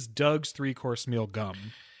 this is Doug's 3-course meal gum.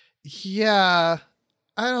 Yeah.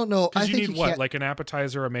 I don't know. I Because you think need you what, can't. like an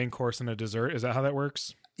appetizer, a main course, and a dessert. Is that how that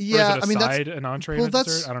works? Yeah, or is it a side, an entree, and a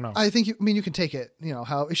dessert? I don't know. I think you can take it.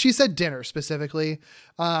 How she said dinner specifically,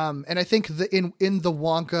 and I think in the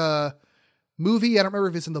Wonka movie, I don't remember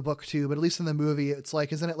if it's in the book too, but at least in the movie, it's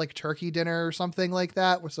like, isn't it like turkey dinner or something like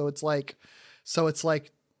that? So it's like,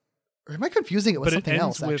 or am I confusing it with But it something ends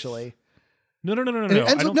else? with- Actually, No. And it ends I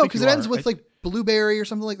with don't no, think because you it ends are. with like blueberry or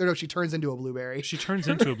something like that. No, she turns into a blueberry. She turns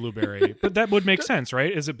into a blueberry, but that would make sense,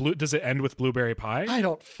 right? Is it blue? Does it end with blueberry pie? I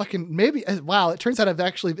don't fucking maybe. Wow, it turns out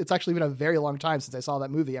it's actually been a very long time since I saw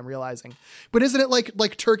that movie. I'm realizing, but isn't it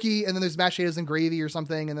like turkey and then there's mashed potatoes and gravy or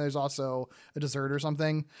something, and there's also a dessert or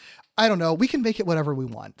something? I don't know. We can make it whatever we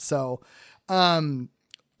want. So,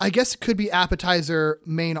 I guess it could be appetizer,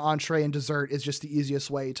 main entree, and dessert is just the easiest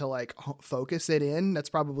way to like focus it in. That's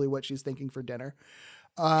probably what she's thinking for dinner.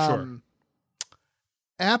 Sure.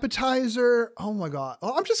 Appetizer. Oh my God.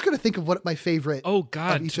 Oh, I'm just going to think of what my favorite. Oh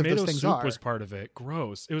God. Each Tomato of those things soup are. was part of it.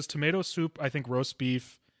 Gross. It was tomato soup. I think roast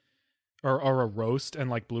beef or a roast and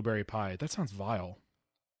like blueberry pie. That sounds vile.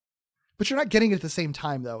 But you're not getting it at the same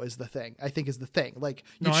time though, is the thing. I think is the thing. Like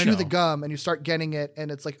you No, I chew the know. gum and you start getting it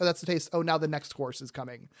and it's like, oh, that's the taste. Oh, now the next course is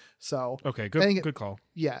coming. So Okay. I Good. think Good call.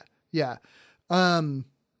 yeah. Yeah. My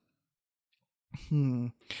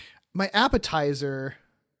appetizer,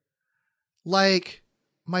 like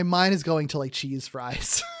my mind is going to like cheese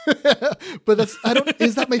fries, but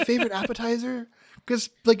is that my favorite appetizer? Because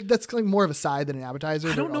like that's like more of a side than an appetizer.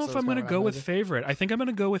 I but don't know also if I'm it's going kind to of go an with appetizer. favorite. I think I'm going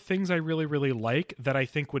to go with things I really, really like that I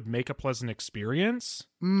think would make a pleasant experience.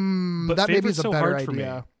 But That maybe favorite's is a so better hard for me.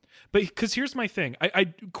 idea. But because here's my thing,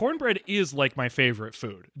 I cornbread is like my favorite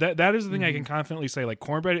food. That is the thing I can confidently say. Like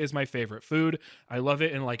cornbread is my favorite food. I love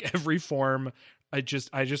it in like every form. I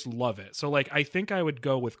just love it. So like I think I would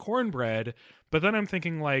go with cornbread. But then I'm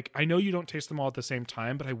thinking like I know you don't taste them all at the same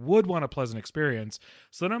time, but I would want a pleasant experience.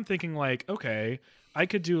 So then I'm thinking like okay, I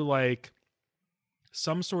could do like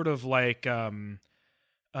some sort of like if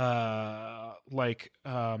I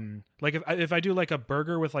do like a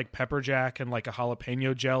burger with like pepper jack and like a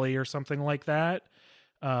jalapeno jelly or something like that,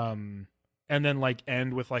 and then like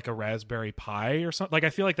end with like a raspberry pie or something. Like I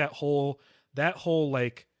feel like that whole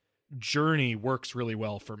like journey works really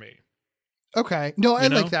well for me. Okay. No, I You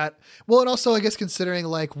know? like that. Well, and also I guess considering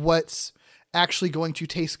like what's actually going to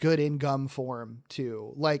taste good in gum form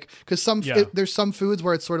too. Like, cause there's some foods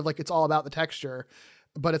where it's sort of like, it's all about the texture,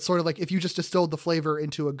 but it's sort of like if you just distilled the flavor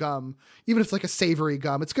into a gum, even if it's like a savory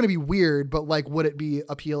gum, it's going to be weird, but like, would it be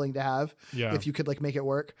appealing to have if you could like make it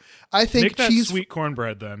work? I think Make that sweet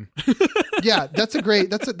cornbread then. yeah, that's a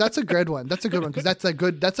good one. That's a good one. Cause that's like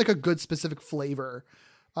a good specific flavor.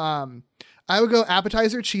 I would go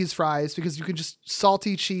appetizer cheese fries because you can just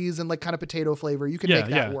salty cheese and like kind of potato flavor. You can make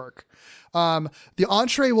that work. The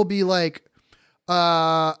entree will be like,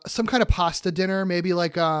 some kind of pasta dinner, maybe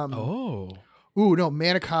like,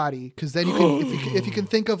 manicotti. Cause then you can, if you can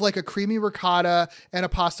think of like a creamy ricotta and a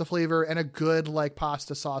pasta flavor and a good like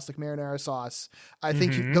pasta sauce, like marinara sauce, I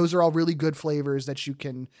think those are all really good flavors that you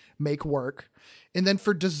can make work. And then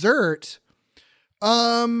for dessert,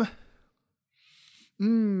 do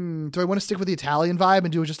I want to stick with the Italian vibe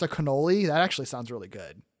and do just a cannoli? That actually sounds really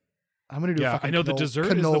good. I'm going to do I know the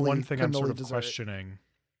dessert is the one thing I'm sort of questioning.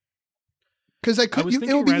 Because I was thinking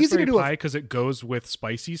it would be easy to do pie because it goes with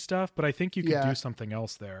spicy stuff, but I think you could do something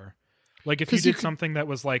else there. Like if you did something that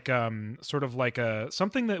was like sort of like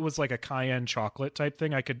something that was like a cayenne chocolate type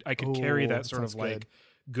thing, I could carry that sort of like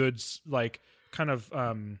goods like kind of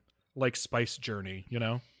like spice journey, you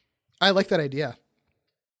know? I like that idea.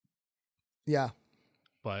 Yeah.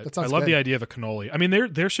 But I love the idea of a cannoli. I mean,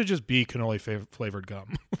 there should just be cannoli flavored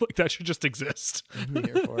gum. Like that should just exist. I'm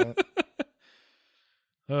here for it.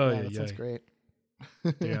 That sounds great.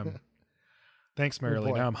 Damn. Thanks,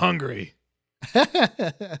 Marilyn. Now I'm hungry.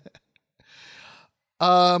 What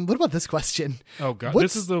about this question? Oh God,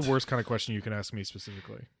 this is the worst kind of question you can ask me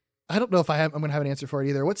specifically. I don't know if I'm going to have an answer for it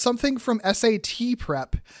either. What's something from SAT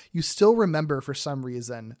prep you still remember for some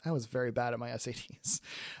reason? I was very bad at my SATs.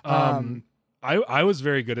 I was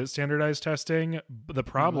very good at standardized testing. The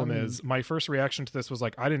problem is my first reaction to this was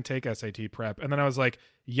like, I didn't take SAT prep. And then I was like,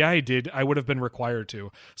 yeah, I did. I would have been required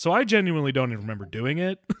to. So I genuinely don't even remember doing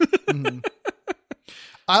it. But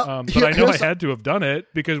I know I had to have done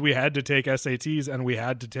it because we had to take SATs and we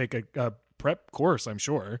had to take a prep course, I'm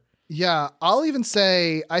sure. Yeah, I'll even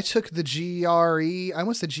say I took the GRE. I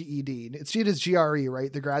almost said GED. It's GRE,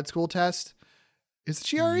 right? The grad school test. Is it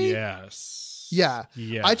GRE? Yes. Yeah.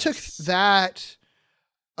 Yes. I took that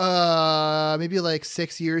maybe like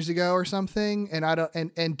 6 years ago or something,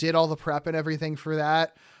 and did all the prep and everything for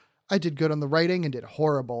that. I did good on the writing and did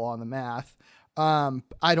horrible on the math.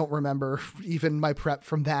 I don't remember even my prep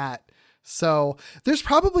from that. So there's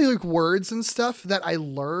probably like words and stuff that I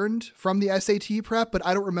learned from the SAT prep, but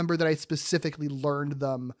I don't remember that I specifically learned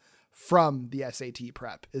them from the SAT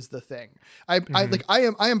prep is the thing. I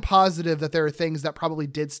am positive that there are things that probably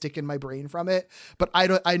did stick in my brain from it, but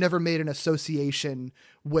I never made an association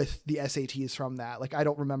with the SATs from that. Like, I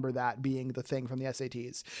don't remember that being the thing from the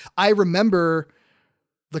SATs. I remember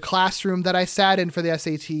the classroom that I sat in for the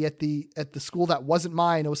SAT at the school that wasn't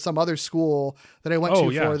mine. It was some other school that I went to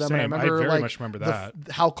for them. Same. And I remember very much remember that.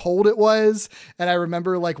 How cold it was. And I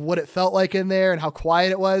remember like what it felt like in there and how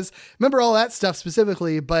quiet it was. Remember all that stuff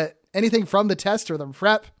specifically, but anything from the test or the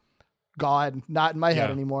prep, God, not in my head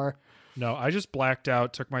anymore. No, I just blacked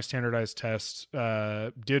out, took my standardized test,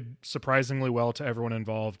 did surprisingly well to everyone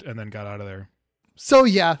involved, and then got out of there. So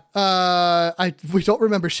yeah, we don't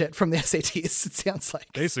remember shit from the SATs. It sounds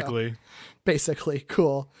like basically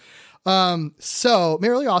cool. So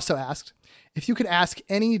Marilee also asked if you could ask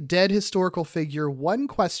any dead historical figure one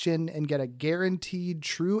question and get a guaranteed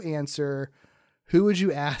true answer, who would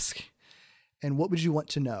you ask, and what would you want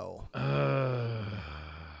to know?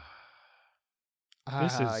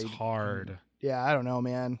 This is hard. Yeah, I don't know,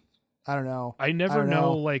 man. I don't know. I never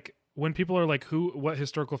know. Like, when people are like, what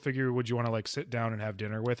historical figure would you want to like sit down and have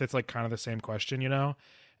dinner with? It's like kind of the same question, you know?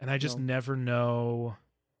 And I just never know.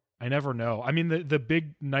 I never know. I mean, the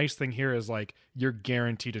big nice thing here is like, you're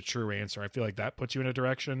guaranteed a true answer. I feel like that puts you in a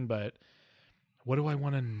direction, but what do I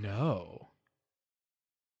want to know?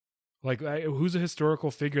 Like, who's a historical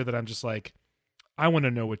figure that I'm just like, I want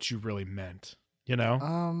to know what you really meant, you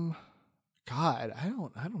know? God, I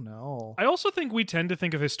don't know. I also think we tend to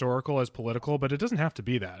think of historical as political, but it doesn't have to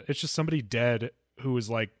be that. It's just somebody dead who is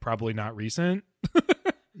like probably not recent.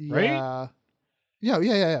 Right?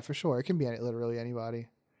 Yeah, for sure. It can be literally anybody.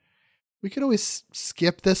 We could always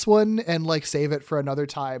skip this one and like save it for another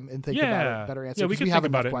time and think about a better answer. Yeah, we can think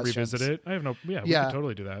about it and revisit it. We could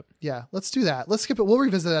totally do that. Yeah, let's do that. Let's skip it. We'll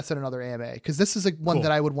revisit that in another AMA because this is one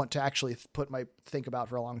that I would want to actually think about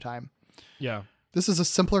for a long time. Yeah. This is a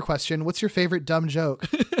simpler question. What's your favorite dumb joke?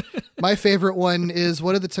 My favorite one is,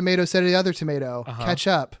 what did the tomato say to the other tomato? Catch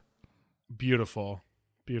up. Beautiful.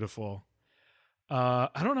 I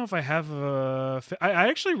don't know if I have I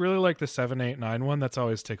actually really like the 789 one. That's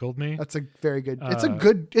always tickled me. That's a very good.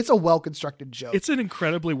 It's a well-constructed joke. It's an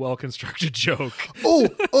incredibly well-constructed joke.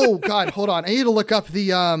 Oh God, hold on. I need to look up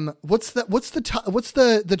the what's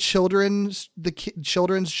the children's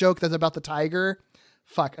joke that's about the tiger?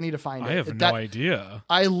 Fuck, I need to find it. I have no idea.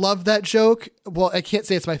 I love that joke. Well, I can't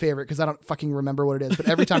say it's my favorite because I don't fucking remember what it is, but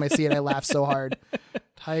every time I see it, I laugh so hard.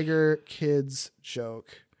 Tiger kids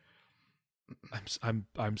joke.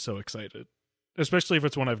 I'm so excited, especially if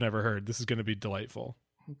it's one I've never heard. This is going to be delightful.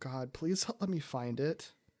 Oh God, please let me find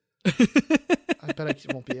it. I bet I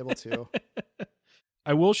won't be able to.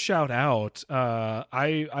 I will shout out.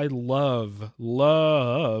 I love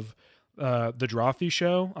the Drawfee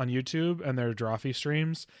Show on YouTube and their Drawfee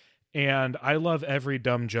streams. And I love every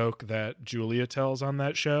dumb joke that Julia tells on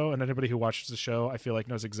that show. And anybody who watches the show, I feel like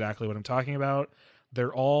knows exactly what I'm talking about.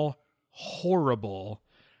 They're all horrible.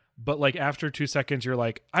 But like after 2 seconds, you're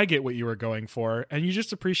like, I get what you were going for. And you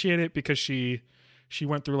just appreciate it because she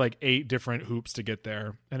went through like 8 different hoops to get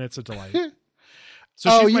there. And it's a delight.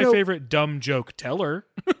 So she's my favorite dumb joke teller.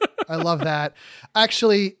 I love that.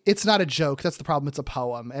 Actually, it's not a joke. That's the problem. It's a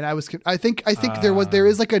poem. And I think there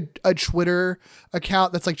is like a Twitter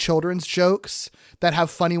account that's like children's jokes that have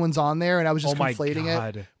funny ones on there. And I was just conflating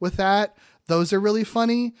it with that. Those are really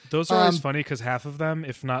funny. Those are always funny because half of them,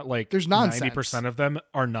 if not like there's nonsense. 90% of them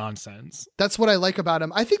are nonsense. That's what I like about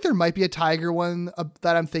them. I think there might be a tiger one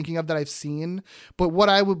that I'm thinking of that I've seen, but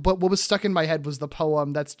what was stuck in my head was the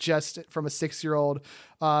poem that's just from a 6-year-old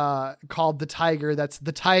called The Tiger. That's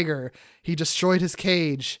the tiger. He destroyed his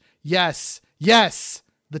cage. Yes,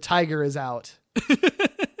 the tiger is out.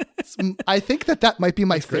 I think that might be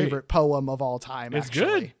my favorite poem of all time. It's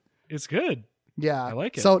good. Yeah, I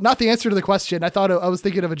like it. So not the answer to the question. I thought I was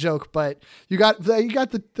thinking of a joke, but you got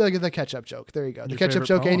the ketchup joke. There you go. The ketchup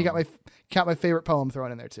joke, and you got my favorite poem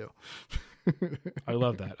thrown in there too. I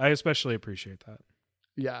love that. I especially appreciate that.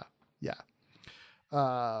 Yeah.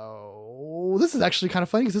 This is actually kind of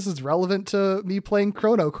funny because this is relevant to me playing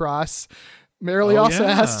Chrono Cross. Marilee also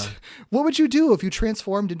asked, "What would you do if you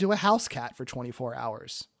transformed into a house cat for 24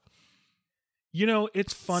 hours?" You know,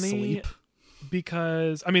 it's funny. Sleep.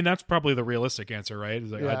 Because, I mean, that's probably the realistic answer, right?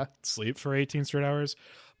 Is like, I'd sleep for 18 straight hours.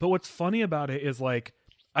 But what's funny about it is, like,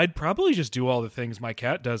 I'd probably just do all the things my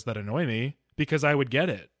cat does that annoy me because I would get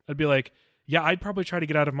it. I'd be like, yeah, I'd probably try to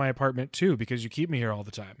get out of my apartment too because you keep me here all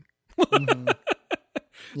the time. Mm-hmm.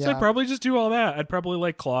 So I'd probably just do all that. I'd probably,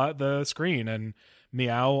 like, claw at the screen and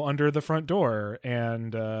meow under the front door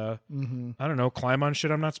and I don't know, climb on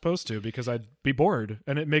shit I'm not supposed to because I'd be bored.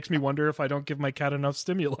 And it makes me wonder if I don't give my cat enough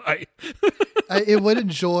stimuli. It would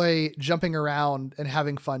enjoy jumping around and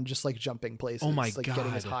having fun, just like jumping places. Oh my like God.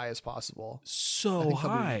 getting as high as possible. So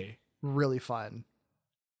high. Really fun.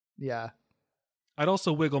 Yeah. I'd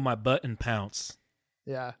also wiggle my butt and pounce.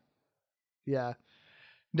 Yeah. Yeah.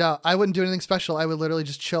 No, I wouldn't do anything special. I would literally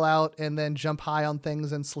just chill out and then jump high on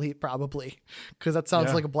things and sleep probably. Because that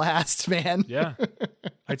sounds like a blast, man. Yeah.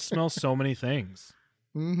 I'd smell so many things.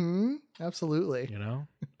 Absolutely. You know?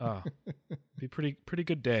 Be pretty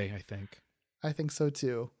good day, I think. I think so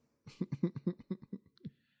too.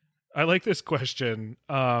 I like this question.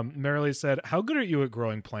 Marilee said, "How good are you at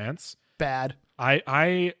growing plants?" Bad.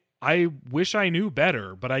 I wish I knew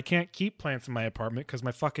better, but I can't keep plants in my apartment because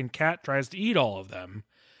my fucking cat tries to eat all of them.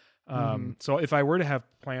 So if I were to have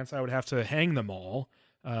plants, I would have to hang them all,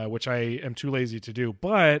 which I am too lazy to do.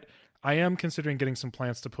 But I am considering getting some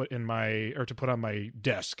plants to put on my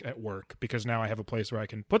desk at work because now I have a place where I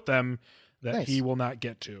can put them that he will not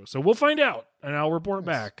get to. So we'll find out, and I'll report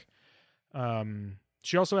back.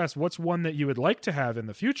 She also asked, what's one that you would like to have in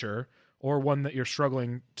the future or one that you're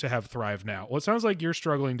struggling to have thrive now? Well, it sounds like you're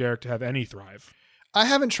struggling, Derek, to have any thrive. I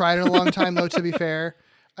haven't tried in a long time, though, to be fair.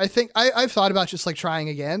 I think I've thought about just like trying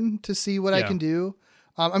again to see what I can do.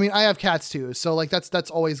 I mean, I have cats too. So like that's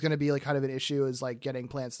always going to be like kind of an issue is like getting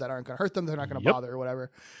plants that aren't going to hurt them. They're not going to bother or whatever.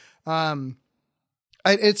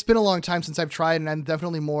 It's been a long time since I've tried, and I'm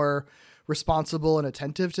definitely more responsible and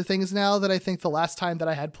attentive to things now than I think the last time that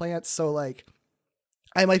I had plants. So like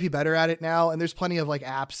I might be better at it now. And there's plenty of like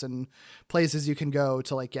apps and places you can go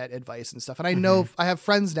to like get advice and stuff. And I know I have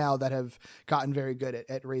friends now that have gotten very good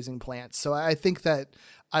at raising plants. So I think that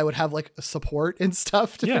I would have like support and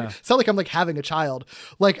stuff. It's not like I'm like having a child.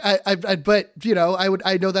 Like but you know,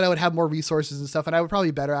 I know that I would have more resources and stuff, and I would probably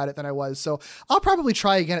be better at it than I was. So I'll probably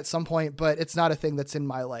try again at some point, but it's not a thing that's in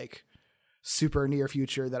my like super near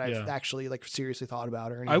future that I've actually like seriously thought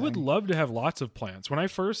about or anything. I would love to have lots of plants. When I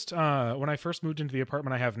first moved into the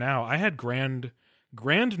apartment I have now, I had grand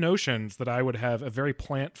notions that I would have a very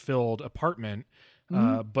plant filled apartment.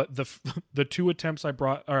 But the two attempts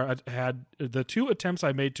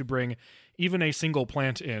I made to bring even a single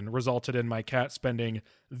plant in resulted in my cat spending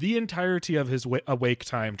the entirety of his awake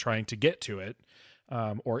time trying to get to it,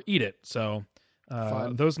 or eat it. So,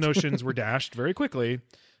 those notions were dashed very quickly.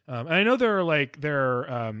 And I know there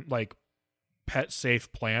are pet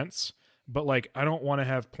safe plants, but like, I don't want to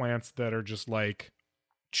have plants that are just like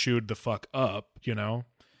chewed the fuck up, you know?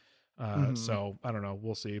 So I don't know.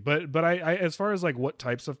 We'll see. But I as far as like what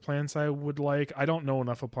types of plants I would like, I don't know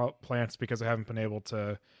enough about plants because I haven't been able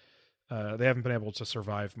to. They haven't been able to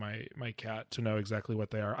survive my cat to know exactly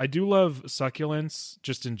what they are. I do love succulents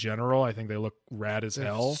just in general. I think they look rad as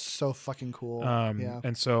hell. So fucking cool.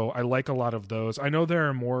 And so I like a lot of those. I know there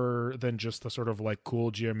are more than just the sort of like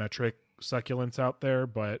cool geometric succulents out there,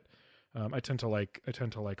 but I tend to like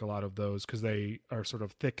a lot of those because they are sort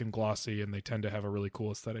of thick and glossy and they tend to have a really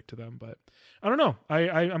cool aesthetic to them. But I don't know.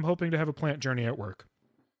 I'm hoping to have a plant journey at work.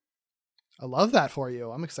 I love that for you.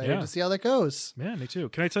 I'm excited to see how that goes. Yeah, me too.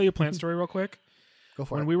 Can I tell you a plant story real quick? Go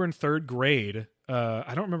for it. When we were in third grade,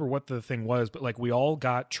 I don't remember what the thing was, but like we all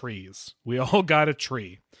got trees. We all got a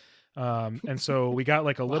tree. And so we got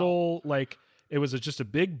like a little like it was just a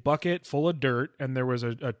big bucket full of dirt, and there was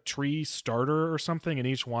a tree starter or something in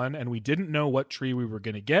each one, and we didn't know what tree we were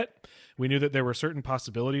going to get. We knew that there were certain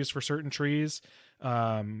possibilities for certain trees.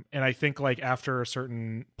 And I think like after a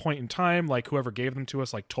certain point in time, like whoever gave them to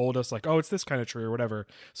us, like told us like, oh, it's this kind of tree or whatever.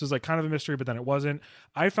 So it's like kind of a mystery, but then it wasn't.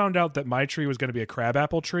 I found out that my tree was going to be a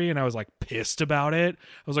crabapple tree, and I was like pissed about it.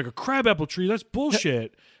 I was like, a crabapple tree? That's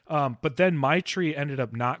bullshit. But then my tree ended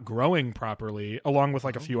up not growing properly along with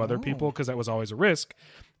like a few other people, because that was always a risk.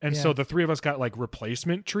 And so the three of us got like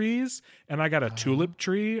replacement trees, and I got a tulip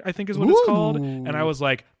tree, I think is what it's called. And I was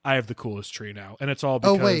like, I have the coolest tree now. And it's all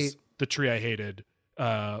because the tree I hated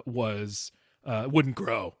wouldn't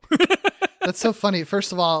grow. That's so funny.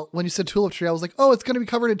 First of all, when you said tulip tree, I was like, oh, it's going to be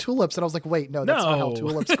covered in tulips. And I was like, wait, no, that's not how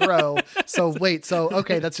tulips grow.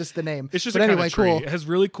 Okay, that's just the name. It's just a kind of tree. Cool. It has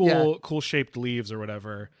really cool shaped leaves or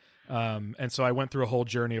whatever. And so I went through a whole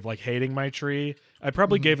journey of like hating my tree. I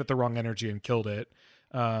probably gave it the wrong energy and killed it.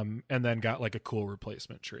 And then got like a cool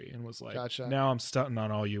replacement tree and was like, now I'm stunting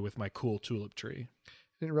on all you with my cool tulip tree.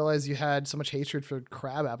 Didn't realize you had so much hatred for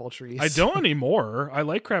crabapple trees. I don't anymore. I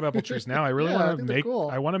like crabapple trees now. I really want to make.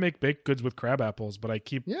 Cool. I want to make baked goods with crab apples, but I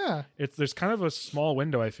keep. Yeah. There's kind of a small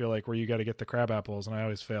window I feel like where you got to get the crab apples, and I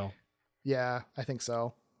always fail. Yeah, I think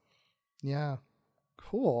so. Yeah.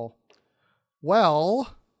 Cool.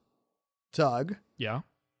 Well, Doug, Yeah.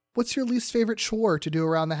 what's your least favorite chore to do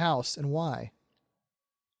around the house and why?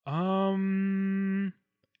 I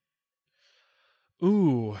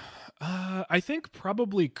think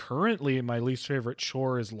probably currently my least favorite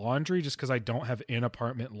chore is laundry, just because I don't have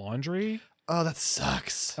in-apartment laundry. Oh, that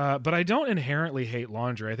sucks. But I don't inherently hate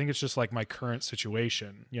laundry. I think it's just like my current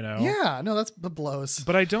situation, you know? Yeah, no, that blows.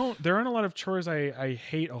 But there aren't a lot of chores I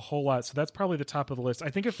hate a whole lot, so that's probably the top of the list. I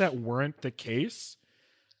think if that weren't the case,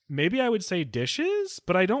 maybe I would say dishes,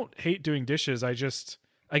 but I don't hate doing dishes. I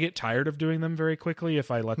get tired of doing them very quickly if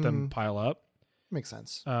I let them pile up. Makes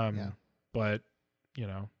sense. But, you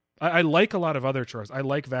know, I like a lot of other chores. I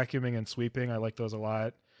like vacuuming and sweeping. I like those a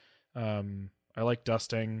lot. I like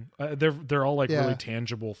dusting. They're all like really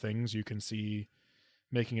tangible things you can see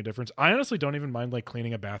making a difference. I honestly don't even mind like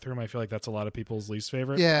cleaning a bathroom. I feel like that's a lot of people's least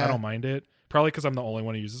favorite. Yeah. I don't mind it. Probably because I'm the only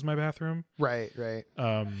one who uses my bathroom. Right.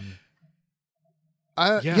 Yeah.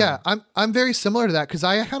 I'm very similar to that because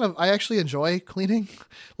I actually enjoy cleaning.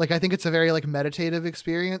 Like I think it's a very like meditative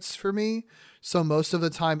experience for me. So most of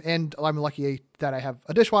the time, and I'm lucky that I have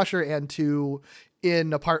a dishwasher and 2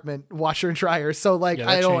 in apartment washer and dryer. So like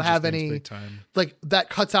I don't have any like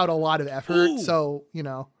that cuts out a lot of effort. Ooh. So, you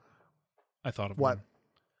know, I thought of what? one.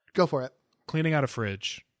 Go for it. Cleaning out a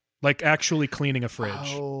fridge. Like actually cleaning a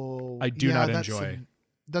fridge. Oh, I do not enjoy.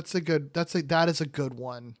 That is a good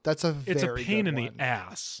one. It's a pain in the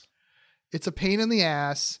ass. It's a pain in the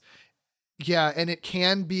ass. Yeah, and it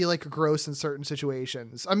can be like gross in certain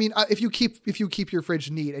situations. I mean, if you keep your fridge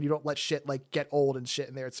neat and you don't let shit like get old and shit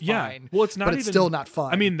in there, it's fine. Well, it's not. But it's still not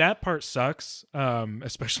fun. I mean, that part sucks.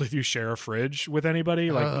 Especially if you share a fridge with anybody,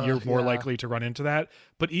 like you're more likely to run into that.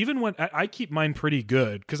 But even when I keep mine pretty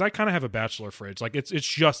good because I kind of have a bachelor fridge, like it's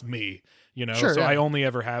just me, you know. Sure, I only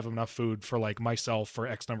ever have enough food for like myself for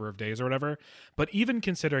X number of days or whatever. But even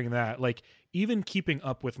considering that, like even keeping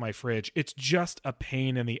up with my fridge, it's just a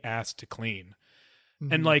pain in the ass to clean.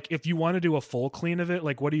 And like, if you want to do a full clean of it,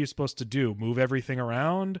 like, what are you supposed to do? Move everything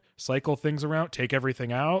around, cycle things around, take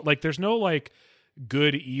everything out. Like, there's no like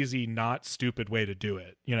good, easy, not stupid way to do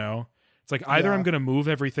it. You know, it's like either I'm going to move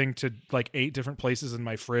everything to like 8 different places in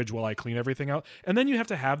my fridge while I clean everything out. And then you have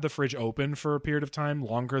to have the fridge open for a period of time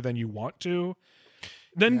longer than you want to.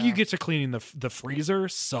 Then you get to cleaning the freezer.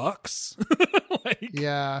 Sucks.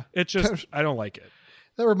 It just, I don't like it.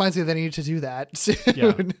 That reminds me that I need to do that soon.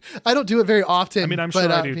 Yeah. I don't do it very often. I mean, I'm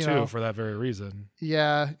sure I do too for that very reason.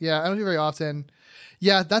 Yeah, I don't do it very often.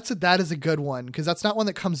 Yeah, that is a good one because that's not one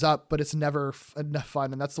that comes up, but it's never enough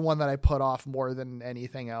fun, and that's the one that I put off more than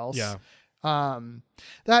anything else. Yeah.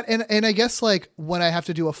 That and I guess like when I have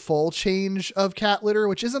to do a full change of cat litter,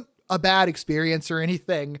 which isn't a bad experience or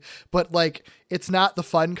anything, but like it's not the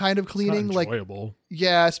fun kind of cleaning. It's not enjoyable. Like,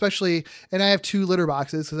 yeah, especially, and I have 2 litter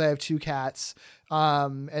boxes because I have 2 cats.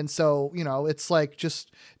 And so, you know, it's like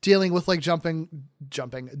just dealing with like dumping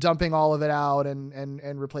all of it out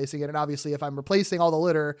and replacing it. And obviously if I'm replacing all the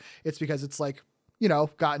litter, it's because it's like, you know,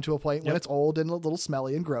 gotten to a point when it's old and a little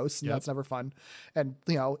smelly and gross, and that's never fun. And,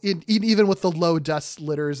 you know, even with the low dust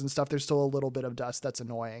litters and stuff, there's still a little bit of dust that's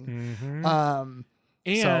annoying. Mm-hmm.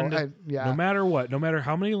 And no matter what, no matter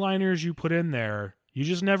how many liners you put in there, you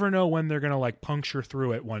just never know when they're going to like puncture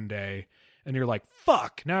through it one day. And you're like,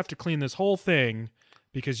 fuck, now I have to clean this whole thing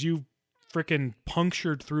because you freaking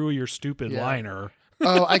punctured through your stupid liner.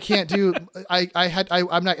 Oh, I can't do, I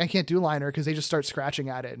can't do liner because they just start scratching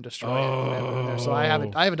at it and destroy it. So I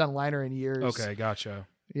haven't done liner in years. Okay. Gotcha.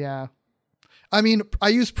 Yeah. I mean, I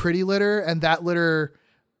use Pretty Litter, and that litter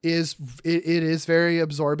is very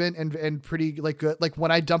absorbent and pretty like good. Like when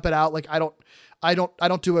I dump it out, like I don't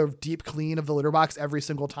do a deep clean of the litter box every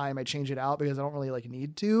single time I change it out because I don't really like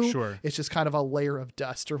need to. Sure. It's just kind of a layer of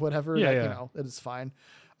dust or whatever. Yeah, You know, it is fine.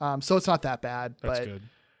 So it's not that bad, that's but good.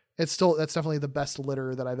 That's definitely the best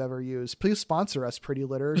litter that I've ever used. Please sponsor us, Pretty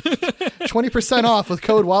Litter. 20% off with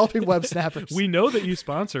code Walloping Web Snappers. We know that you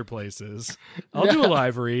sponsor places. I'll do a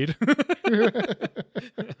live read.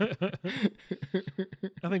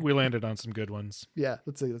 I think we landed on some good ones. Yeah,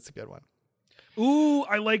 that's a good one. Ooh,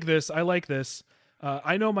 I like this.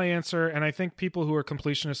 I know my answer, and I think people who are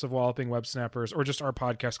completionists of Walloping Web Snappers, or just our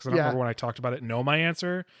podcast, because I don't remember when I talked about it, know my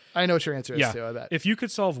answer. I know what your answer is too, I bet. If you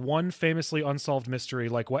could solve one famously unsolved mystery,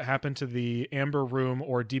 like what happened to the Amber Room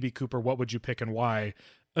or DB Cooper, what would you pick and why?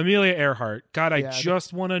 Amelia Earhart. God, I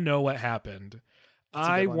just want to know what happened.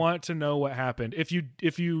 I want to know what happened. If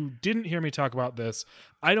you didn't hear me talk about this,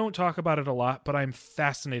 I don't talk about it a lot, but I'm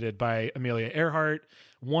fascinated by Amelia Earhart.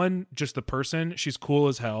 1, just the person. She's cool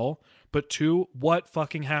as hell. But 2, what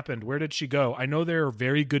fucking happened? Where did she go? I know there are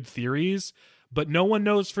very good theories, but no one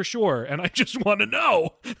knows for sure, and I just want to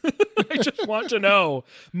know. I just want to know.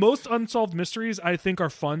 Most unsolved mysteries, I think, are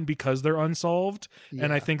fun because they're unsolved,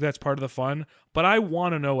 and I think that's part of the fun. But I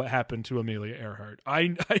want to know what happened to Amelia Earhart.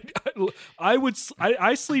 I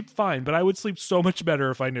sleep fine, but I would sleep so much better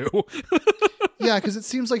if I knew. Yeah, because it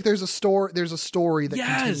seems like there's a story that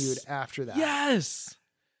continued after that. Yes.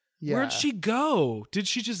 Yeah. Where'd she go? Did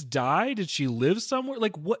she just die? Did she live somewhere?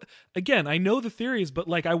 Like, what? Again, I know the theories, but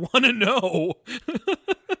like, I want to know.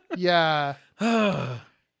 Yeah. Oh,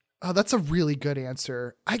 that's a really good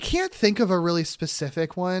answer. I can't think of a really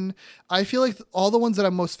specific one. I feel like all the ones that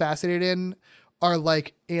I'm most fascinated in are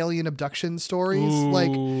like alien abduction stories. Ooh.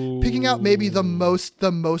 Like picking out maybe the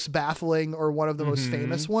most baffling or one of the most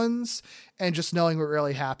famous ones, and just knowing what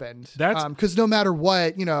really happened. That's because no matter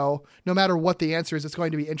what the answer is, it's going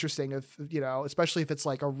to be interesting if, especially if it's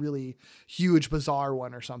like a really huge, bizarre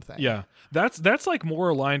one or something. Yeah. That's like more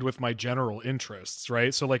aligned with my general interests,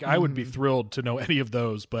 right? So like I would be thrilled to know any of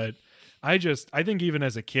those, but I think even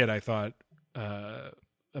as a kid, I thought,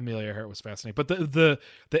 Amelia Earhart was fascinating, but the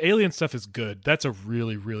alien stuff is good. That's a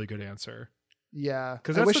really, really good answer. Yeah,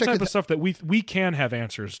 because that's the type of stuff that we can have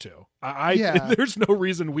answers to. There's no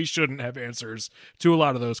reason we shouldn't have answers to a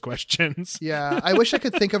lot of those questions. Yeah, I wish I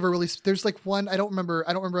could think of a really. There's like one I don't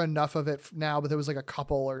remember enough of it now, but there was like a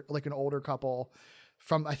couple or like an older couple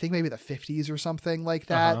from I think maybe the 50s or something like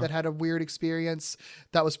that that had a weird experience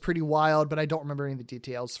that was pretty wild, but I don't remember any of the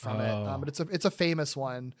details from it. But it's a famous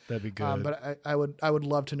one. That'd be good. But I would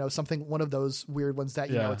love to know one of those weird ones that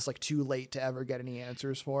it's like too late to ever get any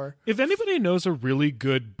answers for. If anybody knows a really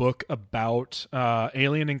good book about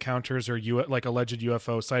alien encounters or like alleged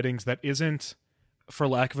UFO sightings that isn't, for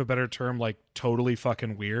lack of a better term, like totally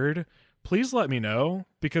fucking weird, please let me know,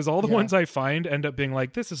 because all the ones I find end up being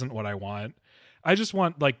like, this isn't what I want. I just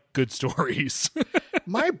want like good stories.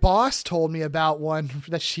 My boss told me about one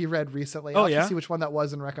that she read recently. I'll have to see which one that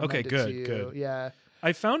was and recommend it to you. Good. Yeah.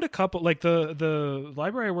 I found a couple, like the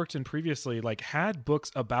library I worked in previously, like had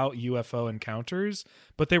books about UFO encounters,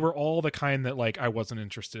 but they were all the kind that like I wasn't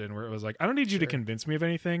interested in, where it was like, I don't need you to convince me of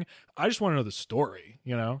anything. I just want to know the story,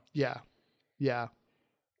 Yeah.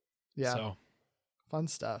 So fun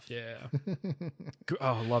stuff. Yeah.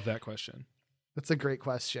 I love that question. That's a great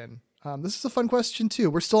question. This is a fun question too.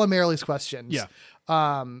 We're still on Marilee's questions. Yeah.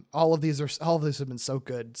 All of these have been so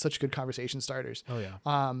good, such good conversation starters. Oh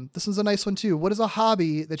yeah. This one's a nice one too. What is a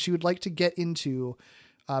hobby that you would like to get into,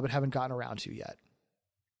 but haven't gotten around to yet?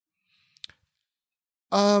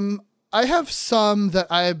 I have some that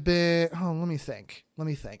I've been. Oh, let me think.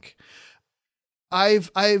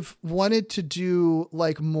 I've wanted to do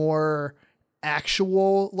like more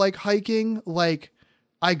actual like hiking, like.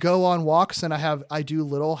 I go on walks and I do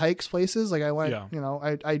little hikes places. Like I went,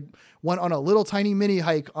 I went on a little tiny mini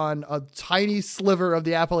hike on a tiny sliver of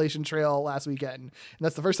the Appalachian Trail last weekend. And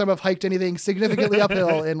that's the first time I've hiked anything significantly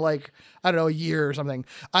uphill in like, I don't know, a year or something.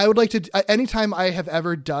 I would like to, anytime I have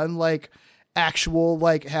ever done like actual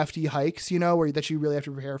like hefty hikes, that you really have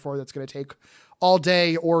to prepare for, that's going to take all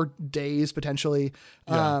day or days potentially.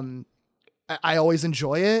 I always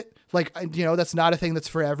enjoy it. Like, that's not a thing that's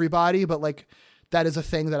for everybody, but like, that is a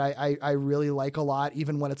thing that I really like a lot,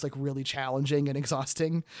 even when it's like really challenging and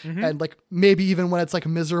exhausting. And like maybe even when it's like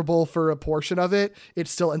miserable for a portion of it, it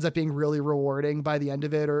still ends up being really rewarding by the end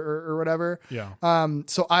of it or whatever. Yeah.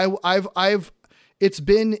 So I've it's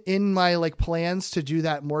been in my like plans to do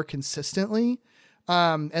that more consistently.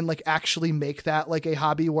 And like actually make that like a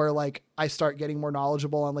hobby where like I start getting more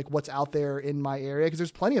knowledgeable on like what's out there in my area. 'Cause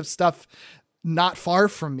there's plenty of stuff not far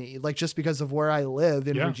from me, like just because of where I live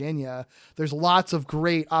in Virginia, there's lots of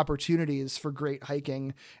great opportunities for great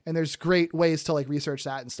hiking, and there's great ways to like research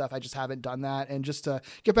that and stuff. I just haven't done that, and just to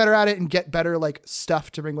get better at it and get better like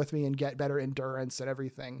stuff to bring with me and get better endurance and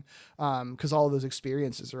everything. 'Cause all of those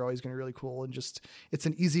experiences are always going to be really cool, and just, it's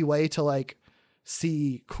an easy way to like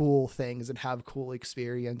see cool things and have cool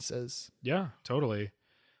experiences. Yeah, totally.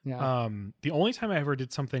 Yeah. The only time I ever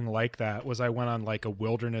did something like that was I went on like a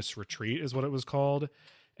wilderness retreat is what it was called.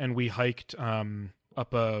 And we hiked,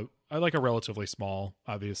 up a relatively small,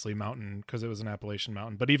 obviously mountain, 'cause it was an Appalachian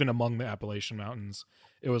mountain, but even among the Appalachian mountains,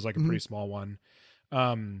 it was like a pretty small one.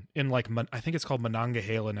 In like, I think it's called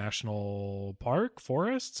Monongahela National Park,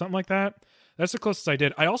 Forest, something like that. That's the closest I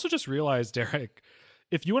did. I also just realized, Derek,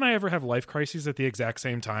 if you and I ever have life crises at the exact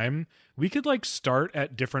same time, we could like start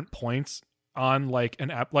at different points on like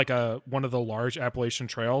one of the large Appalachian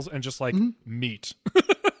trails and just like meet.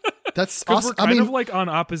 That's awesome. We're kind of like on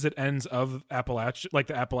opposite ends of Appalachia, like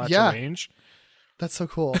the Appalachian range. That's so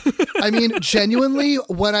cool. I mean, genuinely,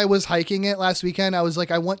 when I was hiking it last weekend, I was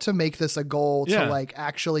like, I want to make this a goal to like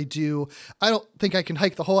actually do. I don't think I can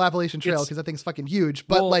hike the whole Appalachian Trail because that thing's fucking huge,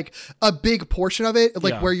 but like a big portion of it,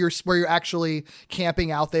 like where you're actually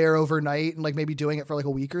camping out there overnight and like maybe doing it for like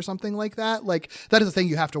a week or something like that. Like that is a thing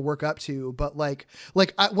you have to work up to. But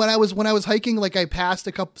when I was hiking, like I passed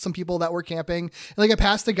some people that were camping, and like I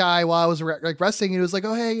passed a guy while I was like resting, and he was like,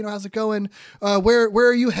 "Oh, hey, how's it going? Where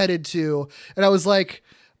are you headed to?" And I was like,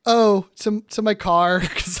 oh, to my car,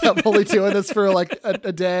 because I'm only doing this for like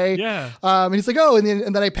a day. Yeah. And he's like, oh, and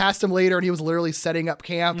then I passed him later, and he was literally setting up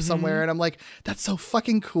camp somewhere, and I'm like, that's so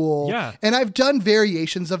fucking cool. Yeah. And I've done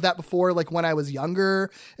variations of that before, like when I was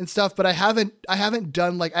younger and stuff, but I haven't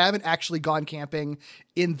actually gone camping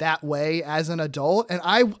in that way as an adult. And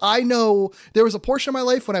I know there was a portion of my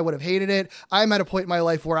life when I would have hated it. I'm at a point in my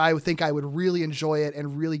life where I would think I would really enjoy it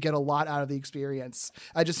and really get a lot out of the experience.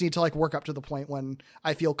 I just need to like work up to the point when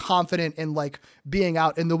I feel confident in like being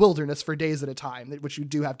out in the wilderness for days at a time, which you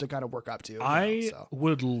do have to kind of work up to. I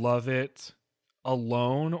would love it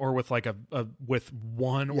alone or with like with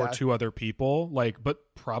one or two other people, like, but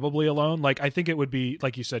probably alone. Like I think it would be,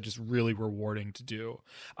 like you said, just really rewarding to do.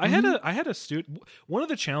 I had a student. One of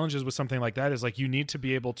the challenges with something like that is like you need to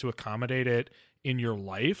be able to accommodate it in your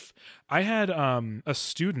life. I had a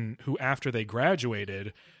student who, after they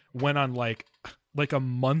graduated, went on like a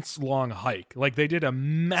month's long hike. Like they did a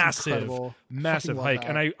massive hike.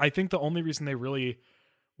 And I think the only reason they really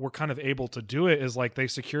were kind of able to do it is like they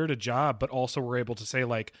secured a job, but also were able to say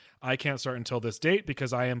like, I can't start until this date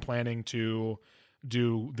because I am planning to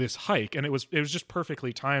do this hike. And it was just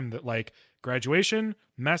perfectly timed that like graduation,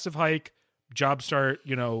 massive hike, job start,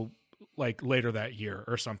 you know, like later that year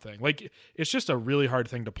or something. Like it's just a really hard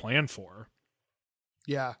thing to plan for.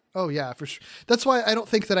 Yeah. Oh yeah, for sure. That's why I don't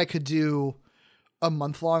think that I could do a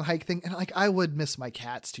month-long hike thing, and like I would miss my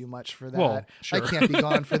cats too much for that. Well, sure. I can't be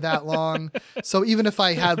gone for that long. So even if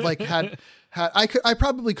I had I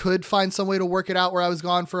probably could find some way to work it out where I was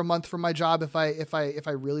gone for a month from my job if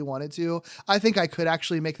I really wanted to. I think I could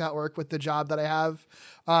actually make that work with the job that I have,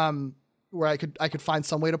 where I could find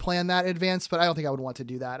some way to plan that in advance. But I don't think I would want to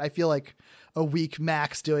do that. I feel like a week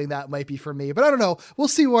max doing that might be for me. But I don't know. We'll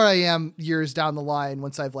see where I am years down the line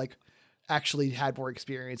once I've like actually had more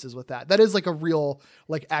experiences with that. That is like a real,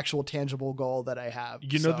 like actual tangible goal that I have.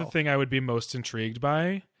 You know, the thing I would be most intrigued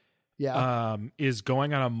by is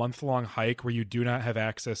going on a month-long hike where you do not have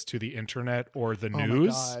access to the internet or the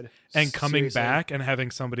news and coming back and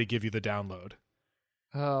having somebody give you the download.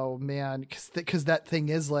 Oh man. Cause that thing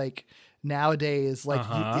is like nowadays, like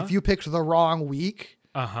if you picked the wrong week,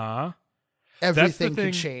 everything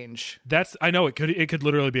could change. I know it could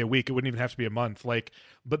literally be a week. It wouldn't even have to be a month. Like,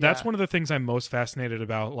 but that's one of the things I'm most fascinated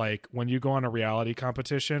about. Like when you go on a reality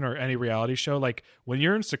competition or any reality show, like when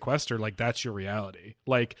you're in sequester, like that's your reality.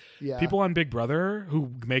 Like people on Big Brother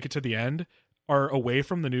who make it to the end are away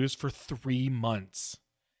from the news for 3 months.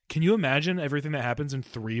 Can you imagine everything that happens in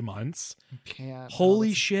 3 months? Can't.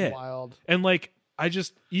 Holy shit. Wild. And like, I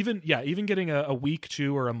just even getting a week,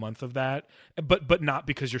 2 or a month of that, but not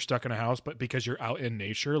because you're stuck in a house, but because you're out in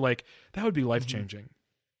nature, like that would be life changing.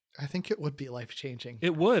 I think it would be life changing.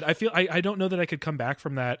 It would. I feel I don't know that I could come back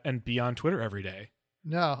from that and be on Twitter every day.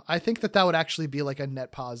 No, I think that would actually be like a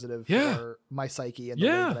net positive for my psyche and the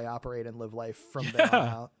way that I operate and live life from there on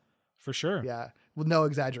out. For sure. Yeah. With no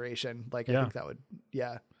exaggeration. Like I think that would,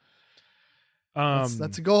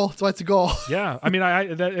 that's a goal. That's why it's a goal. Yeah. I mean,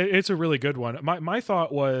 it's a really good one. My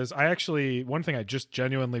thought was one thing I just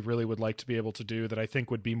genuinely really would like to be able to do that I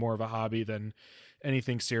think would be more of a hobby than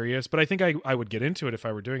anything serious, but I think I would get into it if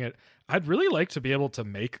I were doing it. I'd really like to be able to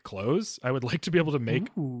make clothes. I would like to be able to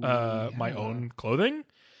make my own clothing.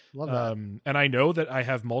 Love that. And I know that I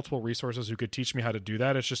have multiple resources who could teach me how to do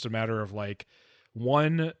that. It's just a matter of like,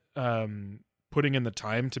 one, putting in the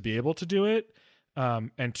time to be able to do it.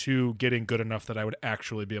 And 2, getting good enough that I would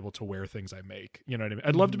actually be able to wear things I make. You know what I mean?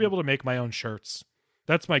 I'd love to be able to make my own shirts.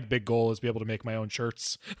 That's my big goal, is be able to make my own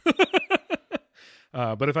shirts.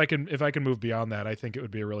 But if I can move beyond that, I think it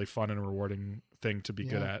would be a really fun and rewarding thing to be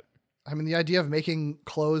good at. I mean, the idea of making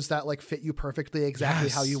clothes that like fit you perfectly exactly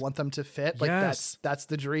how you want them to fit, like that's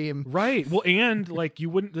the dream. Right. Well, and like you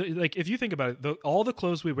wouldn't, like if you think about it, all the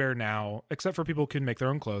clothes we wear now, except for people who can make their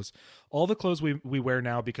own clothes, all the clothes we wear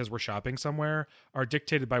now because we're shopping somewhere are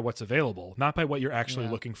dictated by what's available, not by what you're actually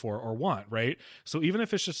looking for or want, right? So even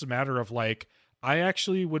if it's just a matter of like, I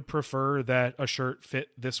actually would prefer that a shirt fit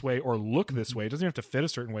this way or look this way. It doesn't have to fit a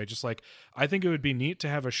certain way. Just like, I think it would be neat to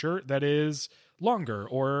have a shirt that is longer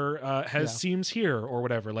or has seams here or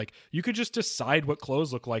whatever. Like you could just decide what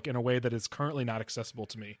clothes look like in a way that is currently not accessible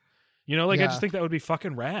to me. You know, like I Yeah. just think that would be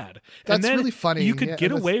fucking rad. That's and then really funny. You could Yeah,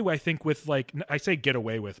 get with- away, I think, with like, I say get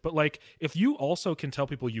away with, but like if you also can tell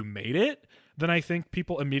people you made it, then I think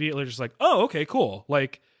people immediately are just like, oh, okay, cool.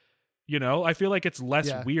 Like, you know, I feel like it's less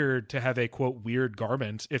Yeah. weird to have a quote weird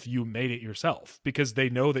garment if you made it yourself because they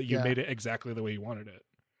know that you Yeah. made it exactly the way you wanted it.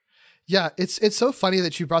 Yeah, it's so funny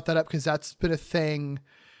that you brought that up because that's been a thing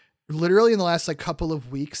literally in the last like couple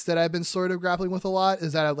of weeks that I've been sort of grappling with a lot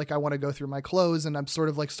is that I want to go through my clothes and I'm sort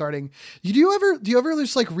of like starting. Do you ever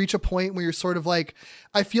just like reach a point where you're sort of like,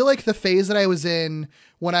 I feel like the phase that I was in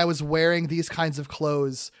when I was wearing these kinds of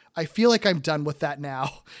clothes, I feel like I'm done with that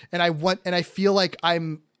now. And I feel like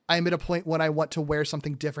I'm at a point when I want to wear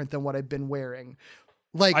something different than what I've been wearing.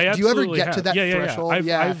 Like, I do you ever absolutely get have. to that threshold? I've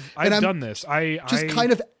And I'm done this. just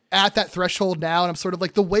kind of at that threshold now. And I'm sort of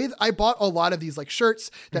like the way that I bought a lot of these like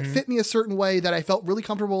shirts that fit me a certain way that I felt really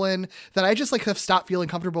comfortable in that I just like have stopped feeling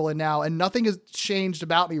comfortable in now. And nothing has changed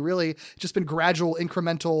about me really. It's just been gradual,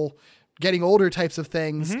 incremental, getting older types of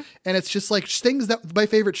things. And it's just like things that my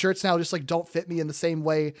favorite shirts now just like don't fit me in the same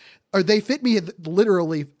way, or they fit me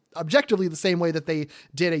literally objectively the same way that they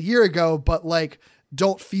did a year ago, but like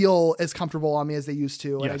don't feel as comfortable on me as they used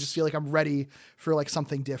to. And I just feel like I'm ready for like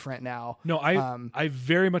something different now. No, I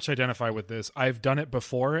very much identify with this. I've done it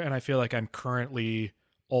before and I feel like I'm currently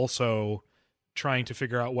also trying to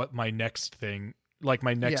figure out what my next thing, like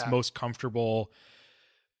my next most comfortable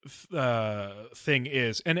thing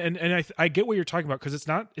is. And I get what you're talking about because it's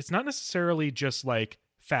not necessarily just like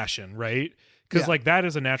fashion, right? Because like that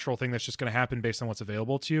is a natural thing that's just going to happen based on what's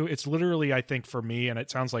available to you. It's literally, I think for me, and it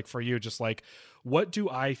sounds like for you, just like, what do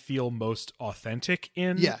I feel most authentic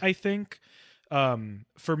in? Yeah. I think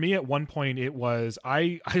for me at one point it was,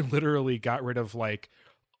 I literally got rid of like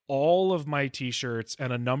all of my t-shirts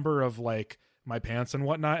and a number of like my pants and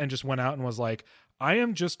whatnot, and just went out and was like, I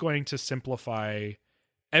am just going to simplify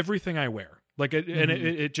everything I wear. Like and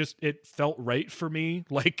it felt right for me.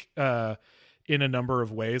 Like, in a number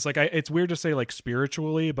of ways. Like it's weird to say like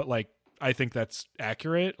spiritually, but like I think that's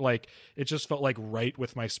accurate. Like it just felt like right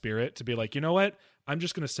with my spirit to be like, you know what? I'm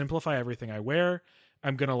just going to simplify everything I wear.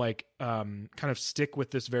 I'm going to like kind of stick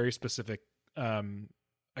with this very specific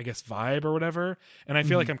I guess vibe or whatever. And I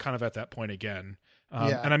feel like I'm kind of at that point again.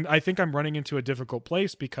 And I think I'm running into a difficult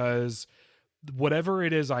place because whatever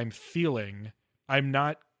it is I'm feeling, I'm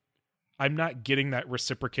not getting that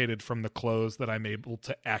reciprocated from the clothes that I'm able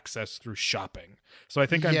to access through shopping. So I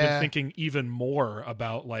think I've been thinking even more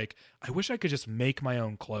about like, I wish I could just make my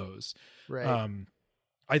own clothes. Right.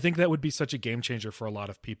 I think that would be such a game changer for a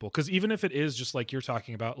lot of people. Cause even if it is just like you're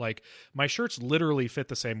talking about, like my shirts literally fit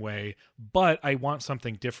the same way, but I want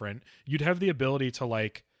something different. You'd have the ability to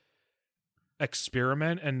like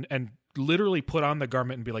experiment and literally put on the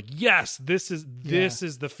garment and be like, yes, this is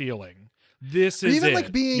the feeling. This is even it,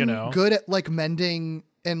 like being you know? good at like mending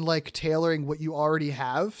and like tailoring what you already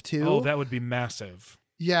have too. Oh, that would be massive.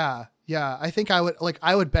 Yeah. I think I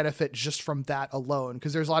would benefit just from that alone.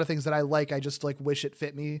 Cause there's a lot of things that I like. I just like wish it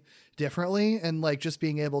fit me differently. And like just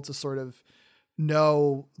being able to sort of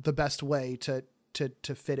know the best way to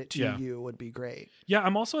fit it to you would be great. Yeah.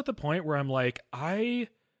 I'm also at the point where I'm like, I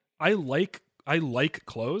like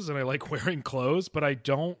clothes and I like wearing clothes, but I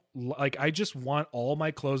don't like, I just want all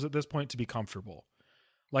my clothes at this point to be comfortable.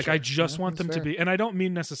 Like I just want them to be, and I don't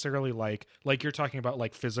mean necessarily like you're talking about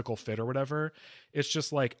like physical fit or whatever. It's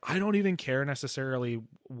just like, I don't even care necessarily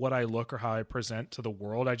what I look or how I present to the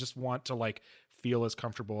world. I just want to like feel as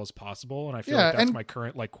comfortable as possible. And I feel like that's my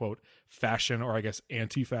current like quote fashion, or I guess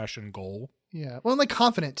anti-fashion goal. Yeah. Well, and like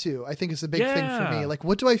confident too, I think is a big thing for me. Like,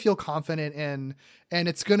 what do I feel confident in? And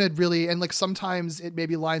it's going to really, and like sometimes it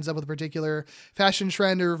maybe lines up with a particular fashion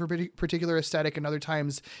trend or a particular aesthetic. And other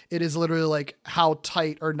times it is literally like how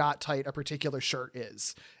tight or not tight a particular shirt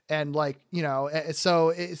is. And like, you know, so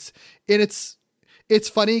it's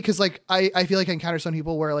funny because like I feel like I encounter some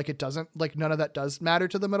people where like it doesn't, like none of that does matter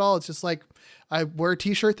to them at all. It's just like I wear a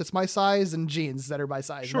t-shirt that's my size and jeans that are my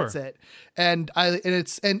size. Sure. And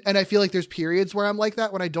that's it. And I feel like there's periods where I'm like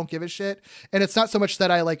that when I don't give a shit. And it's not so much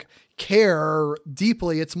that I like care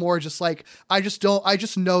deeply. It's more just like I just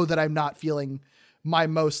know that I'm not feeling my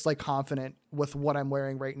most like confident with what I'm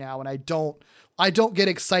wearing right now. And I don't get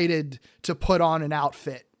excited to put on an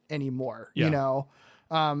outfit anymore, you know?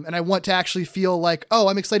 And I want to actually feel like, oh,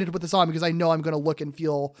 I'm excited to put this on because I know I'm going to look and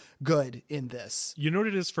feel good in this. You know what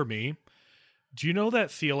it is for me? Do you know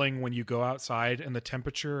that feeling when you go outside and the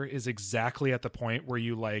temperature is exactly at the point where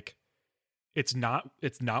you like, it's not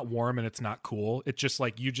warm and it's not cool. It's just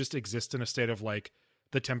like, you just exist in a state of like,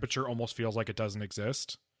 the temperature almost feels like it doesn't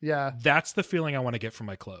exist. Yeah. That's the feeling I want to get from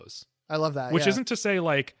my clothes. I love that. Which isn't to say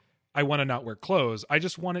like, I want to not wear clothes. I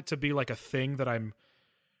just want it to be like a thing that I'm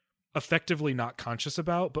effectively not conscious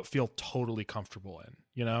about, but feel totally comfortable in,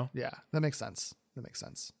 you know? Yeah, that makes sense.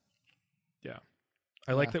 Yeah.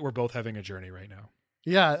 I like that we're both having a journey right now.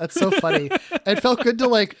 Yeah, that's so funny. It felt good to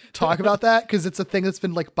like talk about that because it's a thing that's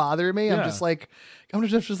been like bothering me. I'm just like, I'm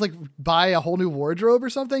gonna just like buy a whole new wardrobe or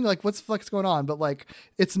something. Like, what's the fuck's going on? But like,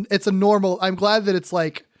 it's a normal. I'm glad that it's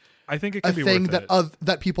like, I think it can be thing worth that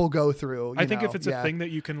that people go through. I think if it's a thing that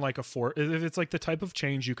you can like afford, if it's like the type of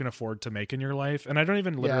change you can afford to make in your life, and I don't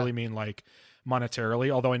even literally mean like monetarily,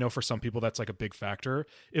 although I know for some people that's like a big factor.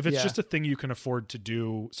 If it's just a thing you can afford to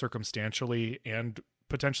do circumstantially and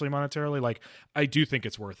potentially monetarily, like I do think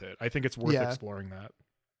it's worth it. I think it's worth exploring that.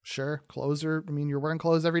 Sure. Clothes are, I mean, you're wearing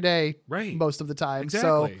clothes every day, right? Most of the time.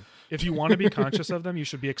 Exactly. So if you want to be conscious of them, you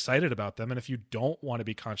should be excited about them. And if you don't want to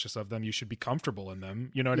be conscious of them, you should be comfortable in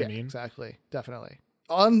them. You know what I mean? Exactly. Definitely.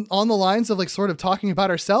 On the lines of like sort of talking about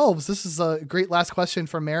ourselves, this is a great last question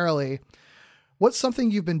from Marilee. What's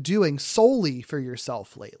something you've been doing solely for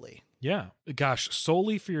yourself lately? Yeah. Gosh,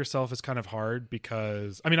 solely for yourself is kind of hard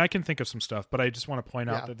because, I mean, I can think of some stuff, but I just want to point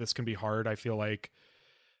out that this can be hard. I feel like,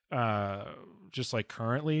 just like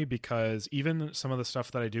currently, because even some of the stuff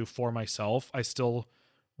that I do for myself, I still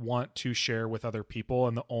want to share with other people.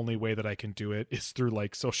 And the only way that I can do it is through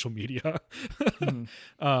like social media.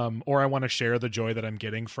 Or I want to share the joy that I'm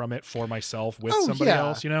getting from it for myself with somebody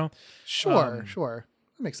else, you know? Sure.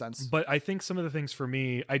 That makes sense. But I think some of the things for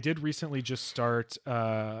me, I did recently just start,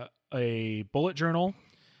 a bullet journal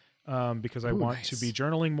because I want to be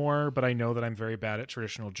journaling more, but I know that I'm very bad at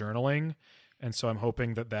traditional journaling. And so I'm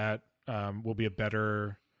hoping that will be a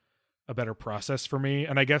better process for me.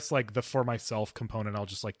 And I guess like the for myself component, I'll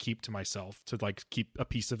just like keep to myself to like keep a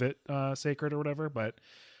piece of it sacred or whatever. But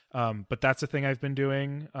that's a thing I've been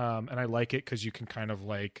doing. And I like it because you can kind of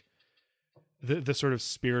like the sort of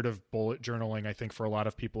spirit of bullet journaling, I think for a lot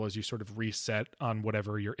of people is you sort of reset on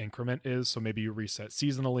whatever your increment is. So maybe you reset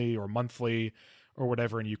seasonally or monthly or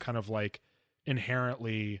whatever. And you kind of like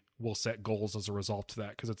inherently will set goals as a result to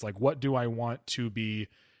that. Cause it's like, what do I want to be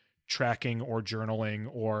tracking or journaling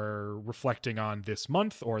or reflecting on this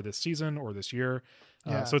month or this season or this year?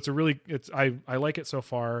 So I like it so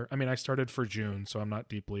far. I mean, I started for June, so I'm not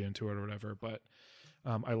deeply into it or whatever, but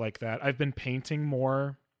I like that. I've been painting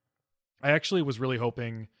more. I actually was really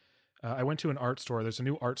hoping, I went to an art store. There's a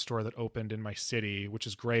new art store that opened in my city, which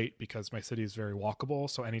is great because my city is very walkable.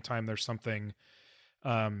 So anytime there's something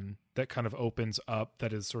that kind of opens up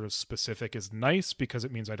that is sort of specific is nice because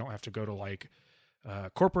it means I don't have to go to like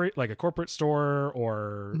a corporate store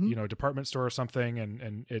or, you know, department store or something.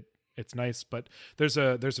 And it's nice, but there's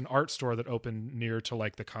an art store that opened near to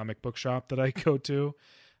like the comic book shop that I go to.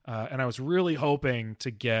 And I was really hoping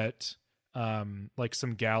to get like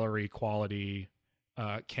some gallery quality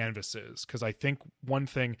canvases, because I think one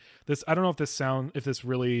thing I don't know if this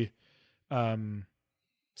really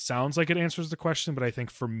sounds like it answers the question, but I think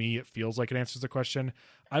for me it feels like it answers the question.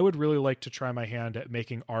 I would really like to try my hand at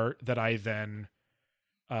making art that I then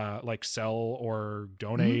like sell or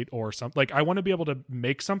donate or something. Like I want to be able to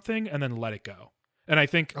make something and then let it go. And I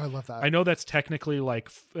think I love that. I know that's technically like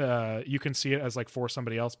you can see it as like for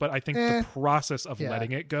somebody else, but I think the process of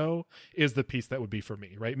letting it go is the piece that would be for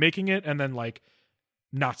me, right? Making it and then like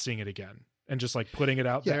not seeing it again and just like putting it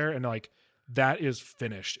out there and like that is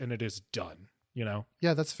finished and it is done, you know?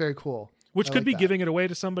 Yeah, that's very cool. Which could be giving it away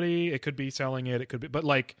to somebody. It could be selling it. It could be, but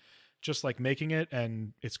like just like making it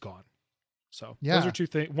and it's gone. So those are two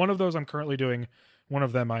things. One of those I'm currently doing. One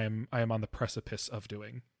of them I am on the precipice of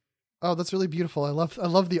doing. Oh, that's really beautiful. I love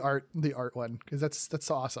the art one because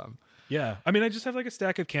that's awesome. Yeah. I mean, I just have like a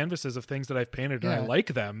stack of canvases of things that I've painted and I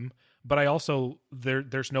like them, but I also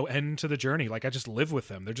there's no end to the journey. Like I just live with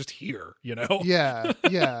them. They're just here, you know? Yeah.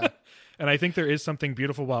 Yeah. And I think there is something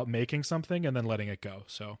beautiful about making something and then letting it go.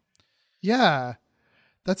 So yeah,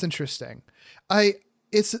 that's interesting.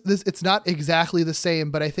 It's not exactly the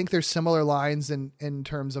same, but I think there's similar lines in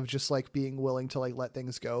terms of just like being willing to like let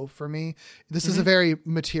things go for me. This is a very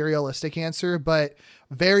materialistic answer, but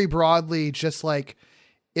very broadly, just like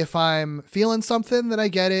if I'm feeling something, then I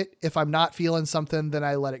get it. If I'm not feeling something, then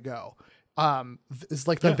I let it go. Is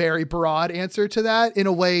like the very broad answer to that in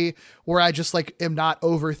a way where I just like am not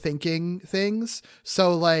overthinking things.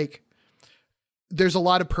 So like, there's a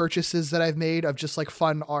lot of purchases that I've made of just like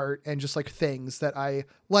fun art and just like things that I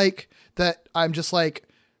like that I'm just like,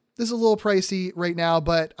 this is a little pricey right now,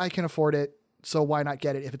 but I can afford it. So why not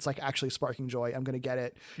get it? If it's like actually sparking joy, I'm going to get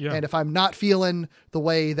it. Yeah. And if I'm not feeling the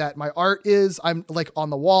way that my art is, I'm like on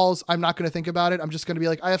the walls, I'm not going to think about it. I'm just going to be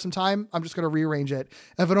like, I have some time. I'm just going to rearrange it.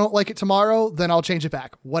 If I don't like it tomorrow, then I'll change it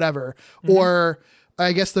back, whatever. Or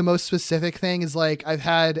I guess the most specific thing is like I've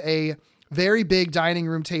had a very big dining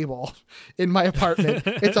room table in my apartment.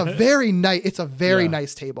 It's a very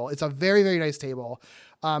nice table. It's a very, very nice table.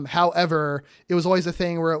 However, it was always a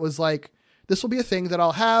thing where it was like, this will be a thing that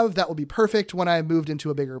I'll have that will be perfect when I moved into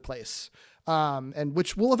a bigger place. And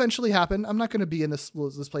which will eventually happen. I'm not going to be in this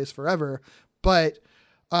place forever, but,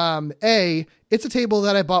 it's a table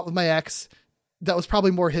that I bought with my ex that was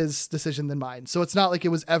probably more his decision than mine. So it's not like it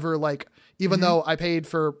was ever like, even though I paid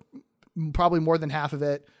for probably more than half of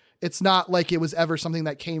it, it's not like it was ever something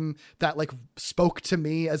that like spoke to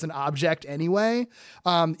me as an object anyway.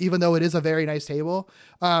 Even though it is a very nice table.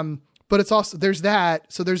 But it's also, there's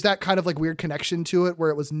that kind of like weird connection to it where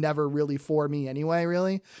it was never really for me anyway,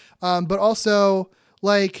 really. But also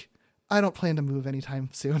like, I don't plan to move anytime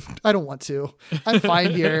soon. I don't want to. I'm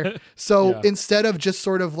fine here. So instead of just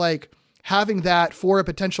sort of like having that for a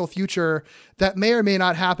potential future that may or may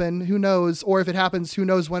not happen, who knows? Or if it happens, who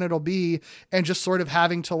knows when it'll be, and just sort of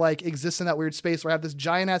having to like exist in that weird space where I have this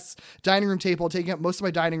giant ass dining room table taking up most of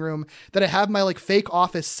my dining room that I have my like fake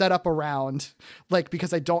office set up around, like,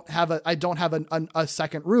 because I don't have a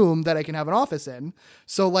second room that I can have an office in.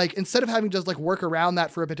 So like, instead of having to just like work around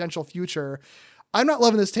that for a potential future, I'm not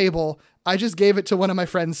loving this table. I just gave it to one of my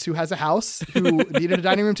friends who has a house who needed a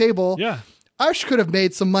dining room table. Yeah. I could have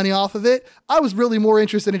made some money off of it. I was really more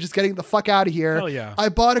interested in just getting the fuck out of here. Hell yeah. I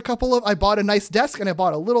bought a nice desk, and I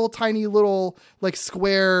bought a tiny little like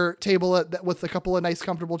square table with a couple of nice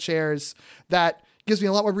comfortable chairs that gives me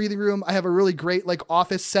a lot more breathing room. I have a really great like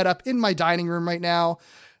office set up in my dining room right now.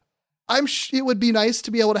 It would be nice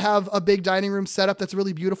to be able to have a big dining room setup that's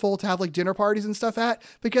really beautiful to have like dinner parties and stuff at.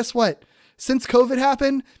 But guess what? Since COVID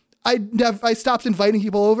happened, I stopped inviting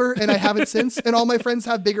people over, and I haven't since, and all my friends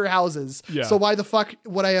have bigger houses. Yeah. So why the fuck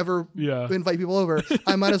would I ever invite people over?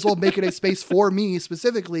 I might as well make it a space for me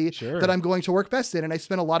specifically that I'm going to work best in. And I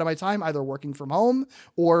spend a lot of my time either working from home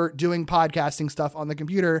or doing podcasting stuff on the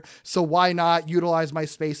computer. So why not utilize my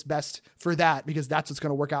space best for that? Because that's what's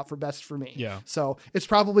going to work out for best for me. Yeah. So it's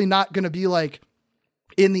probably not going to be like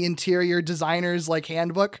in the interior designer's like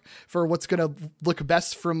handbook for what's going to look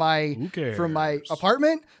best for my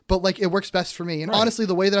apartment, but like it works best for me. And honestly,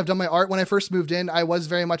 the way that I've done my art, when I first moved in, I was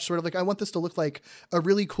very much sort of like, I want this to look like a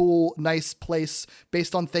really cool, nice place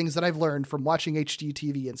based on things that I've learned from watching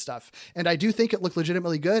HGTV and stuff. And I do think it looked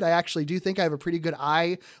legitimately good. I actually do think I have a pretty good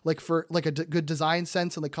eye, like for like a good design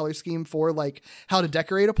sense and the color scheme for like how to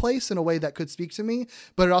decorate a place in a way that could speak to me.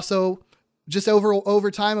 But it also, just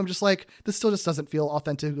over time, I'm just like, this still just doesn't feel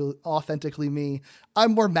authentically me.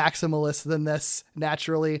 I'm more maximalist than this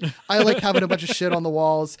naturally. I like having a bunch of shit on the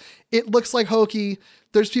walls. It looks like hokey.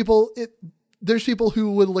 There's people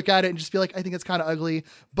who would look at it and just be like, I think it's kind of ugly,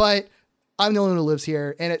 but I'm the only one who lives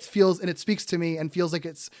here, and it speaks to me and feels like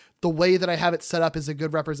it's the way that I have it set up is a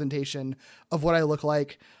good representation of what I look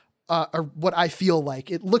like. Or what I feel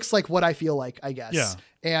like. It looks like what I feel like, I guess. Yeah.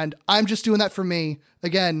 And I'm just doing that for me.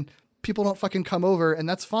 Again, people don't fucking come over, and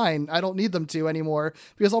that's fine. I don't need them to anymore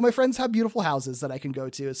because all my friends have beautiful houses that I can go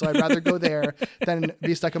to. So I'd rather go there than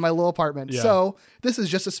be stuck in my little apartment. Yeah. So this is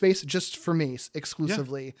just a space just for me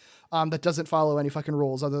exclusively, that doesn't follow any fucking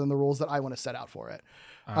rules other than the rules that I want to set out for it.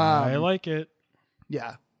 I like it.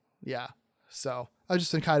 Yeah. Yeah. So I've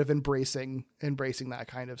just been kind of embracing that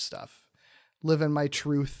kind of stuff. Living my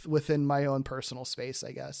truth within my own personal space,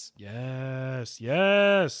 I guess. Yes.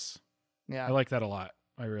 Yeah. I like that a lot.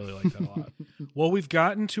 I really like that a lot. Well, we've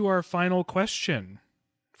gotten to our final question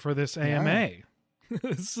for this AMA. Yeah.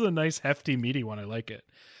 This is a nice, hefty, meaty one. I like it.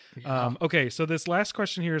 Yeah. Okay, so this last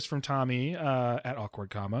question here is from Tommy at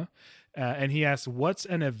Awkward Comma. And he asks, what's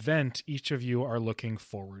an event each of you are looking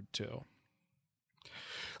forward to?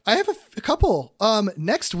 I have a couple.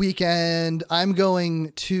 Next weekend, I'm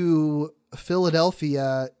going to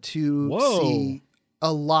Philadelphia to see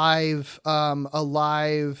a live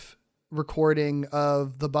recording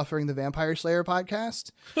of the Buffering the Vampire Slayer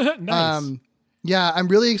podcast. Nice. Yeah, I'm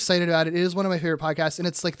really excited about it. It is one of my favorite podcasts, and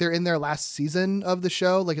it's like they're in their last season of the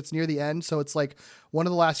show. Like it's near the end, so it's like one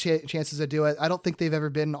of the last chances to do it. I don't think they've ever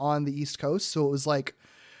been on the East Coast, so it was like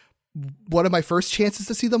one of my first chances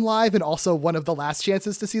to see them live and also one of the last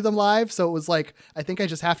chances to see them live. So it was like, I think I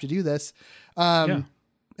just have to do this.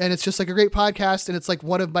 And it's just like a great podcast. And it's like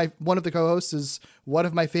one of the co-hosts is one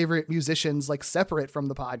of my favorite musicians, like separate from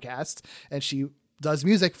the podcast. And she does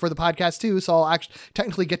music for the podcast too. So I'll actually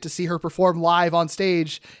technically get to see her perform live on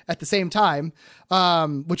stage at the same time,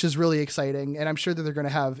 which is really exciting. And I'm sure that they're going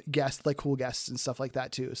to have guests, like cool guests and stuff like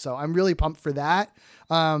that too. So I'm really pumped for that.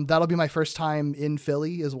 That'll be my first time in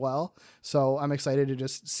Philly as well. So I'm excited to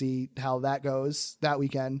just see how that goes that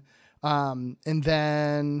weekend. And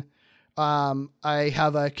then I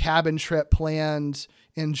have a cabin trip planned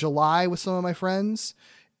in July with some of my friends.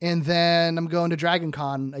 And then I'm going to Dragon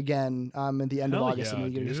Con again at the end of August and the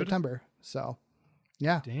beginning of September. So,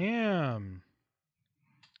 yeah. Damn.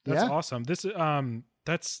 That's awesome. This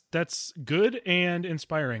that's good and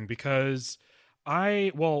inspiring because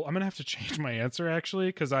I'm going to have to change my answer actually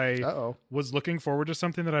because I was looking forward to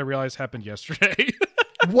something that I realized happened yesterday.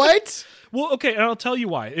 What? Well, okay, and I'll tell you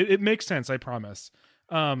why. It makes sense, I promise.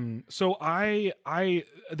 So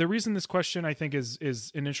the reason this question I think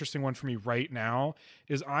is an interesting one for me right now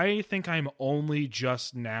is I think I'm only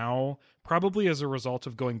just now, probably as a result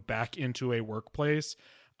of going back into a workplace,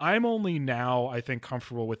 I'm only now, I think,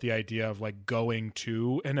 comfortable with the idea of like going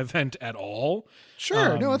to an event at all.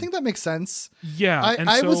 Sure. No, I think that makes sense. Yeah.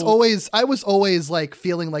 I was always like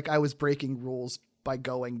feeling like I was breaking rules by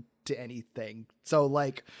going to anything. So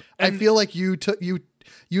like, I feel like you took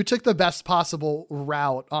the best possible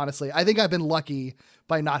route. Honestly, I think I've been lucky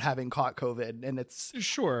by not having caught COVID, and it's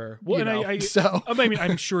sure. Well,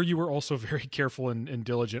 I'm sure you were also very careful and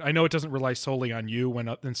diligent. I know it doesn't rely solely on you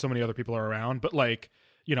when so many other people are around, but like,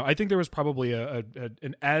 I think there was probably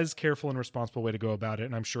an as careful and responsible way to go about it.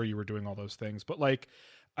 And I'm sure you were doing all those things, but like,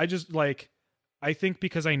 I think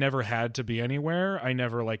because I never had to be anywhere, I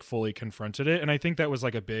never like fully confronted it. And I think that was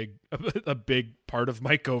like a big part of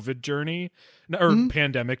my COVID journey or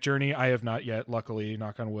pandemic journey. I have not yet, luckily,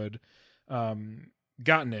 knock on wood,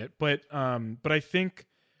 gotten it. But I think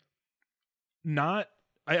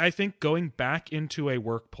I think going back into a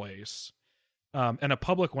workplace, and a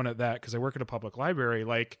public one at that, because I work at a public library,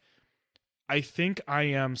 like I think I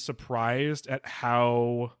am surprised at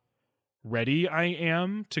how ready I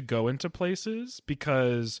am to go into places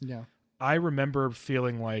because I remember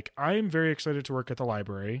feeling like I'm very excited to work at the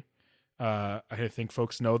library. I think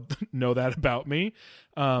folks know that about me,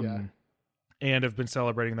 and have been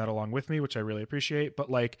celebrating that along with me, which I really appreciate. But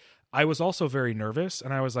like, I was also very nervous,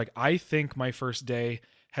 and I was like, I think my first day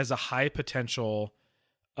has a high potential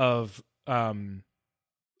of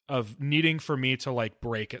needing for me to like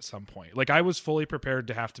break at some point. Like I was fully prepared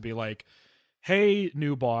to have to be like, hey,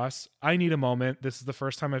 new boss, I need a moment. This is the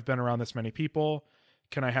first time I've been around this many people.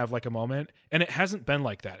 Can I have like a moment? And it hasn't been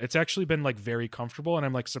like that. It's actually been like very comfortable. And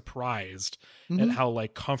I'm like surprised at how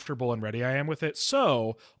like comfortable and ready I am with it.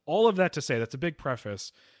 So all of that to say, that's a big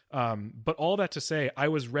preface. But all that to say, I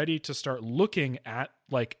was ready to start looking at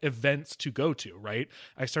like events to go to, right?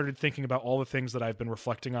 I started thinking about all the things that I've been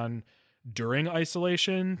reflecting on during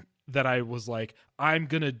isolation that I was like, I'm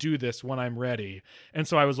going to do this when I'm ready. And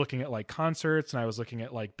so I was looking at like concerts and I was looking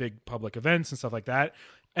at like big public events and stuff like that.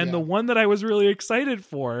 And the one that I was really excited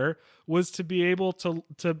for was to be able to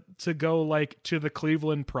go like to the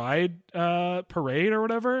Cleveland Pride parade or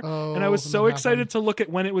whatever. And I was so excited to look at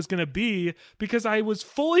when it was going to be because I was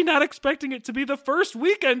fully not expecting it to be the first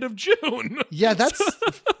weekend of June. Yeah, that's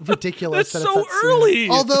ridiculous. That's so early.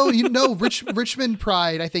 Although, Richmond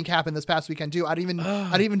Pride, I think, happened this past weekend too. I didn't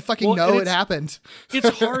even fucking know it happened.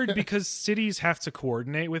 It's hard because cities have to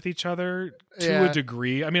coordinate with each other to a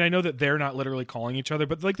degree. I mean, I know that they're not literally calling each other,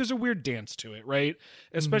 but like there's a weird dance to it, right?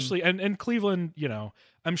 Especially and Cleveland,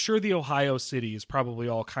 I'm sure the Ohio cities probably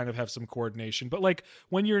all kind of have some coordination, but like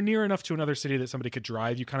when you're near enough to another city that somebody could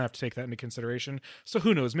drive, you kind of have to take that into consideration. So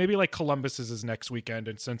who knows? Maybe like Columbus's is next weekend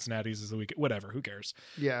and Cincinnati's is the weekend. Whatever, who cares?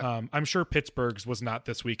 Yeah. I'm sure Pittsburgh's was not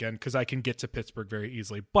this weekend because I can get to Pittsburgh very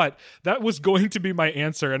easily. But that was going to be my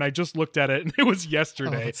answer, and I just looked at it and it was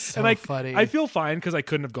yesterday. That's so funny. I feel fine because I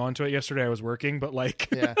couldn't have gone to it yesterday. I was working, but like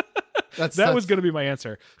that was going to be my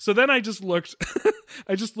answer. So then I just looked.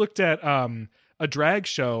 I just looked at a drag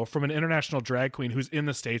show from an international drag queen who's in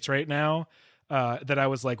the States right now. That I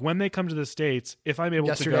was like, when they come to the States, if I'm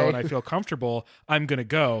able to go and I feel comfortable, I'm going to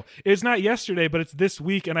go. It's not yesterday, but it's this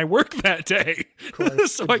week and I work that day.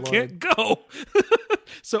 So I can't go.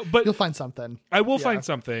 But you'll find something. I will find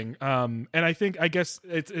something. And I guess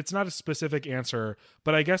it's not a specific answer,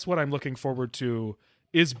 but I guess what I'm looking forward to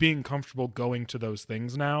is being comfortable going to those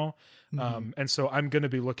things now. And so I'm going to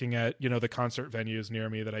be looking at, the concert venues near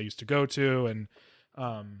me that I used to go to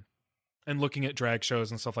and looking at drag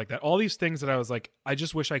shows and stuff like that. All these things that I was like, I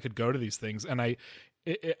just wish I could go to these things. And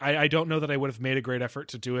I don't know that I would have made a great effort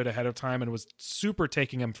to do it ahead of time and was super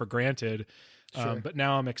taking them for granted. But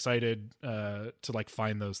now I'm excited to like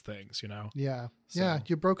find those things, Yeah. So. Yeah.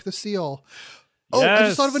 You broke the seal. Oh, I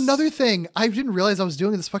just thought of Yes. another thing. I didn't realize I was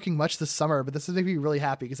doing this fucking much this summer, but this is making me really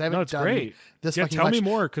happy because I haven't No, it's done great. this Yeah, fucking tell much. me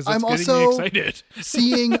more because it's I'm getting also me excited.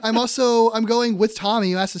 I'm going with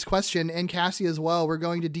Tommy who asked this question and Cassie as well. We're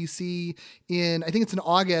going to DC in, I think it's in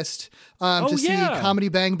August, to see Comedy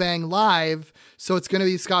Bang Bang live. So it's going to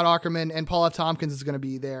be Scott Aukerman and Paul F. Tompkins is going to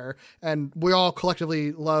be there. And we all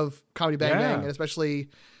collectively love Comedy Bang Bang, and especially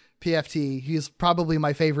PFT. He's probably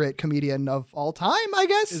my favorite comedian of all time, I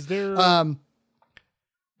guess. Is there...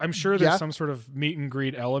 I'm sure there's some sort of meet and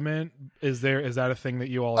greet element. Is that a thing that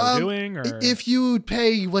you all are doing? Or if you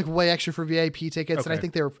pay like way extra for VIP tickets, and I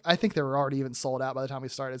think they were already even sold out by the time we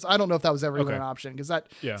started. So I don't know if that was ever even an option because that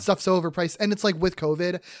stuff's so overpriced. And it's like with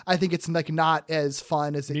COVID, I think it's like not as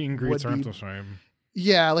fun as meet and it greets would aren't be. the same.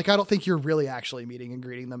 Yeah, like I don't think you're really actually meeting and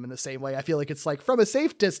greeting them in the same way. I feel like it's like from a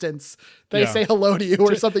safe distance, they say hello to you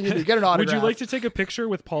or something. You get an autograph. Would you like to take a picture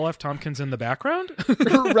with Paul F. Tompkins in the background?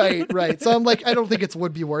 right. So I'm like, I don't think it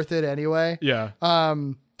would be worth it anyway. Yeah.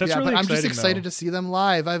 That's really but I'm just exciting, excited though. to see them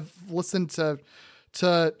live. I've listened to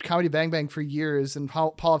Comedy Bang Bang for years and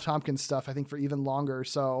Paul F. Tompkins stuff, I think for even longer.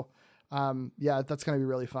 So, that's going to be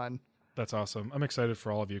really fun. That's awesome. I'm excited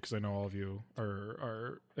for all of you because I know all of you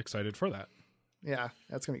are excited for that. Yeah,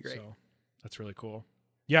 that's going to be great. So that's really cool.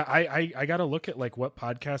 Yeah, I got to look at like what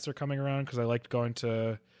podcasts are coming around because I like going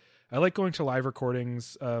to live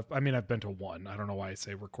recordings. I've been to one. I don't know why I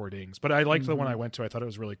say recordings, but I liked the one I went to. I thought it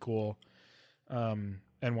was really cool.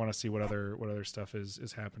 And want to see what other stuff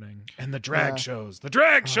is happening. And the drag shows. That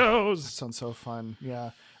sounds so fun. Yeah.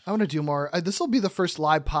 I want to do more. This will be the first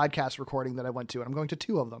live podcast recording that I went to, and I'm going to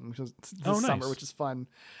 2 of them this summer, which is fun.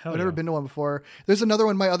 I've never been to one before. There's another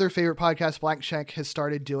one. My other favorite podcast, Blank Check, has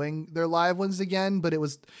started doing their live ones again, but it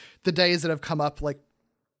was the days that have come up, like,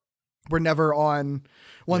 were never on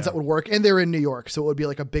ones that would work, and they're in New York, so it would be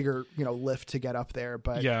like a bigger, lift to get up there.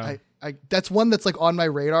 But I that's one that's like on my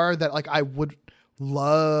radar that like I would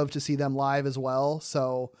love to see them live as well.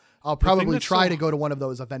 So I'll probably try to go to one of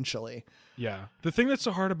those eventually. Yeah. The thing that's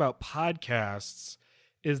so hard about podcasts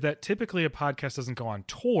is that typically a podcast doesn't go on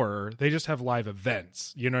tour. They just have live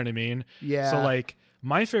events. You know what I mean? Yeah. So like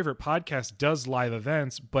my favorite podcast does live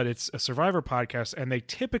events, but it's a Survivor podcast, and they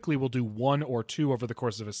typically will do 1 or 2 over the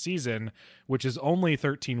course of a season, which is only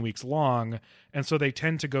 13 weeks long. And so they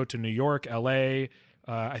tend to go to New York, LA.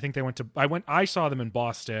 I think I saw them in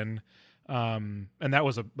Boston. And that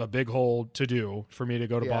was a big hole to do for me to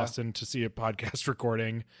go to Boston to see a podcast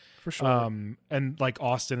recording. For sure. And like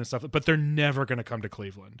Austin and stuff, but they're never going to come to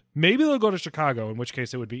Cleveland. Maybe they'll go to Chicago, in which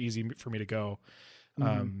case it would be easy for me to go.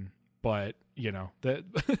 But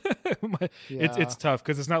it's tough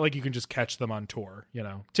because it's not like you can just catch them on tour,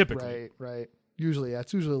 typically. Right. Usually,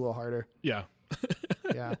 it's usually a little harder. Yeah.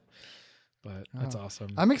 Yeah. But that's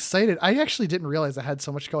awesome. I'm excited. I actually didn't realize I had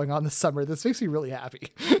so much going on this summer. This makes me really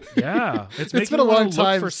happy. Yeah. It's been a long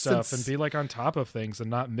time for stuff since... and be like on top of things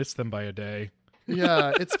and not miss them by a day.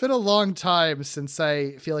 Yeah, it's been a long time since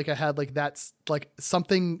I feel like I had like that's like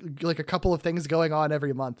something like a couple of things going on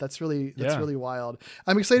every month. That's really wild.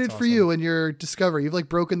 I'm excited for you and your discovery. You've like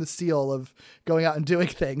broken the seal of going out and doing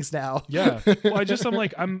things now. Yeah. Well,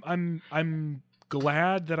 I'm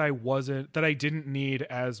glad that I didn't need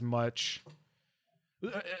as much.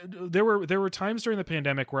 There were times during the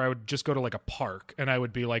pandemic where I would just go to like a park and I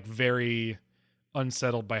would be like very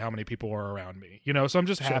unsettled by how many people were around me, so I'm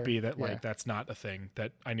just happy that like that's not a thing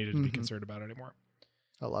that I needed to be concerned about anymore.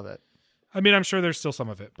 I love it. I mean, I'm sure there's still some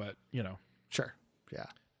of it, but sure. Yeah.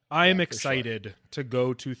 I am excited to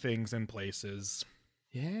go to things and places.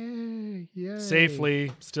 Yay.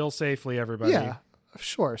 Still safely, everybody. Yeah,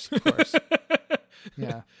 of course.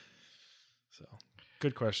 Yeah. So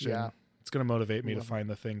good question. Yeah. It's going to motivate me to find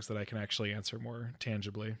the things that I can actually answer more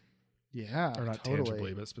tangibly. Yeah. Or not totally.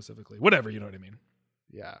 tangibly, but specifically. Whatever, you know what I mean.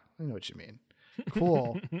 Yeah, I know what you mean.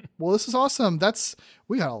 Cool. Well, this is awesome. That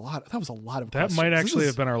was a lot of questions. That might actually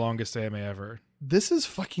have been our longest AMA ever. This is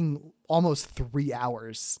fucking almost 3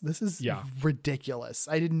 hours. This is ridiculous.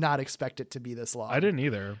 I did not expect it to be this long. I didn't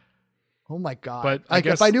either. Oh my God. But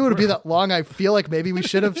if I knew it would be that long, I feel like maybe we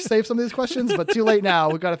should have saved some of these questions, but too late now.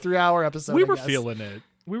 We've got a 3-hour episode. We were feeling it.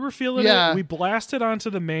 Yeah. We blasted onto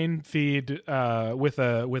the main feed with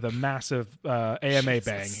a massive AMA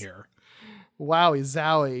bang here. Wowie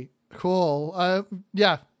zowie. Cool.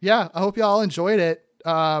 Yeah. I hope y'all enjoyed it.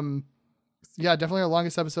 Definitely our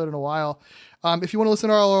longest episode in a while. If you want to listen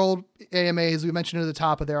to our old AMAs, we mentioned at the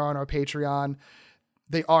top, they're on our Patreon.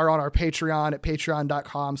 They are on our Patreon at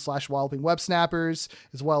patreon.com/wallopingwebsnappers,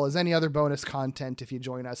 as well as any other bonus content if you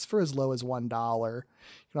join us for as low as $1. You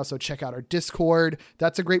can also check out our Discord.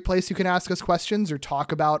 That's a great place you can ask us questions or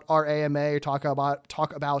talk about our AMA or talk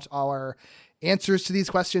about our answers to these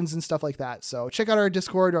questions and stuff like that. So check out our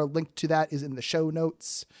Discord. Our link to that is in the show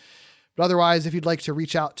notes. But otherwise, if you'd like to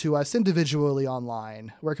reach out to us individually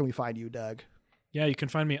online, where can we find you, Doug? Yeah, you can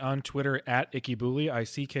find me on Twitter at IckyBooley,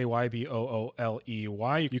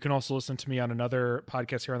 ICKYBOOLEY. You can also listen to me on another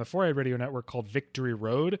podcast here on the 4i Radio Network called Victory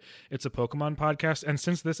Road. It's a Pokemon podcast. And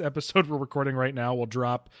since this episode we're recording right now will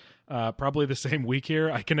drop probably the same week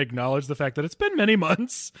here, I can acknowledge the fact that it's been many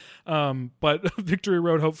months. But Victory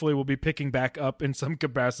Road hopefully will be picking back up in some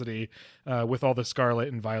capacity with all the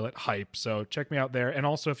Scarlet and Violet hype. So check me out there. And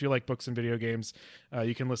also, if you like books and video games,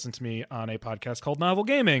 you can listen to me on a podcast called Novel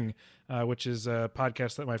Gaming, which is a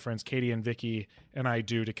podcast that my friends Katie and Vicky and I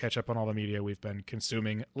do to catch up on all the media we've been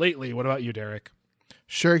consuming lately. What about you, Derek?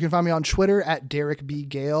 Sure. You can find me on Twitter at Derek B.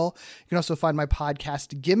 Gale. You can also find my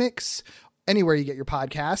podcast Gimmicks anywhere you get your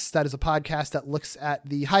podcasts. That is a podcast that looks at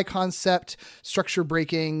the high concept, structure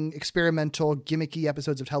breaking, experimental, gimmicky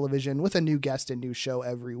episodes of television with a new guest and new show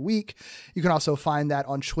every week. You can also find that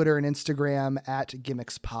on Twitter and Instagram at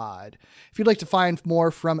GimmicksPod. If you'd like to find more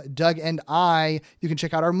from Doug and I, you can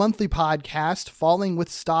check out our monthly podcast, Falling with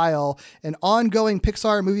Style, an ongoing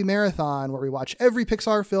Pixar movie marathon where we watch every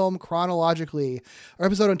Pixar film chronologically. Our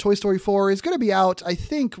episode on Toy Story 4 is going to be out, I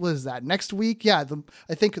think, next week? Yeah,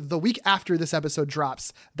 I think the week after this episode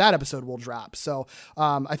drops, that episode will drop. So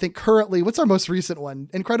I think currently, what's our most recent one?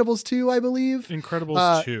 Incredibles 2, I believe.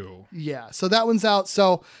 Incredibles 2. Yeah. So that one's out.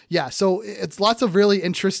 So yeah. So it's lots of really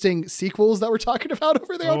interesting sequels that we're talking about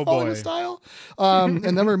over there on Falling with Style.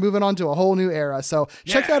 And then we're moving on to a whole new era. So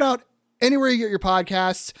check that out anywhere you get your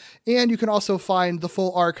podcasts. And you can also find the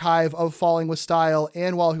full archive of Falling with Style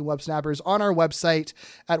and Walloping Web Snappers on our website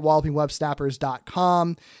at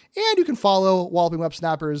wallopingwebsnappers.com. And you can follow Walloping Web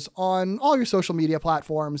Snappers on all your social media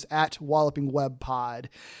platforms at Walloping Web Pod.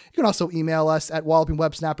 You can also email us at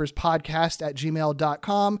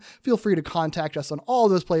wallopingwebsnapperspodcast@gmail.com. Feel free to contact us on all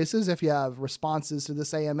those places if you have responses to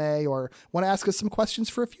this AMA or want to ask us some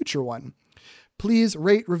questions for a future one. Please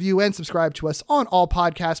rate, review, and subscribe to us on all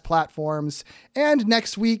podcast platforms. And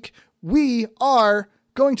next week, we are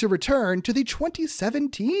going to return to the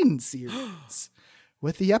 2017 series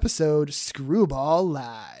with the episode Screwball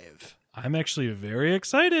Live. I'm actually very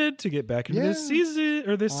excited to get back into this season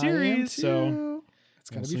or this series. So it's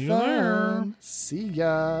going to be fun. See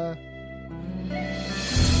ya.